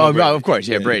Brady. No, of course,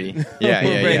 yeah, Brady. Yeah,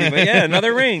 More Brady. yeah. But yeah,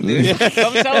 another ring, dude.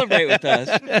 Come celebrate with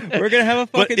us. We're gonna have a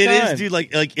fucking But it time. is, dude.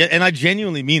 Like, and I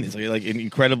genuinely mean this. Like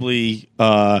incredibly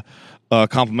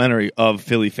complimentary of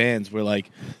Philly fans. We're like,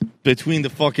 between the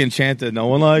fucking chant that no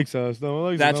one likes us, no one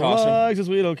likes That's us, no awesome. one likes us,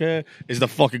 we don't care, is the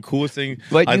fucking coolest thing.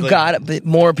 But I'd you like- got it. But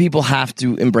more people have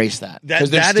to embrace that because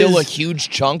there's that still is- a huge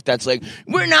chunk that's like,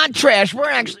 we're not trash. We're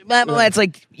actually blah, blah, blah. It's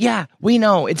like, yeah, we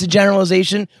know it's a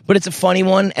generalization, but it's a funny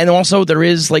one, and also there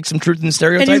is like some truth in the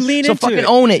stereotype. And you lean so into fucking it.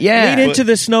 own it. Yeah, Lean into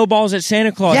the snowballs at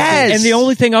Santa Claus. Yes. And the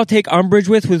only thing I'll take umbrage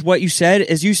with what you said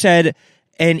is you said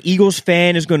an Eagles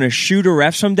fan is going to shoot a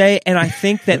ref someday, and I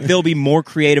think that they'll be more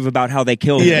creative about how they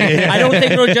kill him. Yeah. I don't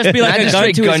think it'll just be like Not a just gun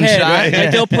straight to his head. gunshot. Right?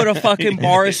 Like they'll put a fucking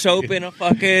bar of soap in a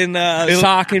fucking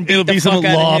sock and beat It'll the be fuck some out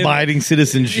of him. law-abiding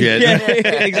citizen shit. Yeah,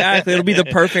 exactly. It'll be the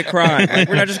perfect crime. Like,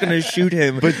 we're not just going to shoot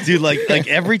him. But dude, like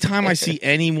every time I see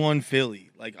anyone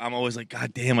Philly, like I'm always like,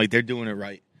 God damn, like they're doing it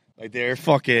right. Like they're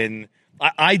fucking.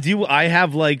 I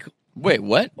have like. Wait,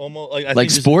 what? Almost like, I Like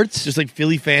think sports? just like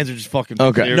Philly fans are just fucking.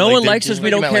 Okay. they're, No like, one they're likes us. just We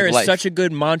don't about, care. like, It's life. such a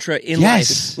good mantra in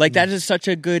Yes. life. Like that is such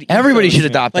a good. Everybody ethos. should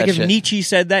adopt Like that if shit. Nietzsche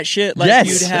said that shit, like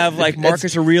Yes. you'd have like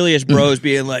Marcus Aurelius bros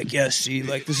being like, "Yes, see,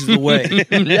 like this is the way."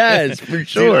 Yes, for Dude,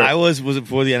 sure. I was it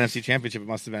before the NFC Championship? It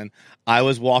must have been. I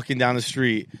was walking down the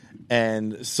street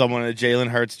and someone in a Jalen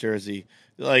Hurts jersey,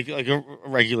 like a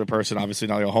regular person, obviously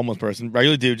not like a homeless person,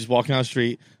 regular dude, just walking down the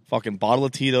street, fucking bottle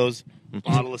of Tito's,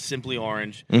 bottle of Simply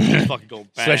Orange, just fucking go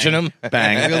bang, Switching 'em.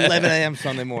 bang, like 11 a.m.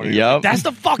 Sunday morning. Yup. That's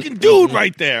the fucking dude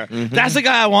right there. That's the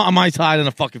guy I want on my side in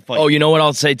a fucking fight. Oh, you know what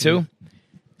I'll say too?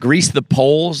 Grease the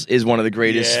Poles is one of the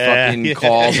greatest Yeah. fucking Yeah.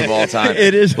 calls of all time.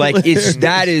 It is like hilarious.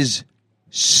 that is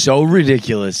so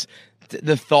ridiculous.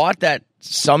 The thought that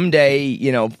someday,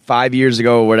 5 years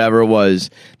ago or whatever it was,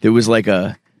 there was like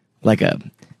a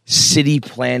city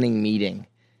planning meeting,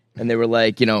 and they were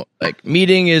like,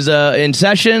 meeting is in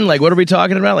session. Like, what are we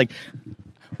talking about? Like,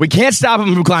 we can't stop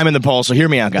him from climbing the pole. So hear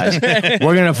me out, guys.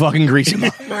 We're gonna fucking grease him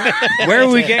up. Where are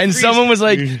we getting? And someone was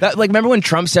like, remember when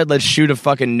Trump said, let's shoot a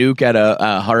fucking nuke at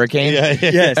a hurricane? Yeah,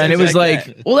 yeah. Yes, And it was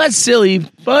like, well, that's silly,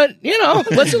 but,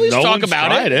 let's at least No talk one's about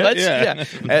tried it. it. Let's, Yeah.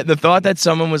 yeah. The thought that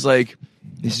someone was like,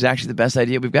 this is actually the best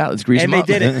idea we've got. Let's grease and him they up.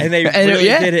 did it, and they And really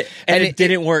yeah. did it, and it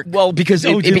didn't work. Well, because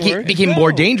No, it it didn't work. became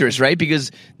more dangerous, right? Because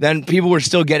then people were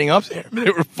still getting up there. They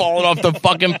were falling off the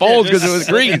fucking poles because it was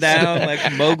Slipping grease. down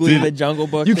like Mowgli in the Jungle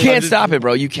Book. You can't stop it,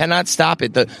 bro. You cannot stop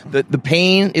it. The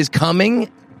pain is coming.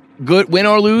 Good, win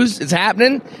or lose, it's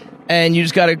happening, and you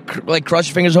just gotta cross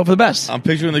your fingers, hope for the best. I'm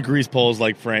picturing the grease poles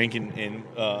like Frank in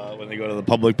when they go to the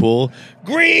public pool.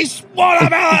 Grease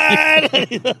watermelon!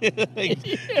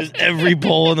 Just every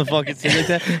pole in the fucking city like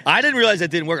that. I didn't realize that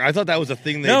didn't work. I thought that was a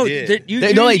thing they No, did. they You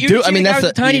do. see I mean, the guy that's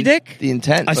with the tiny dick. The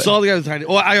intent. I but- saw the guy with the tiny.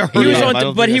 Well, I heard He was him. I on,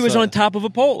 don't but think he I was saw on it. top of a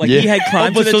pole. Like Yeah. he had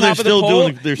climbed but to the so they're top of the still pole.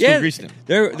 doing- they're still greasing him.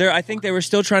 They're. I think they were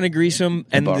still trying to grease him,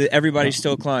 and bar. everybody's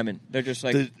still climbing. They're just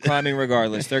like climbing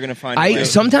regardless. They're gonna find. A way.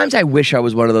 Sometimes I wish I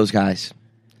was one of those guys.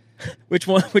 Which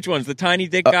one? Which one's the tiny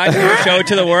dick guy who show it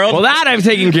to the world? Well, that I'm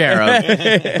taking care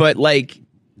of. But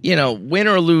win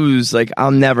or lose,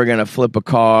 I'm never gonna flip a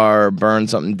car, or burn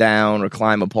something down, or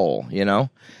climb a pole.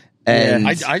 And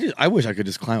I wish I could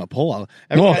just climb a pole.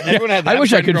 Well, Everyone had that I wish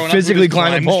I friend could growing up who physically just climb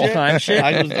a climbed pole. shit.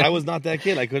 Climb shit. I was not that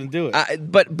kid. I couldn't do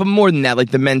it. but more than that,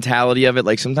 the mentality of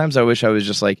it. Sometimes I wish I was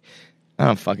just I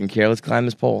don't fucking care. Let's climb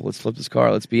this pole. Let's flip this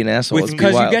car. Let's be an asshole. Let's be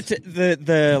Because you wild. get to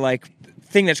the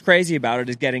thing that's crazy about it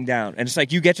is getting down, and it's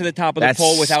like you get to the top of the That's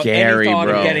pole without scary, any thought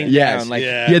bro. of getting Yes. down.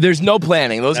 Yeah, there's no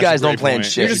planning. Those That's a guys don't great plan point.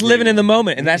 shit. You're just living in the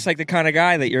moment, and that's the kind of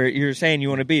guy that you're saying you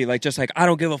want to be. Just I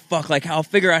don't give a fuck. I'll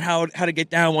figure out how to get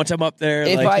down once I'm up there.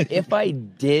 If I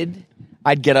did,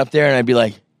 I'd get up there and I'd be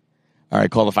like, all right,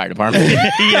 call the fire department.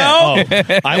 Yeah.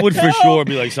 Oh, I would for sure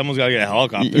be like, someone's got to get a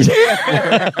helicopter.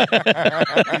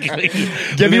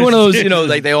 Give me one of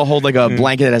those, they all hold a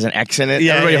blanket that has an X in it.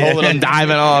 Yeah, Everybody yeah, holding them,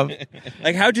 diving off.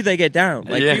 how do they get down?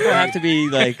 Yeah. People have to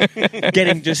be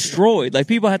getting destroyed.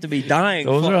 People have to be dying.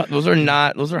 Those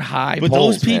are high But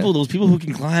poles, those people man. who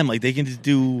can climb, they can just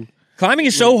do. Climbing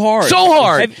is so hard. So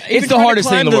hard. Even It's the trying to hardest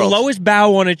thing in the climb world. The lowest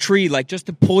bough on a tree, just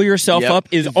to pull yourself Yep. up,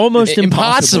 is almost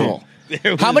impossible.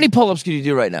 How many pull-ups can you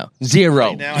do right now? Zero.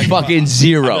 Right now, I Fucking I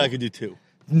zero. could do 2.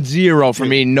 Zero for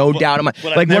me, no doubt in my.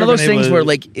 but I've One never of those been able things to-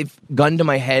 where, if gun to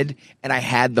my head and I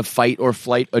had the fight or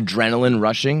flight adrenaline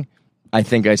rushing, I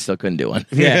think I still couldn't do one.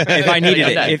 Yeah, if I needed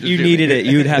it, Yeah, if you needed it,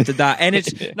 you'd have to die. And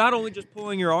it's not only just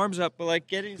pulling your arms up, but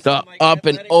getting The up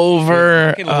and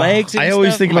over. fucking legs. And I always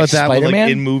stuff. think about that when, Spider-Man?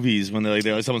 in movies when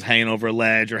they're someone's hanging over a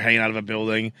ledge or hanging out of a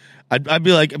building. I'd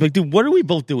be like, dude, what are we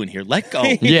both doing here? Let go.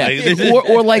 Yeah, This is- or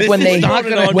this when is they not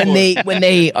gonna when work.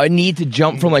 they need to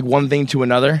jump from one thing to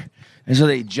another, and so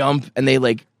they jump and they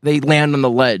land on the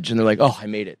ledge and they're like, oh, I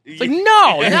made it. It's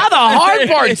no, now the hard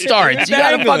part starts. You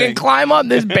gotta fucking climb up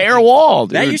this bare wall,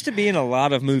 dude. That used to be in a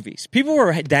lot of movies. People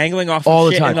were dangling off all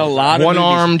of the shit time. in a lot of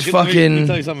One-armed movies. Let me fucking.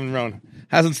 tell you something, Ron.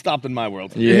 Hasn't stopped in my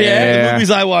world. Yeah. The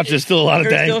movies I watch, there's still a lot of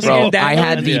There's dang. still Bro, I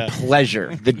had the Yeah.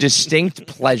 pleasure, the distinct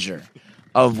pleasure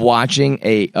of watching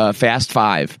a Fast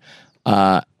Five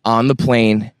on the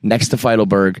plane next to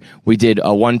Feidelberg. We did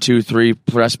a 1, 2, 3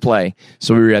 press play,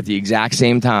 so we were at the exact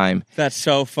same time. That's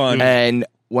so fun. And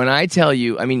when I tell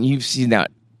you, I mean, you've seen that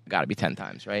got to be 10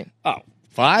 times, right? Oh,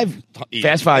 5?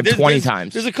 Fast Five 20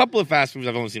 times. There's a couple of fast movies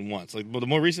I've only seen once. Like, but the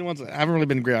more recent ones haven't really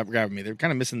been grabbing me. They're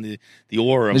kind of missing the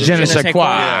aura of The je ne sais quoi.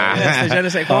 Yes, the je ne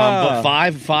sais quoi.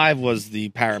 But five was the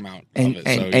paramount And, of it.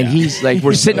 and, So, and yeah. he's like,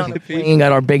 we're sitting on the plane,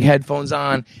 got our big headphones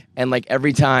on, and like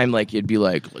every time, like it'd be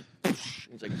like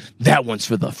he's like, that one's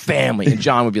for the family, and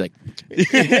John would be like, You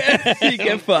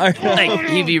get fired. like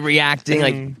he'd be reacting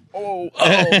like, oh,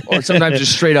 or sometimes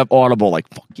just straight up audible, like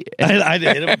fuck yeah. I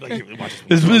did. Watch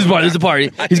This is the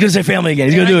party. He's gonna say family again.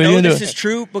 He's gonna do it. I He's know gonna do this it. is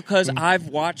true because I've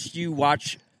watched you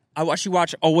watch. I watched you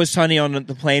watch Always Sunny on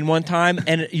the plane one time,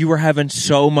 and you were having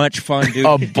so much fun, dude.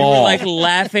 A You ball. were like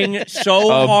laughing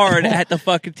so hard at the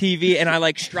fucking TV, and I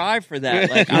like strive for that.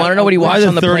 Like, You want to know what he watched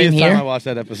on the plane 30th time I here? watched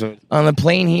that episode. On the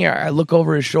plane here, I look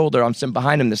over his shoulder. I'm sitting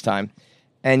behind him this time,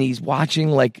 and he's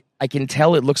watching. Like I can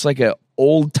tell, it looks like a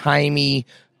old timey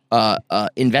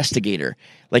investigator.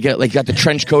 Like got the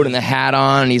trench coat and the hat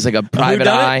on, and he's like a private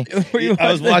eye.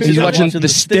 I was watching. He's I was watching The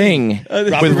Sting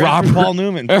with Robert Paul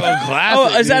Newman.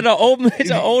 oh, is that an old? It's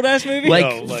an old ass movie.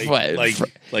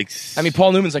 I mean,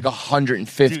 Paul Newman's like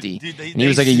 150, Dude, and he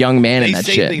was like a young man in that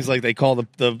say shit. things like they call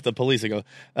the police. They go,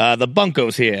 the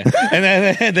bunco's here,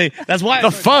 and then that's why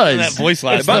The fuzz. that voice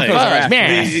last The night. fuzz,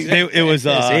 man. It was See?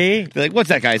 they're like, what's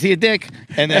that guy? Is he a dick?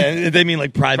 And then they mean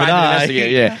like private Private eye. investigator,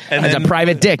 yeah. And It's a then,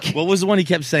 private dick. what was the one he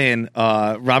kept saying?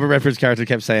 Robert Redford's character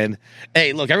kept saying,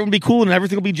 "Hey, look, everyone be cool and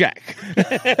everything will be Jack."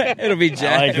 It'll be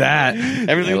Jack. I like that. Everything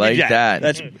I will be like Jack. that.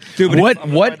 That's dude. But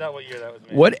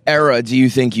What era do you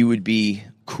think you would be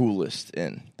coolest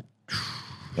in?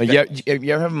 Like, you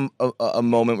ever have a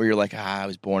moment where you're like, I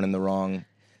was born in the wrong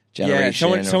generation?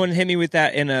 Yeah, someone hit me with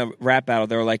that in a rap battle.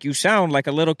 They were like, "You sound like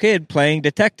a little kid playing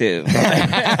detective," which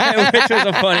was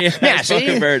a funny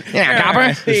fucking bird. Yeah,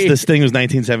 copper. This thing was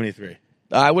 1973.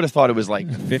 I would have thought it was like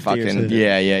 50 or fucking something.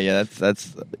 yeah.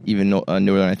 That's even newer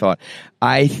than I thought.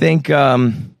 I think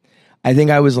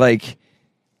I was like,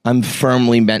 I'm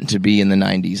firmly meant to be in the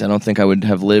 90s. I don't think I would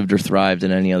have lived or thrived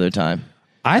in any other time.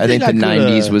 I think the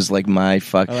 90s was like my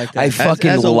fuck. I like that. I fucking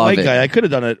as a love white it. guy, I could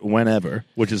have done it whenever,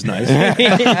 which is nice.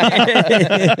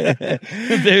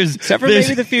 there's Except for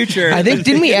maybe the future. I think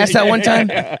didn't we ask that one time?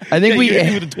 I think we.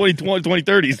 the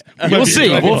 2030s. We'll see.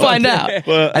 We'll find out.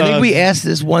 But, I think we asked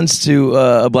this once to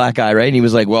a black guy, right? And he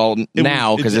was like, "Well,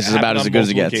 now because this is about as good as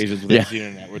it gets." Yeah. The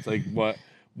internet, where it's like,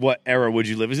 what era would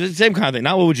you live? It's the same kind of thing.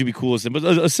 Not what would you be coolest in, but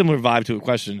a similar vibe to a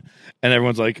question. And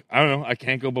everyone's like, I don't know. I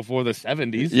can't go before the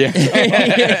 70s. Yeah.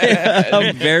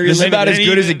 I'm very This is limited. about as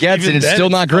good as it gets, and it's then still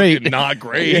not great. Not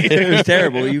great. It was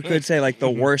terrible. You could say like the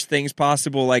worst things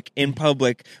possible, like in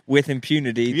public with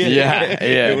impunity. Yeah.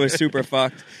 It was super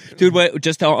fucked, dude. But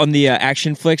just on the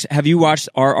action flicks, have you watched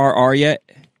RRR yet?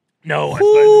 No, it's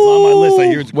on my list. I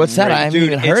hear it's What's that? great. I haven't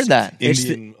even heard that. It's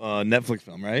Indian Netflix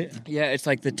film, right? Yeah, it's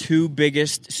like the two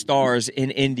biggest stars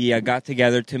in India got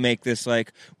together to make this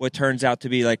like what turns out to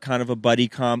be like kind of a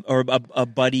buddy or a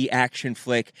buddy action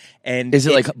flick. And Is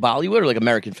it like Bollywood or like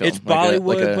American film? It's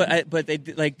Bollywood, but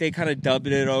they kind of dubbed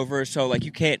it over, so like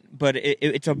you can't. But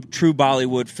it's a true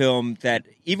Bollywood film that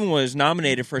even was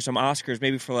nominated for some Oscars,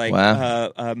 maybe for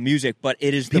like music. But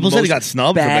it is People the said most it got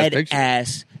snubbed for Best Picture.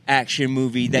 badass action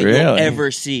movie that you'll Really? ever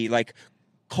see. Like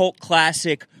cult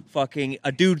classic. Fucking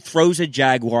a dude throws a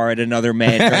jaguar at another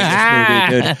man during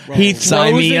this movie, dude. He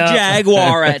Sign throws me a up.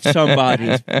 jaguar at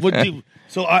somebody.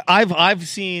 So I've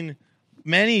seen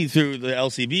many through the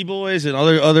LCB boys and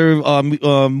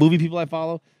other movie people I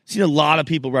follow. Seen a lot of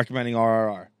people recommending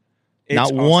RRR. It's Not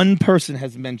awesome. one person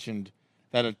has mentioned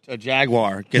that a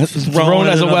jaguar gets Thrown thrown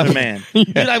as as a another weapon. man.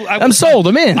 Dude, I'm sold.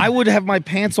 I'm in. I would have my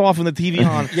pants off and the TV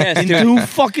on Yes, in dude. 2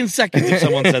 fucking seconds if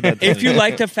someone said that. To If me. you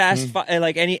like to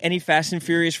like any Fast and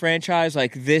Furious franchise,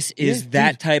 like this is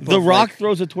that type The of Rock like,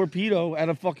 throws a torpedo at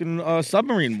a fucking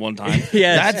submarine one time.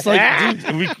 Yes. That's like,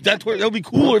 dude, that would be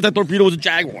cooler if that torpedo was a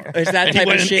jaguar. It's that And he type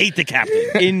went of and shit ate the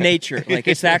captain. in nature. Like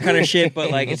it's that kind of shit,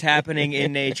 but like it's happening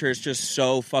in nature. It's just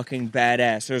so fucking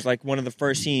badass. There's like one of the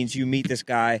first scenes you meet this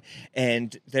guy and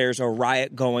there's a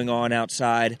riot going on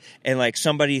outside and like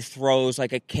somebody throws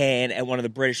like a can at one of the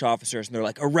British officers and they're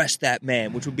like, arrest that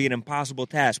man, which would be an impossible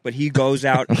task. But he goes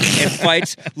out and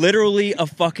fights literally a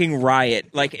fucking riot.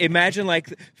 Like imagine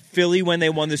like Philly when they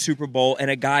won the Super Bowl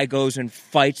and a guy goes and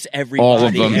fights everybody All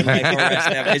of them. and like arrests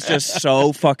them. It's just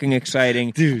so fucking exciting.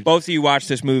 Dude. Both of you watch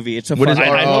this movie. It's a What does fun-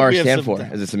 I hope RRR we have stand some for?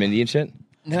 time. Is it some Indian shit?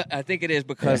 No, I think it is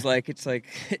because like it's like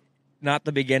not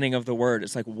the beginning of the word.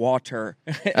 It's like water,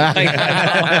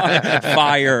 like,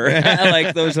 fire.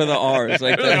 Like those are the R's.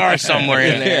 Like There are somewhere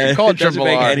in there. Yeah, Call it it doesn't triple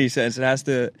make R. any sense. It has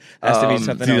to be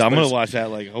something Dude, else. I'm but gonna it's- watch that.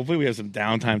 Like, hopefully we have some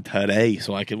downtime today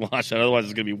so I can watch that. Otherwise,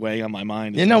 it's gonna be weighing on my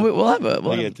mind. You know, we'll have We'll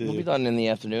we'll get to- be done in the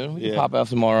afternoon. We can Yeah. pop out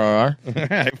some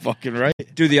RRR. Fucking right.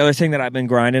 Dude, the other thing that I've been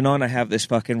grinding on, I have this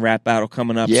fucking rap battle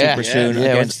coming up Yeah, super yeah, soon yeah.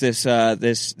 against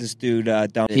this dude.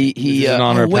 Dumb. He This is in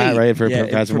honor of Pat, right? For yeah,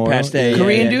 Pat's for Memorial? Pat's Day,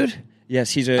 Korean yeah. dude.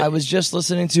 Yes, he's a. I was just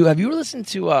listening to. Have you ever listened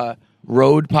to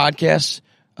Road podcast?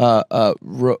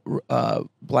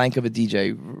 Blank of a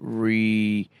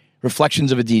DJ.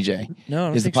 Reflections of a DJ. No, I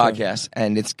don't is the think so. podcast,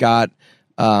 and it's got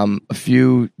a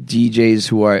few DJs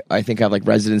who are I think have like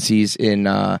residencies in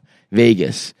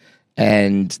Vegas,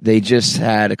 and they just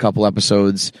had a couple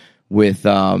episodes with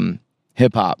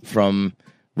hip hop from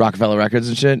Rockefeller Records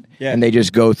and shit, Yeah. and they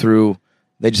just go through.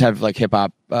 They just have like hip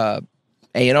hop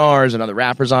A&Rs and other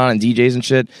rappers on and DJs and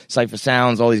shit, Cypher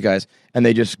Sounds, all these guys, and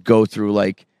they just go through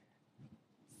like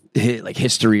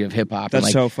history of hip hop. That's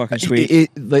and, like, so fucking sweet.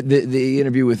 The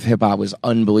interview with hip hop was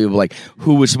unbelievable. Like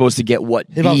who was supposed to get what?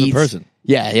 Hip hop's a beats. person.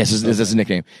 Yeah, yes, that's his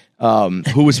nickname.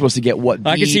 Who was supposed to get what?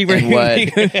 I can see beat where and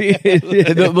what.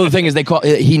 The thing is,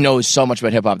 he knows so much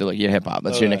about hip hop. They're like, yeah, hip hop.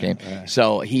 That's your nickname.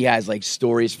 So he has like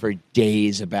stories for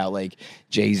days about like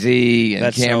Jay-Z and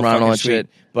That's so Cameron and all fucking that shit.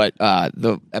 But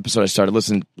the episode I started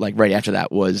listening like right after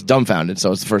that was Dumbfounded.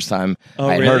 So it's the first time I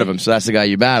had really? heard of him. So that's the guy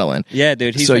you're battling. Yeah,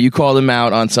 dude. He's So like- you called him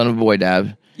out on Son of a Boy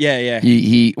Dab. Yeah.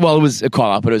 He well, it was a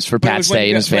call out, but it was for But it Pat's was when Day you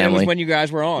and his guys- when it was family. when you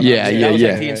guys were on. Yeah, That was yeah.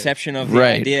 like the inception of the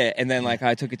Right. idea, and then like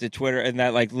I took it to Twitter, and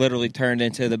that like literally turned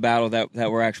into the battle that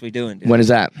we're actually doing. Dude. When is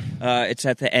that? It's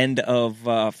at the end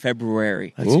of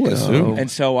February. Ooh, that's soon.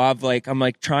 And so I'm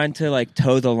like trying to like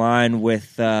toe the line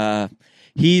with.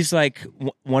 He's like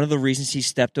one of the reasons he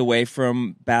stepped away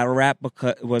from battle rap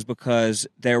because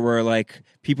there were like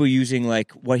people using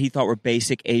like what he thought were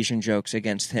basic Asian jokes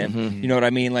against him. You know what I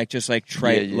mean? Like just like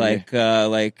trite like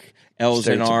L's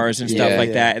and R's and stuff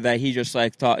like that. That he just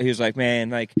like thought he was like, man,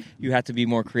 like you have to be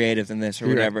more creative than this or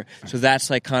whatever. So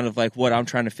that's like kind of like what I'm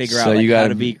trying to figure out, like how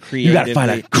to be creative. You got to find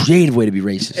a creative way to be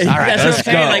racist. All right, That's let's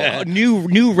what I'm go. saying. Like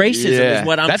new racism is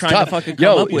what I'm That's trying tough. to fucking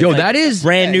come up with. Yo, like, that is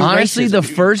brand new. honestly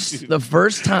racism. the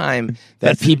first time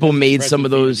that people made some of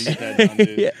those.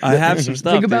 I have some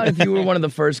stuff. Think about dude. if you were one of the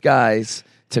first guys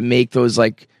to make those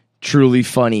like truly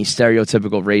funny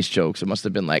stereotypical race jokes. It must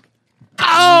have been like,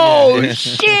 oh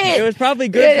shit! It was probably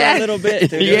good for a little bit.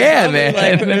 Dude. Yeah, man.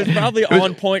 man. It was probably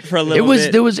on point for a little It was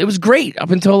bit. it was great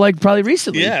up until like probably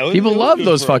recently. Yeah, it was- people it was love good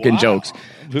those for a fucking while. jokes.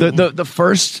 The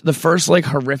first like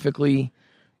horrifically,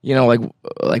 you know, like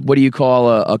what do you call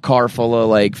a car full of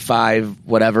like 5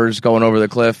 whatevers going over the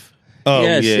cliff? Oh,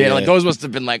 Yes. yeah. Like those must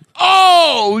have been like,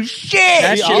 oh shit!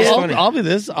 That See, shit is funny. I'll be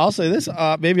this. I'll say this.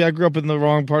 Maybe I grew up in the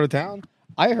wrong part of town.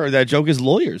 I heard that joke is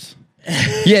lawyers.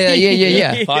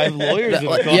 Yeah. 5 lawyers. in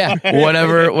the car. Yeah,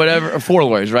 whatever. 4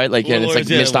 lawyers, right? Like, and it's like lawyers,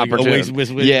 yeah, missed like,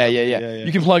 opportunity. Yeah.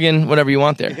 You can plug in whatever you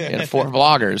want there. Yeah, 4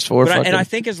 vloggers, 4 But fucking. and I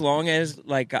think as long as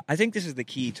like I think this is the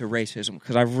key to racism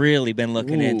because I've really been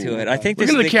looking into it. I think Look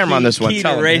this at is the camera on this one. key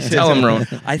Tell to him. racism. Tell him, Rowan.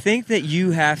 I think that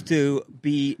you have to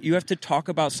talk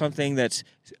about something that's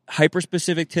hyper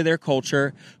specific to their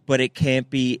culture, but it can't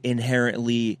be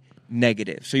inherently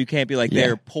negative. So you can't be like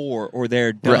they're poor or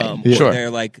they're dumb Right. or Sure. they're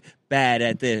like bad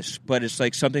at this, but it's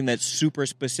like something that's super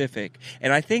specific.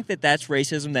 And I think that that's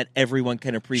racism that everyone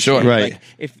can appreciate. Sure. Right.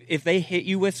 Like if they hit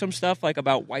you with some stuff like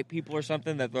about white people or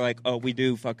something that they're like, oh, we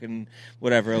do fucking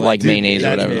whatever, Like mayonnaise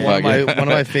or That's whatever. One of my, Fuck. one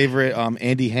of my favorite,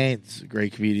 Andy Haynes,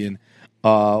 great comedian.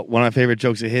 One of my favorite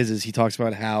jokes of his is he talks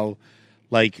about how,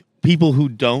 like, people who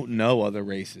don't know other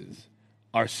races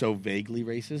are so vaguely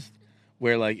racist,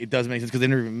 where like it doesn't make sense because they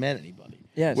never even met anybody.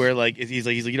 Yes. Where like he's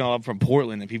like you know I'm from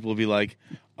Portland and people will be like,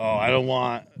 oh I don't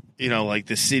want like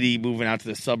the city moving out to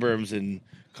the suburbs and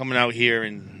coming out here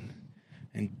and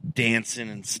dancing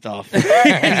and stuff. He's like,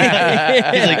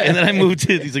 and then I moved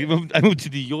to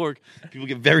New York. People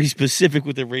get very specific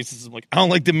with their racism. Like, I don't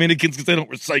like Dominicans because they don't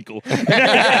recycle.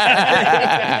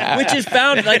 Which is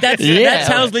found like that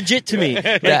sounds legit to me.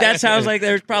 Like that sounds like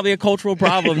there's probably a cultural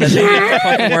problem that they need to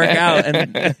fucking work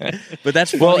out. But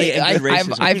that's funny. Well, and good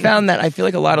racism. I found that I feel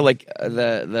like a lot of like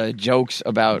the jokes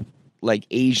about like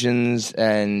Asians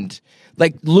and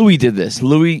like Louis did this.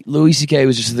 Louis C.K.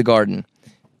 was just at the Garden,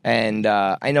 and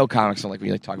I know comics don't like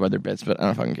really talk about their bits, but I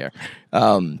don't fucking care.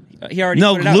 He already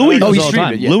No, put it out. Louis Oh, does he all the streamed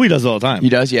time. it, yeah. Louis does all the time. He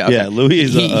does, yeah. Okay. Yeah, Louis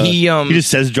is he just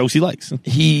says jokes he likes.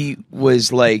 He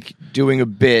was like doing a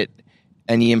bit,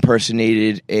 and he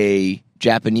impersonated a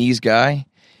Japanese guy,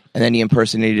 and then he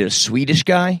impersonated a Swedish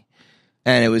guy,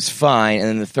 and it was fine. And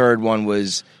then the third one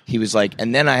was he was like,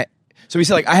 and then So he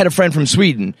said, like, I had a friend from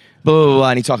Sweden, blah, blah, blah,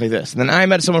 and he talked like this. And then I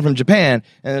met someone from Japan,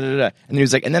 and then he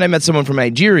was like, and then I met someone from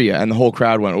Nigeria, and the whole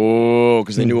crowd went, oh,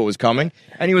 because they knew what was coming.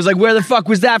 And he was like, where the fuck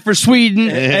was that for Sweden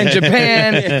and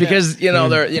Japan? Because, you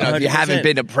know, if you haven't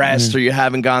been oppressed or you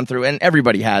haven't gone through, and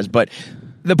everybody has, but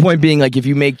the point being, like, if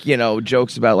you make, you know,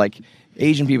 jokes about, like,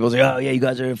 Asian people say, oh, yeah, you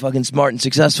guys are fucking smart and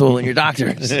successful and you're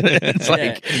doctors. It's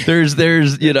like, there's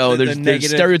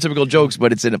stereotypical jokes,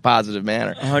 but it's in a positive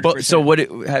manner. 100%. But, so what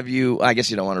have you, I guess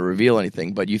you don't want to reveal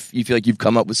anything, but you feel like you've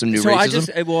come up with some new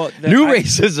racism?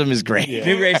 Racism is great.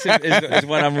 New racism is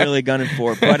what I'm really gunning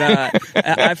for. But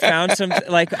I found some,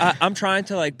 like, I'm trying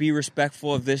to, like, be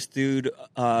respectful of this dude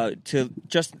to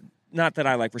just... Not that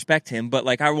I like respect him, but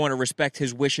like I want to respect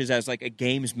his wishes as like a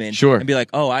gamesman. Sure. And be like,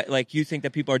 oh, I like you think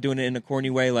that people are doing it in a corny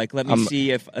way. Like, let me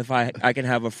see if I can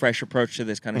have a fresh approach to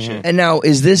this kind of shit. And now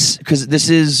is this because this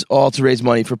is all to raise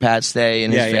money for Pat Stay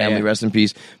and his family, rest in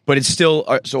peace. But it's still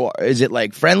so. Is it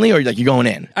like friendly or like you going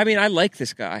in? I mean, I like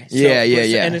this guy. So,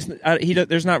 yeah. And it's,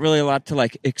 there's not really a lot to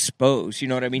like expose. You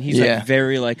know what I mean? He's like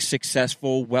very like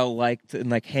successful, well liked, and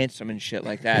like handsome and shit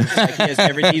like that. It's like, he has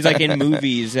everything. He's like in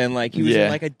movies and like he was in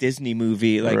like a Disney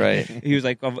movie, like he was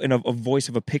like in a voice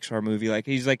of a Pixar movie, like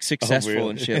he's like successful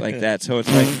and shit like that. So it's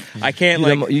like I can't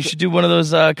like you should do one of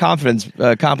those confidence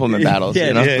compliment battles. Yeah,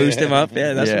 you know? boost him up.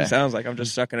 Yeah, that's what it sounds like. I'm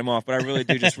just sucking him off, but I really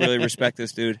do just really respect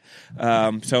this dude.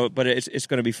 But it's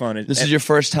going to be fun. This is your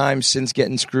first time since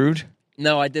getting screwed.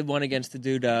 No, I did one against the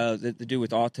dude, the dude with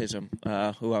autism,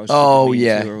 who I was. Oh mean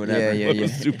yeah, to or whatever. yeah.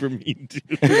 Super mean dude.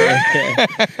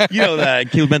 You know that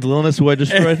killed mental illness who I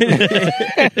destroyed.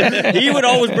 He would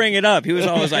always bring it up. He was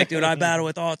always like, "Dude, I battle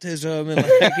with autism," and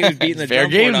like he was beating the fair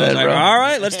drum game. for it. I was then, like, bro. "All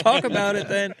right, let's talk about it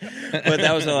then." But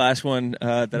that was the last one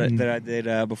that I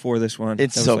did before this one.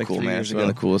 It's That was so like cool, 3 man. years It's one of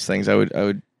ago. the coolest things. I would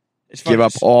It's fun give to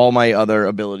up all my other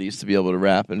abilities to be able to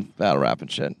rap and battle rap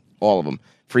and shit. All of them.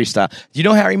 Freestyle. Do you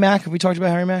know Harry Mack? Have we talked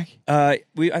about Harry Mack? I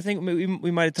think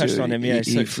we might have touched on him. Yeah,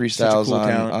 he freestyles cool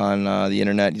talent. on the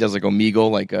internet. He does like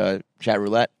Omegle, like chat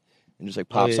roulette, and just like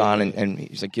pops on and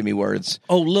he's like, "Give me words."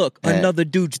 Oh, look, another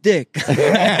dude's dick. Just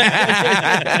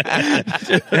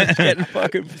getting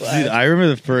fucking flat. Dude, I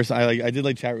remember the first I did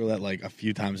like chat roulette like a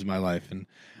few times in my life, and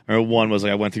I remember one was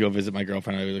like I went to go visit my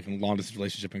girlfriend. I was like in a long distance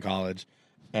relationship in college,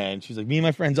 and she's like, "Me and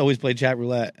my friends always play chat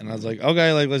roulette," and I was like,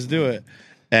 "Okay, like let's do it."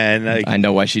 And like, I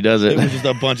know why she does it. It was just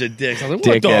a bunch of dicks. I was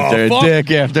like, Dick what after the fuck?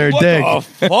 dick after What dick. the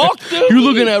fuck, dude? You're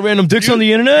looking at random dicks on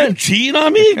the internet? You cheating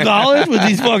on me in college with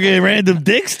these fucking random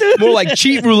dicks, dude? More like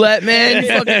cheat roulette, man.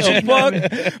 Fucking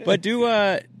fuck. But do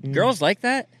girls like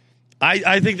that?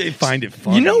 I think they find it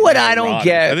funny. You know what I don't Ironic.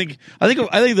 get? I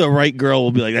think the right girl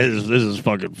will be like, this is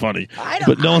fucking funny.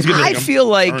 But no one's gonna. Be like, I feel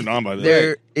like turned on by this.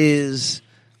 there is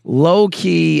low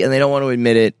key, and they don't want to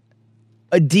admit it,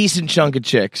 a decent chunk of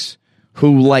chicks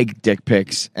who like dick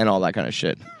pics and all that kind of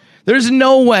shit. There's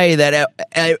no way that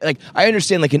like I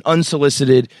understand like an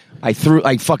unsolicited I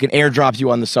fucking airdropped you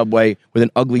on the subway with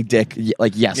an ugly dick.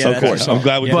 Like yes, Yeah, of course. I'm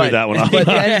glad we threw that one off. But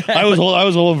then, I was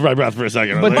holding my breath for a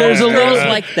second. I was But like, there's a Girls little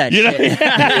like that You know? shit.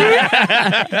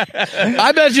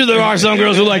 I bet you there are some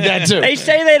girls who like that too. They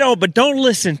say they don't, but don't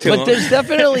listen to But them.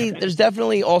 there's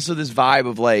definitely also this vibe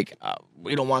of like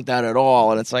we don't want that at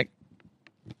all, and it's like,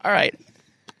 all right,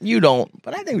 you don't,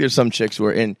 but I think there's some chicks who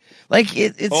are in like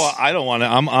it's. Oh, I don't want to.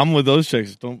 I'm with those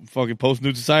chicks. Don't fucking post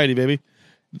nude society, baby.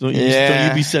 Don't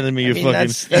you be sending me your fucking.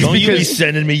 that's don't you be because-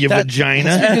 sending me your vagina.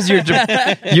 That's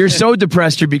because you're so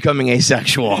depressed you're becoming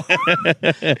asexual. But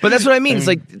that's what I mean. It's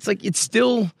like it's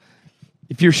still,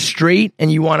 if you're straight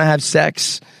and you want to have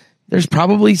sex, there's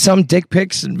probably some dick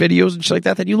pics and videos and shit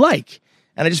like that you like,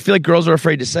 and I just feel like girls are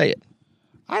afraid to say it.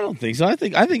 I don't think so. I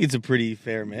think it's a pretty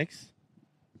fair mix.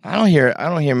 I don't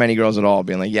hear many girls at all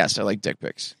being like, yes, I like dick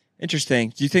pics. Interesting.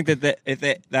 Do you think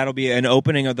that that'll be an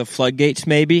opening of the floodgates?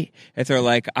 Maybe if they're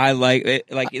like, I like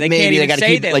it, like they Maybe can't they even gotta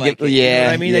say keep, they like, like it. yeah, You know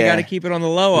what I mean, they yeah. got to keep it on the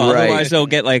low. Right. Otherwise, they'll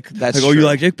get like, That's oh, you true.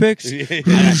 like dick pics?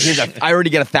 I already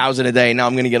get 1,000 a day. Now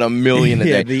I'm going to get 1,000,000 a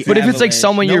Yeah, day. the But if it's like avalanche.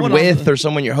 someone No you're one with else- or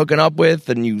someone you're hooking up with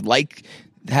and you like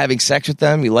having sex with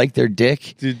them, you like their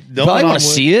dick, Dude, you probably one want I'm to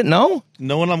with- see it, no?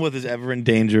 No one I'm with is ever in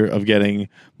danger of getting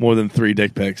more than 3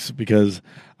 dick pics because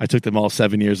I took them all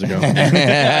 7 years ago.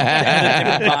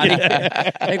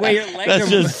 Like wait, your legs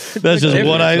That's are just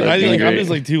what I'm Fucking great. just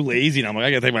like too lazy now. I'm like,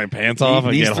 I gotta take my pants off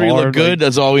and These get 3 hard. look good. Like,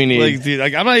 That's all we need. like, dude,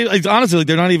 like I'm not. Like, honestly, like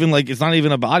they're not even like it's not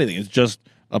even a body thing. It's just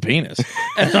a penis.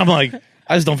 And I'm like,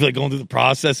 I just don't feel like going through the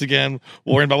process again.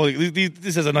 Worrying about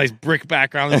this has a nice brick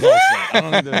background. It's all set. I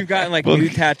don't need to- You've gotten like new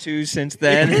tattoos since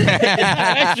then.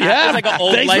 Yeah. Like an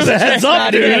old Thanks for the license. heads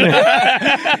up, dude. You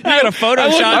got a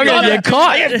Photoshop. I'm gonna get caught.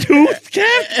 I have two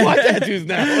tattoos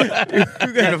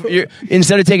now.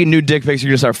 Instead of taking new dick pics, you're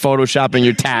gonna start photoshopping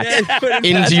your tats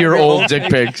into your old dick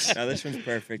pics. No, this one's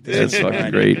perfect. That's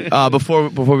fucking great. Before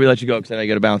we let you go, because I know you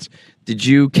got to bounce. Did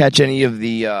you catch any of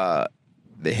the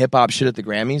hip hop shit at the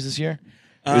Grammys this year?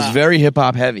 It was very hip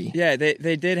hop heavy. Yeah,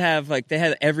 they did have they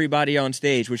had everybody on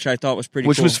stage, which I thought was pretty.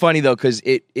 Which cool. was funny though, because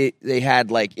they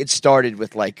had like it started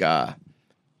with like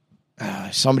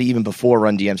somebody even before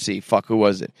Run DMC. Fuck, who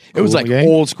was it? It was like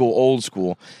old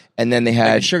school, and then they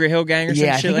had like Sugar Hill Gang or some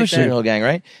I shit think like it was that. Sugar Hill Gang,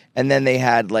 right? And then they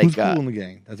had like Who's cool in the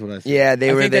gang? That's what I said. Yeah,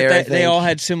 they I were think there. that I think. they all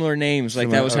had similar names. Like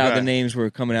that was how the names were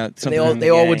coming out. And they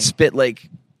all would spit like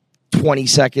 20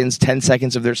 seconds, 10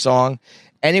 seconds of their song,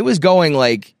 and it was going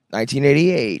like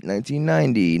 1988,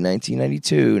 1990,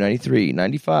 1992, 93,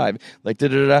 95, like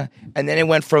da-da-da. And then it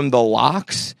went from the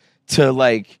Locks to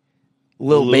like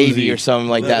Lil Baby or something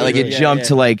like that. Like it jumped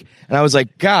to like, and I was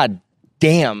like, God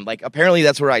damn. Like apparently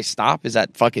that's where I stop is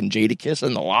at fucking Jadakiss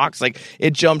and the Locks. Like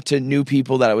it jumped to new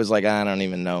people that I was like, I don't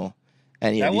even know.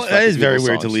 That is very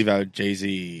weird to leave out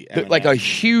Jay-Z. Like a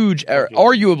huge era,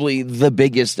 arguably the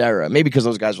biggest era. Maybe because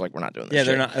those guys were like, we're not doing this. Yeah,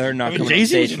 shit. they're not. Coming Jay-Z on was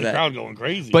stage in for the that. crowd going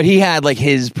crazy. But he had like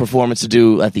his performance to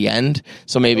do at the end,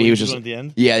 so maybe he was just at the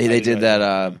end. Yeah, they did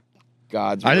that.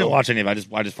 God's. I didn't Will. watch any of it. I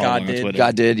just followed him on Twitter.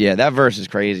 God did. Yeah, that verse is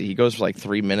crazy. He goes for like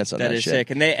 3 minutes on that, That is shit. sick,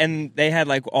 and they had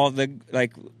like all the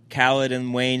like Khaled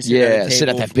and Wayne. Yeah, sit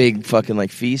at that big fucking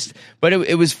like feast. But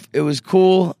it was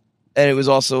cool, and it was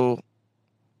also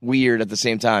weird at the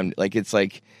same time. Like it's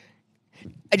like.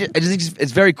 I just think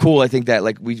it's very cool. I think that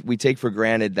like we take for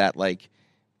granted that like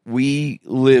we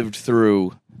lived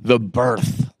through the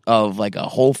birth of like a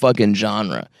whole fucking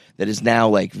genre that is now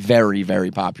like very,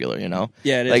 very popular. You know,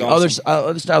 Yeah, it is like awesome.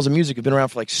 other styles of music have been around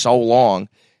for like so long,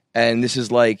 and this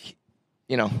is like,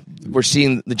 you know, we're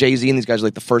seeing the Jay-Z and these guys are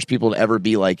like the first people to ever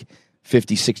be like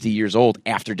 50, 60 years old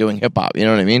after doing hip hop. You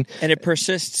know what I mean? And it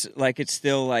persists. Like it's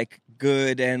still like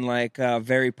good and like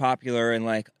very popular, and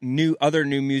like other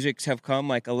new musics have come,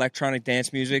 like electronic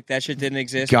dance music. That shit didn't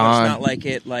exist. Gone. But it's not like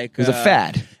it like It was a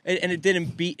fad. and it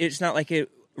didn't beat. It's not like it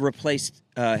replaced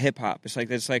hip hop.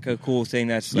 It's like a cool thing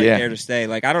that's like Yeah. there to stay.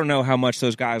 Like I don't know how much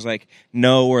those guys like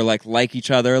know or like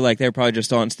each other. Like they're probably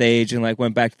just on stage and like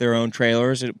went back to their own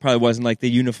trailers. It probably wasn't like the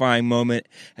unifying moment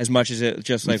as much as it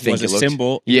just like think was a it looked-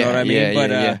 symbol. You Yeah, know what I mean? yeah, But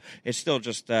yeah. it's still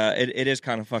just it is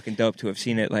kind of fucking dope to have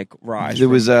seen it like rise. There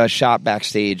from- was a shot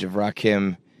backstage of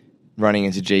Rakim running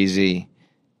into Jay-Z,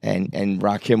 and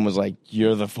Rakim was like,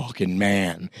 "You're the fucking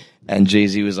man," and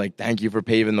Jay-Z was like, "Thank you for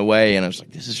paving the way," and I was like,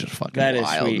 "This is just fucking That is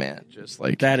wild, sweet. man! Just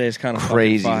like that is kind of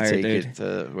crazy fucking fire, to take dude. it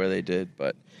to where they did."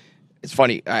 But it's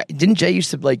funny. Didn't Jay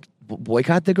used to like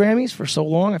boycott the Grammys for so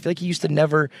long? I feel like he used to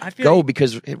never feel go like-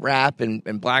 because rap and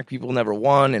black people never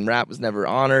won, and rap was never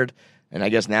honored. And I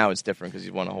guess now it's different because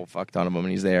he's won a whole fuck ton of them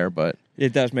and he's there. But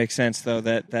It does make sense though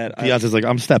that Beyonce's like,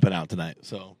 I'm stepping out tonight,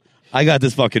 so I got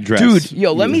this fucking dress, dude,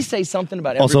 yo, let me say something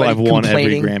about Also, everybody I've won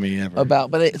every complaining Grammy ever.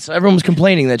 about, but so everyone was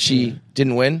complaining that she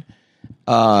didn't win.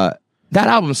 That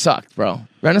album sucked, bro.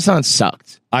 Renaissance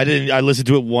sucked. I didn't. I listened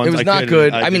to it once. It was I not couldn't-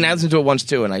 good. I mean, didn't- I listened to it once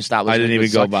too, and I stopped. I Listening didn't to it.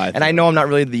 even go Sucked. by And I know I'm not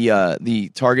really the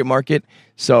target market,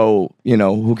 so you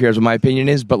know who cares what my opinion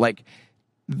is. But like,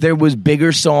 there was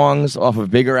bigger songs off of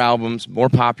bigger albums, more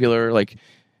popular. Like,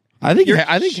 I think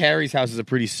Harry's House is a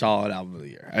pretty solid album of the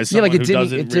year. As yeah, like someone it who didn't.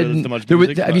 doesn't It really didn't. listen to much There was,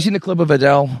 music, have you but- seen the clip of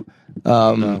Adele?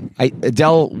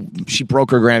 Adele, she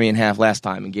broke her Grammy in half last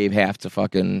time and gave half to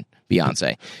fucking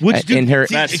Beyonce. Which in her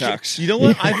That sucks. You know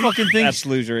what? I fucking think That's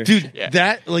loser, dude.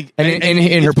 That like and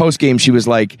in her post game, she was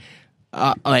like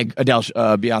Adele,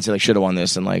 Beyonce, like should have won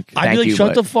this, and like I'd thank be like, you. shut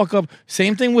but- the fuck up.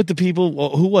 Same thing with the people. Well,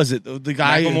 who was it? The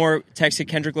guy. Macklemore texted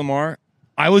Kendrick Lamar.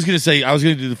 I was gonna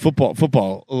do the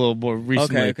football a little more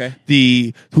recently. Okay.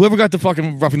 The whoever got the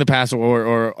fucking roughing the passer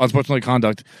or unsportsmanlike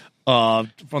conduct from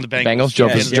the Bengals.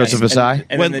 Joseph Asai.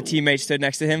 And When- then the teammate stood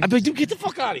next to him. I'd be like, dude, get the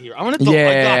fuck out of here. I'm an adult. I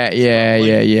Yeah, got this, yeah, bro.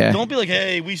 Like, yeah. Don't be like,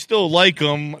 hey, we still like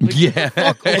him. Like, Yeah. get the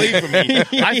fuck away from me.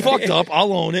 I fucked up.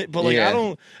 I'll own it. But like, Yeah. I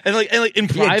don't. And like in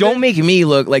Yeah, private, don't make me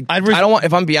look like I I'd don't want.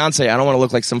 If I'm Beyonce, I don't want to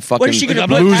look like some fucking What is she gonna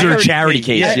put? loser Have her- charity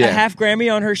case. A Yeah, half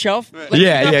Grammy on her shelf. Like,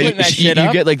 yeah, she's not yeah. putting You, that shit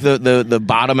up. get like the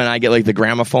bottom, and I get like the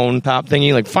gramophone top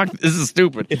thingy. Like, fuck, this is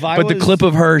stupid. If I but the was- clip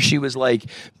of her, she was like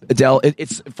Adele.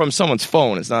 It's from someone's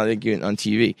phone. It's not like on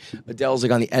TV. Adele's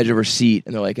like on the edge of her seat,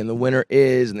 and they're like, and the winner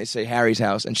is, and they say Harry's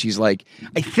House, and she's like,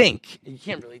 I think you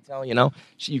can't really tell, you know.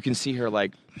 You can see her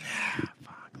like, fuck,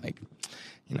 like,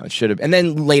 it should have. And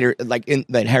then later, like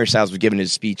then Harry Styles was giving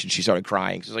his speech, and she started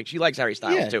crying. She's like, she likes Harry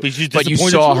Styles Yeah, too. but she's But you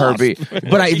disappointed saw she her lost.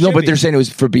 be. But they're saying it was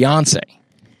for Beyonce.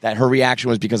 That her reaction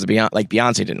was because of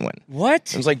Beyonce didn't win.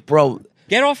 What? I was like, bro.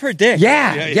 Get off her dick.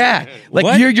 Yeah. Like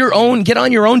What? you're your own. Get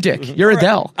on your own dick. You're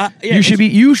Adele. Yeah,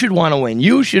 You should want to win.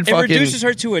 You should It fucking. reduces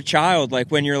her to a child. Like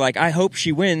when you're like, I hope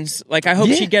she wins. Like I hope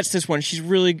Yeah. she gets this one. She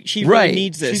really Right.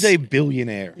 needs this. She's a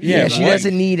billionaire. Yeah, she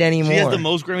doesn't need any She has more. the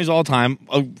most Grammys all time.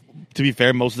 To be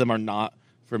fair, most of them are not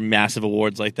for massive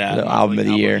awards like that. The album of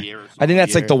the year. I think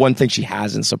that's like the one thing she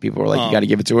hasn't. So people are like, you got to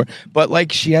give it to her. But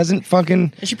like, she hasn't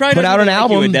fucking And she probably put doesn't out an really like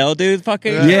album. you, Adele, dude.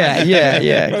 Fucking Yeah. Bro,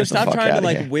 Get the stop fuck trying to outta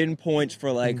like here. win points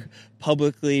for like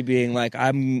publicly being like,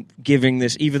 I'm giving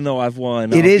this, even though I've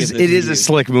won. It I'll is. give this It to is you. a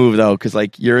slick move though, because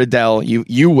like you're Adele.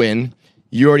 You win.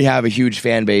 You already have a huge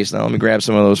fan base. Now let me grab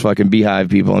some of those fucking Beehive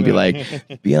people and be like,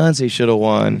 Beyonce should have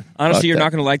won. Honestly, Fuck you're that.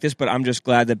 not going to like this, but I'm just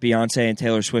glad that Beyonce and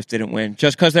Taylor Swift didn't win.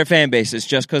 Just because they're fan bases.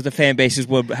 Just because the fan bases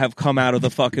would have come out of the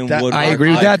fucking woodwork. I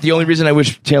agree with that. The only reason I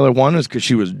wish Taylor won was because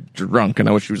she was drunk, and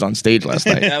I wish she was on stage last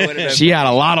night. That would've been She had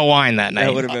a lot of wine that night.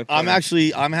 That would have been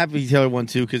funny. I'm happy Taylor won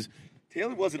too because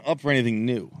Taylor wasn't up for anything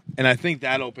new, and I think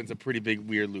that opens a pretty big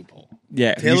weird loophole.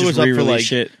 Yeah, you Taylor just was up for re-release like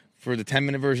shit. for the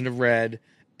 10-minute version of Red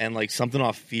and like something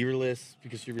off Fearless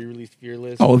because she re-released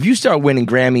Fearless. Oh, if you start winning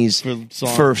Grammys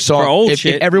for old if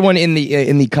shit. everyone in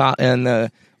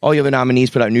the all the other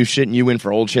nominees put out new shit and you win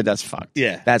for old shit, that's fucked.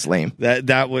 Yeah, that's lame.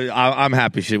 That was. I'm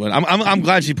happy she won. I'm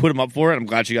glad she put him up for it. I'm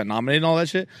glad she got nominated and all that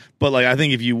shit. But like, I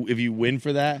think if you win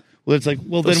for that, well, it's like,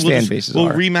 well, Those then fan bases we'll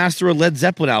are. remaster a Led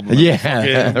Zeppelin album. Yeah,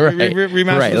 Fucking right.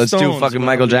 remaster Right, the let's do Stones, fucking whatever.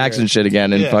 Michael Jackson shit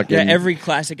again and fucking. Yeah, every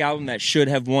classic album that should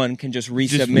have won can just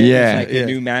resubmit as like a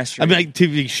new master. I mean, like,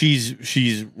 typically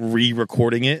she's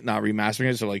re-recording it, not remastering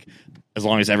it. So like, as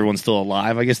long as everyone's still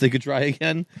alive, I guess they could try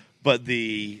again. But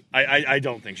I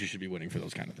don't think she should be winning for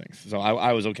those kind of things. So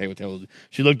I was okay with Taylor.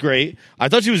 She looked great. I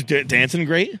thought she was dancing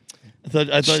great. I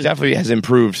thought She definitely has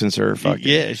improved since her fucking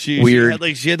weird weird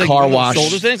had, car one of those wash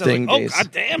shoulder things. I was thing like, oh days.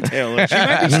 god damn, Taylor. She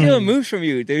might be stealing moves from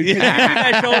you, dude. You do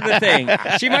that shoulder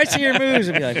thing. She might see your moves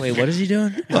and be like, "Wait, what is he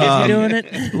doing? Is he doing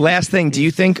it?" Last thing, do you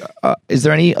think is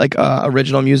there any like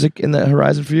original music in the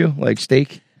horizon for you, like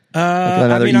Steak? I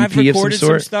another mean, I've EP of some recorded some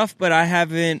sort? stuff, but I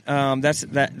haven't.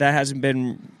 That hasn't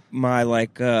been my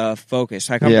like focus.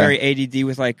 Like I'm Yeah. very ADD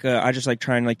with like I just like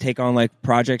try and like take on like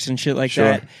projects and shit like Sure.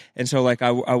 that. And so like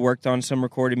I worked on some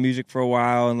recorded music for a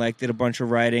while and like did a bunch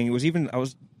of writing. It was even I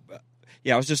was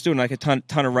just doing like a ton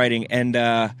of writing and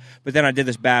but then I did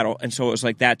this battle and so it was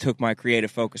like that took my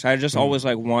creative focus. I just always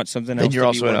like want something else. And you're to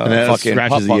also be in working a on. fucking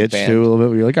scratches pop the punk itch band. too a little bit.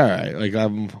 Where you're like, all right, like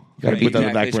I'm gotta put that in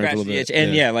the back burner for a scratch little the bit. itch.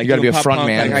 And yeah, like You gotta doing be a pop front punk,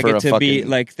 man like, I for get a to be fucking-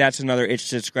 like that's another itch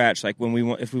to scratch. Like when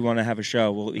if we want to have a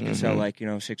show, well, we can sell like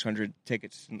 600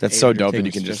 tickets. That's so 800 dope that you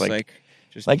tickets, can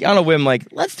just like on a whim, like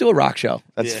let's do a rock show.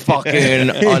 That's fucking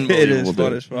unbelievable. It is fun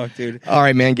dude. as fuck, dude. All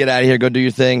right, man, get out of here. Go do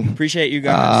your thing. Appreciate you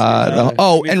guys.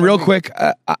 And real quick,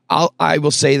 I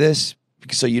will say this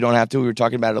so you don't have to. We were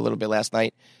talking about it a little bit last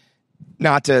night.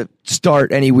 Not to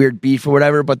start any weird beef or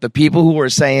whatever, but the people who were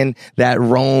saying that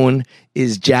Roan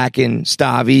is jacking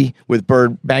Stavi with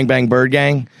Bang Bang Bird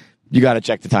Gang, you got to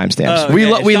check the timestamps. Oh, we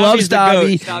yeah. we love Stavi's the goat.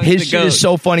 Stavi. Stavi's His the shit goat. is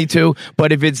so funny too.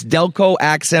 But if it's Delco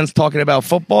accents talking about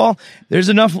football, there's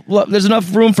enough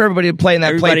room for everybody to play in that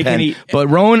Everybody playpen. can eat. But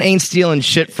Roan ain't stealing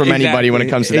shit from anybody when it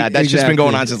comes to that. That's just been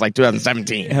going Exactly. on since like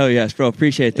 2017. Hell yes, bro.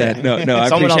 Appreciate that. No, I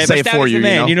Someone appreciate else say it. it But for Stavi's you, the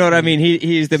man. you know? What I mean?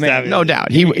 He's the man. No doubt.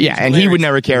 He would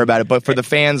never care about it. But for the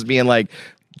fans being like,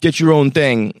 get your own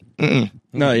thing. Mm-mm.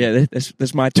 No, yeah,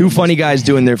 that's my Two funny guys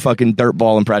doing their fucking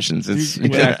dirtball impressions. It's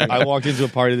I walked into a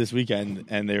party this weekend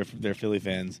and they're Philly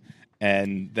fans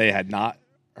and they had not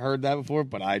heard that before,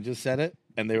 but I just said it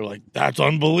and they were like, "That's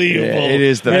unbelievable!" Yeah, it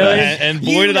is the best. And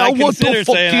boy, You did I know what the consider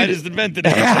fuck saying I did- just invented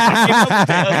it.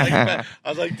 I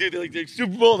was like, dude, like the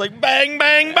Super Bowl, like Bang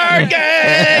Bang Bird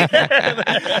Gang.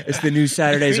 It's the new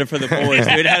Saturdays are for the boys,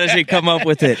 dude. How does he come up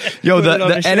with it? Yo, Put the it on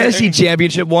the shirt. NFC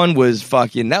Championship one was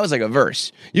fucking. That was like a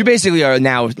verse. You basically are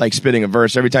now like spitting a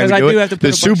verse every time 'Cause you I do do it. have to put The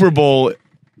a bunch Super Bowl.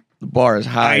 The bar is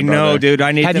high. I know, brother. dude.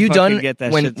 I need Have to you fucking done get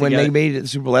that when shit when they together. made it the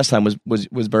Super Bowl last time was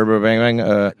Burger Bang Bang?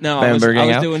 No, Bang I was Burger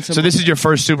Gang out? doing some- So this is your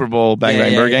first Super Bowl Bang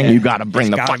Bang Burger Gang. You got to bring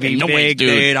It's the gotta fucking be noise, big,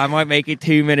 dude. I might make it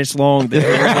 2 minutes long. Dude.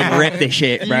 Really rip this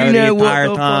shit, bro. You The know what entire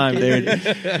the time,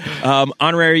 fuck dude.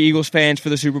 Honorary Eagles fans for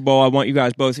the Super Bowl. I want you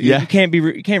guys both. Yeah. You can't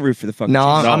root for the fucking.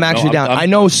 No, team. I'm actually down. I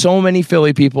know so many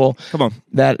Philly people. Come on.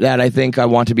 That I think I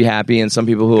want to be happy, and some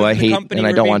people who I hate company, and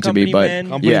I we're don't being want to be. company But men.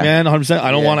 Company yeah, man, 100%. I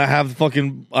don't Yeah. want to have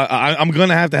fucking. I'm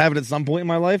gonna have to have it at some point in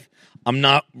my life. I'm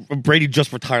not Brady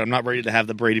just retired. I'm not ready to have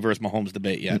the Brady versus Mahomes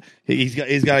debate yet. He's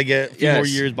got to get a few more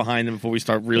years behind him before we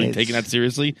start really taking that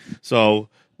seriously. So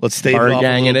let's stay Bird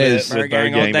gang it is. Bird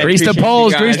gang all day. Grease the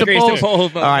polls. Appreciate you Grease guys. the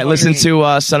polls. All right, listen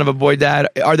to Son of a Boy Dad.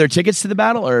 Are there tickets to the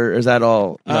battle, or is that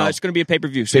all? No. It's going to be a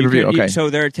pay-per-view. So Pay-per-view, okay. So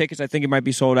there are tickets. I think it might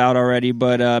be sold out already,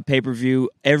 but pay-per-view,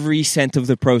 every cent of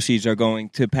the proceeds are going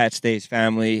to Pat Stay's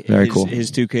family, Very cool. his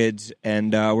 2 kids,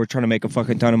 and we're trying to make a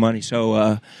fucking ton of money.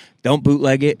 So don't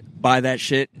bootleg it. Buy that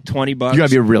shit, $20. You gotta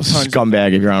be a real Tons of-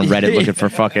 scumbag if you're on Reddit looking for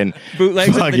fucking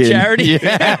bootlegs of the charity.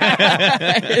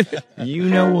 Yeah. You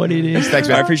know what it is. Thanks,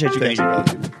 man. I appreciate you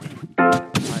guys.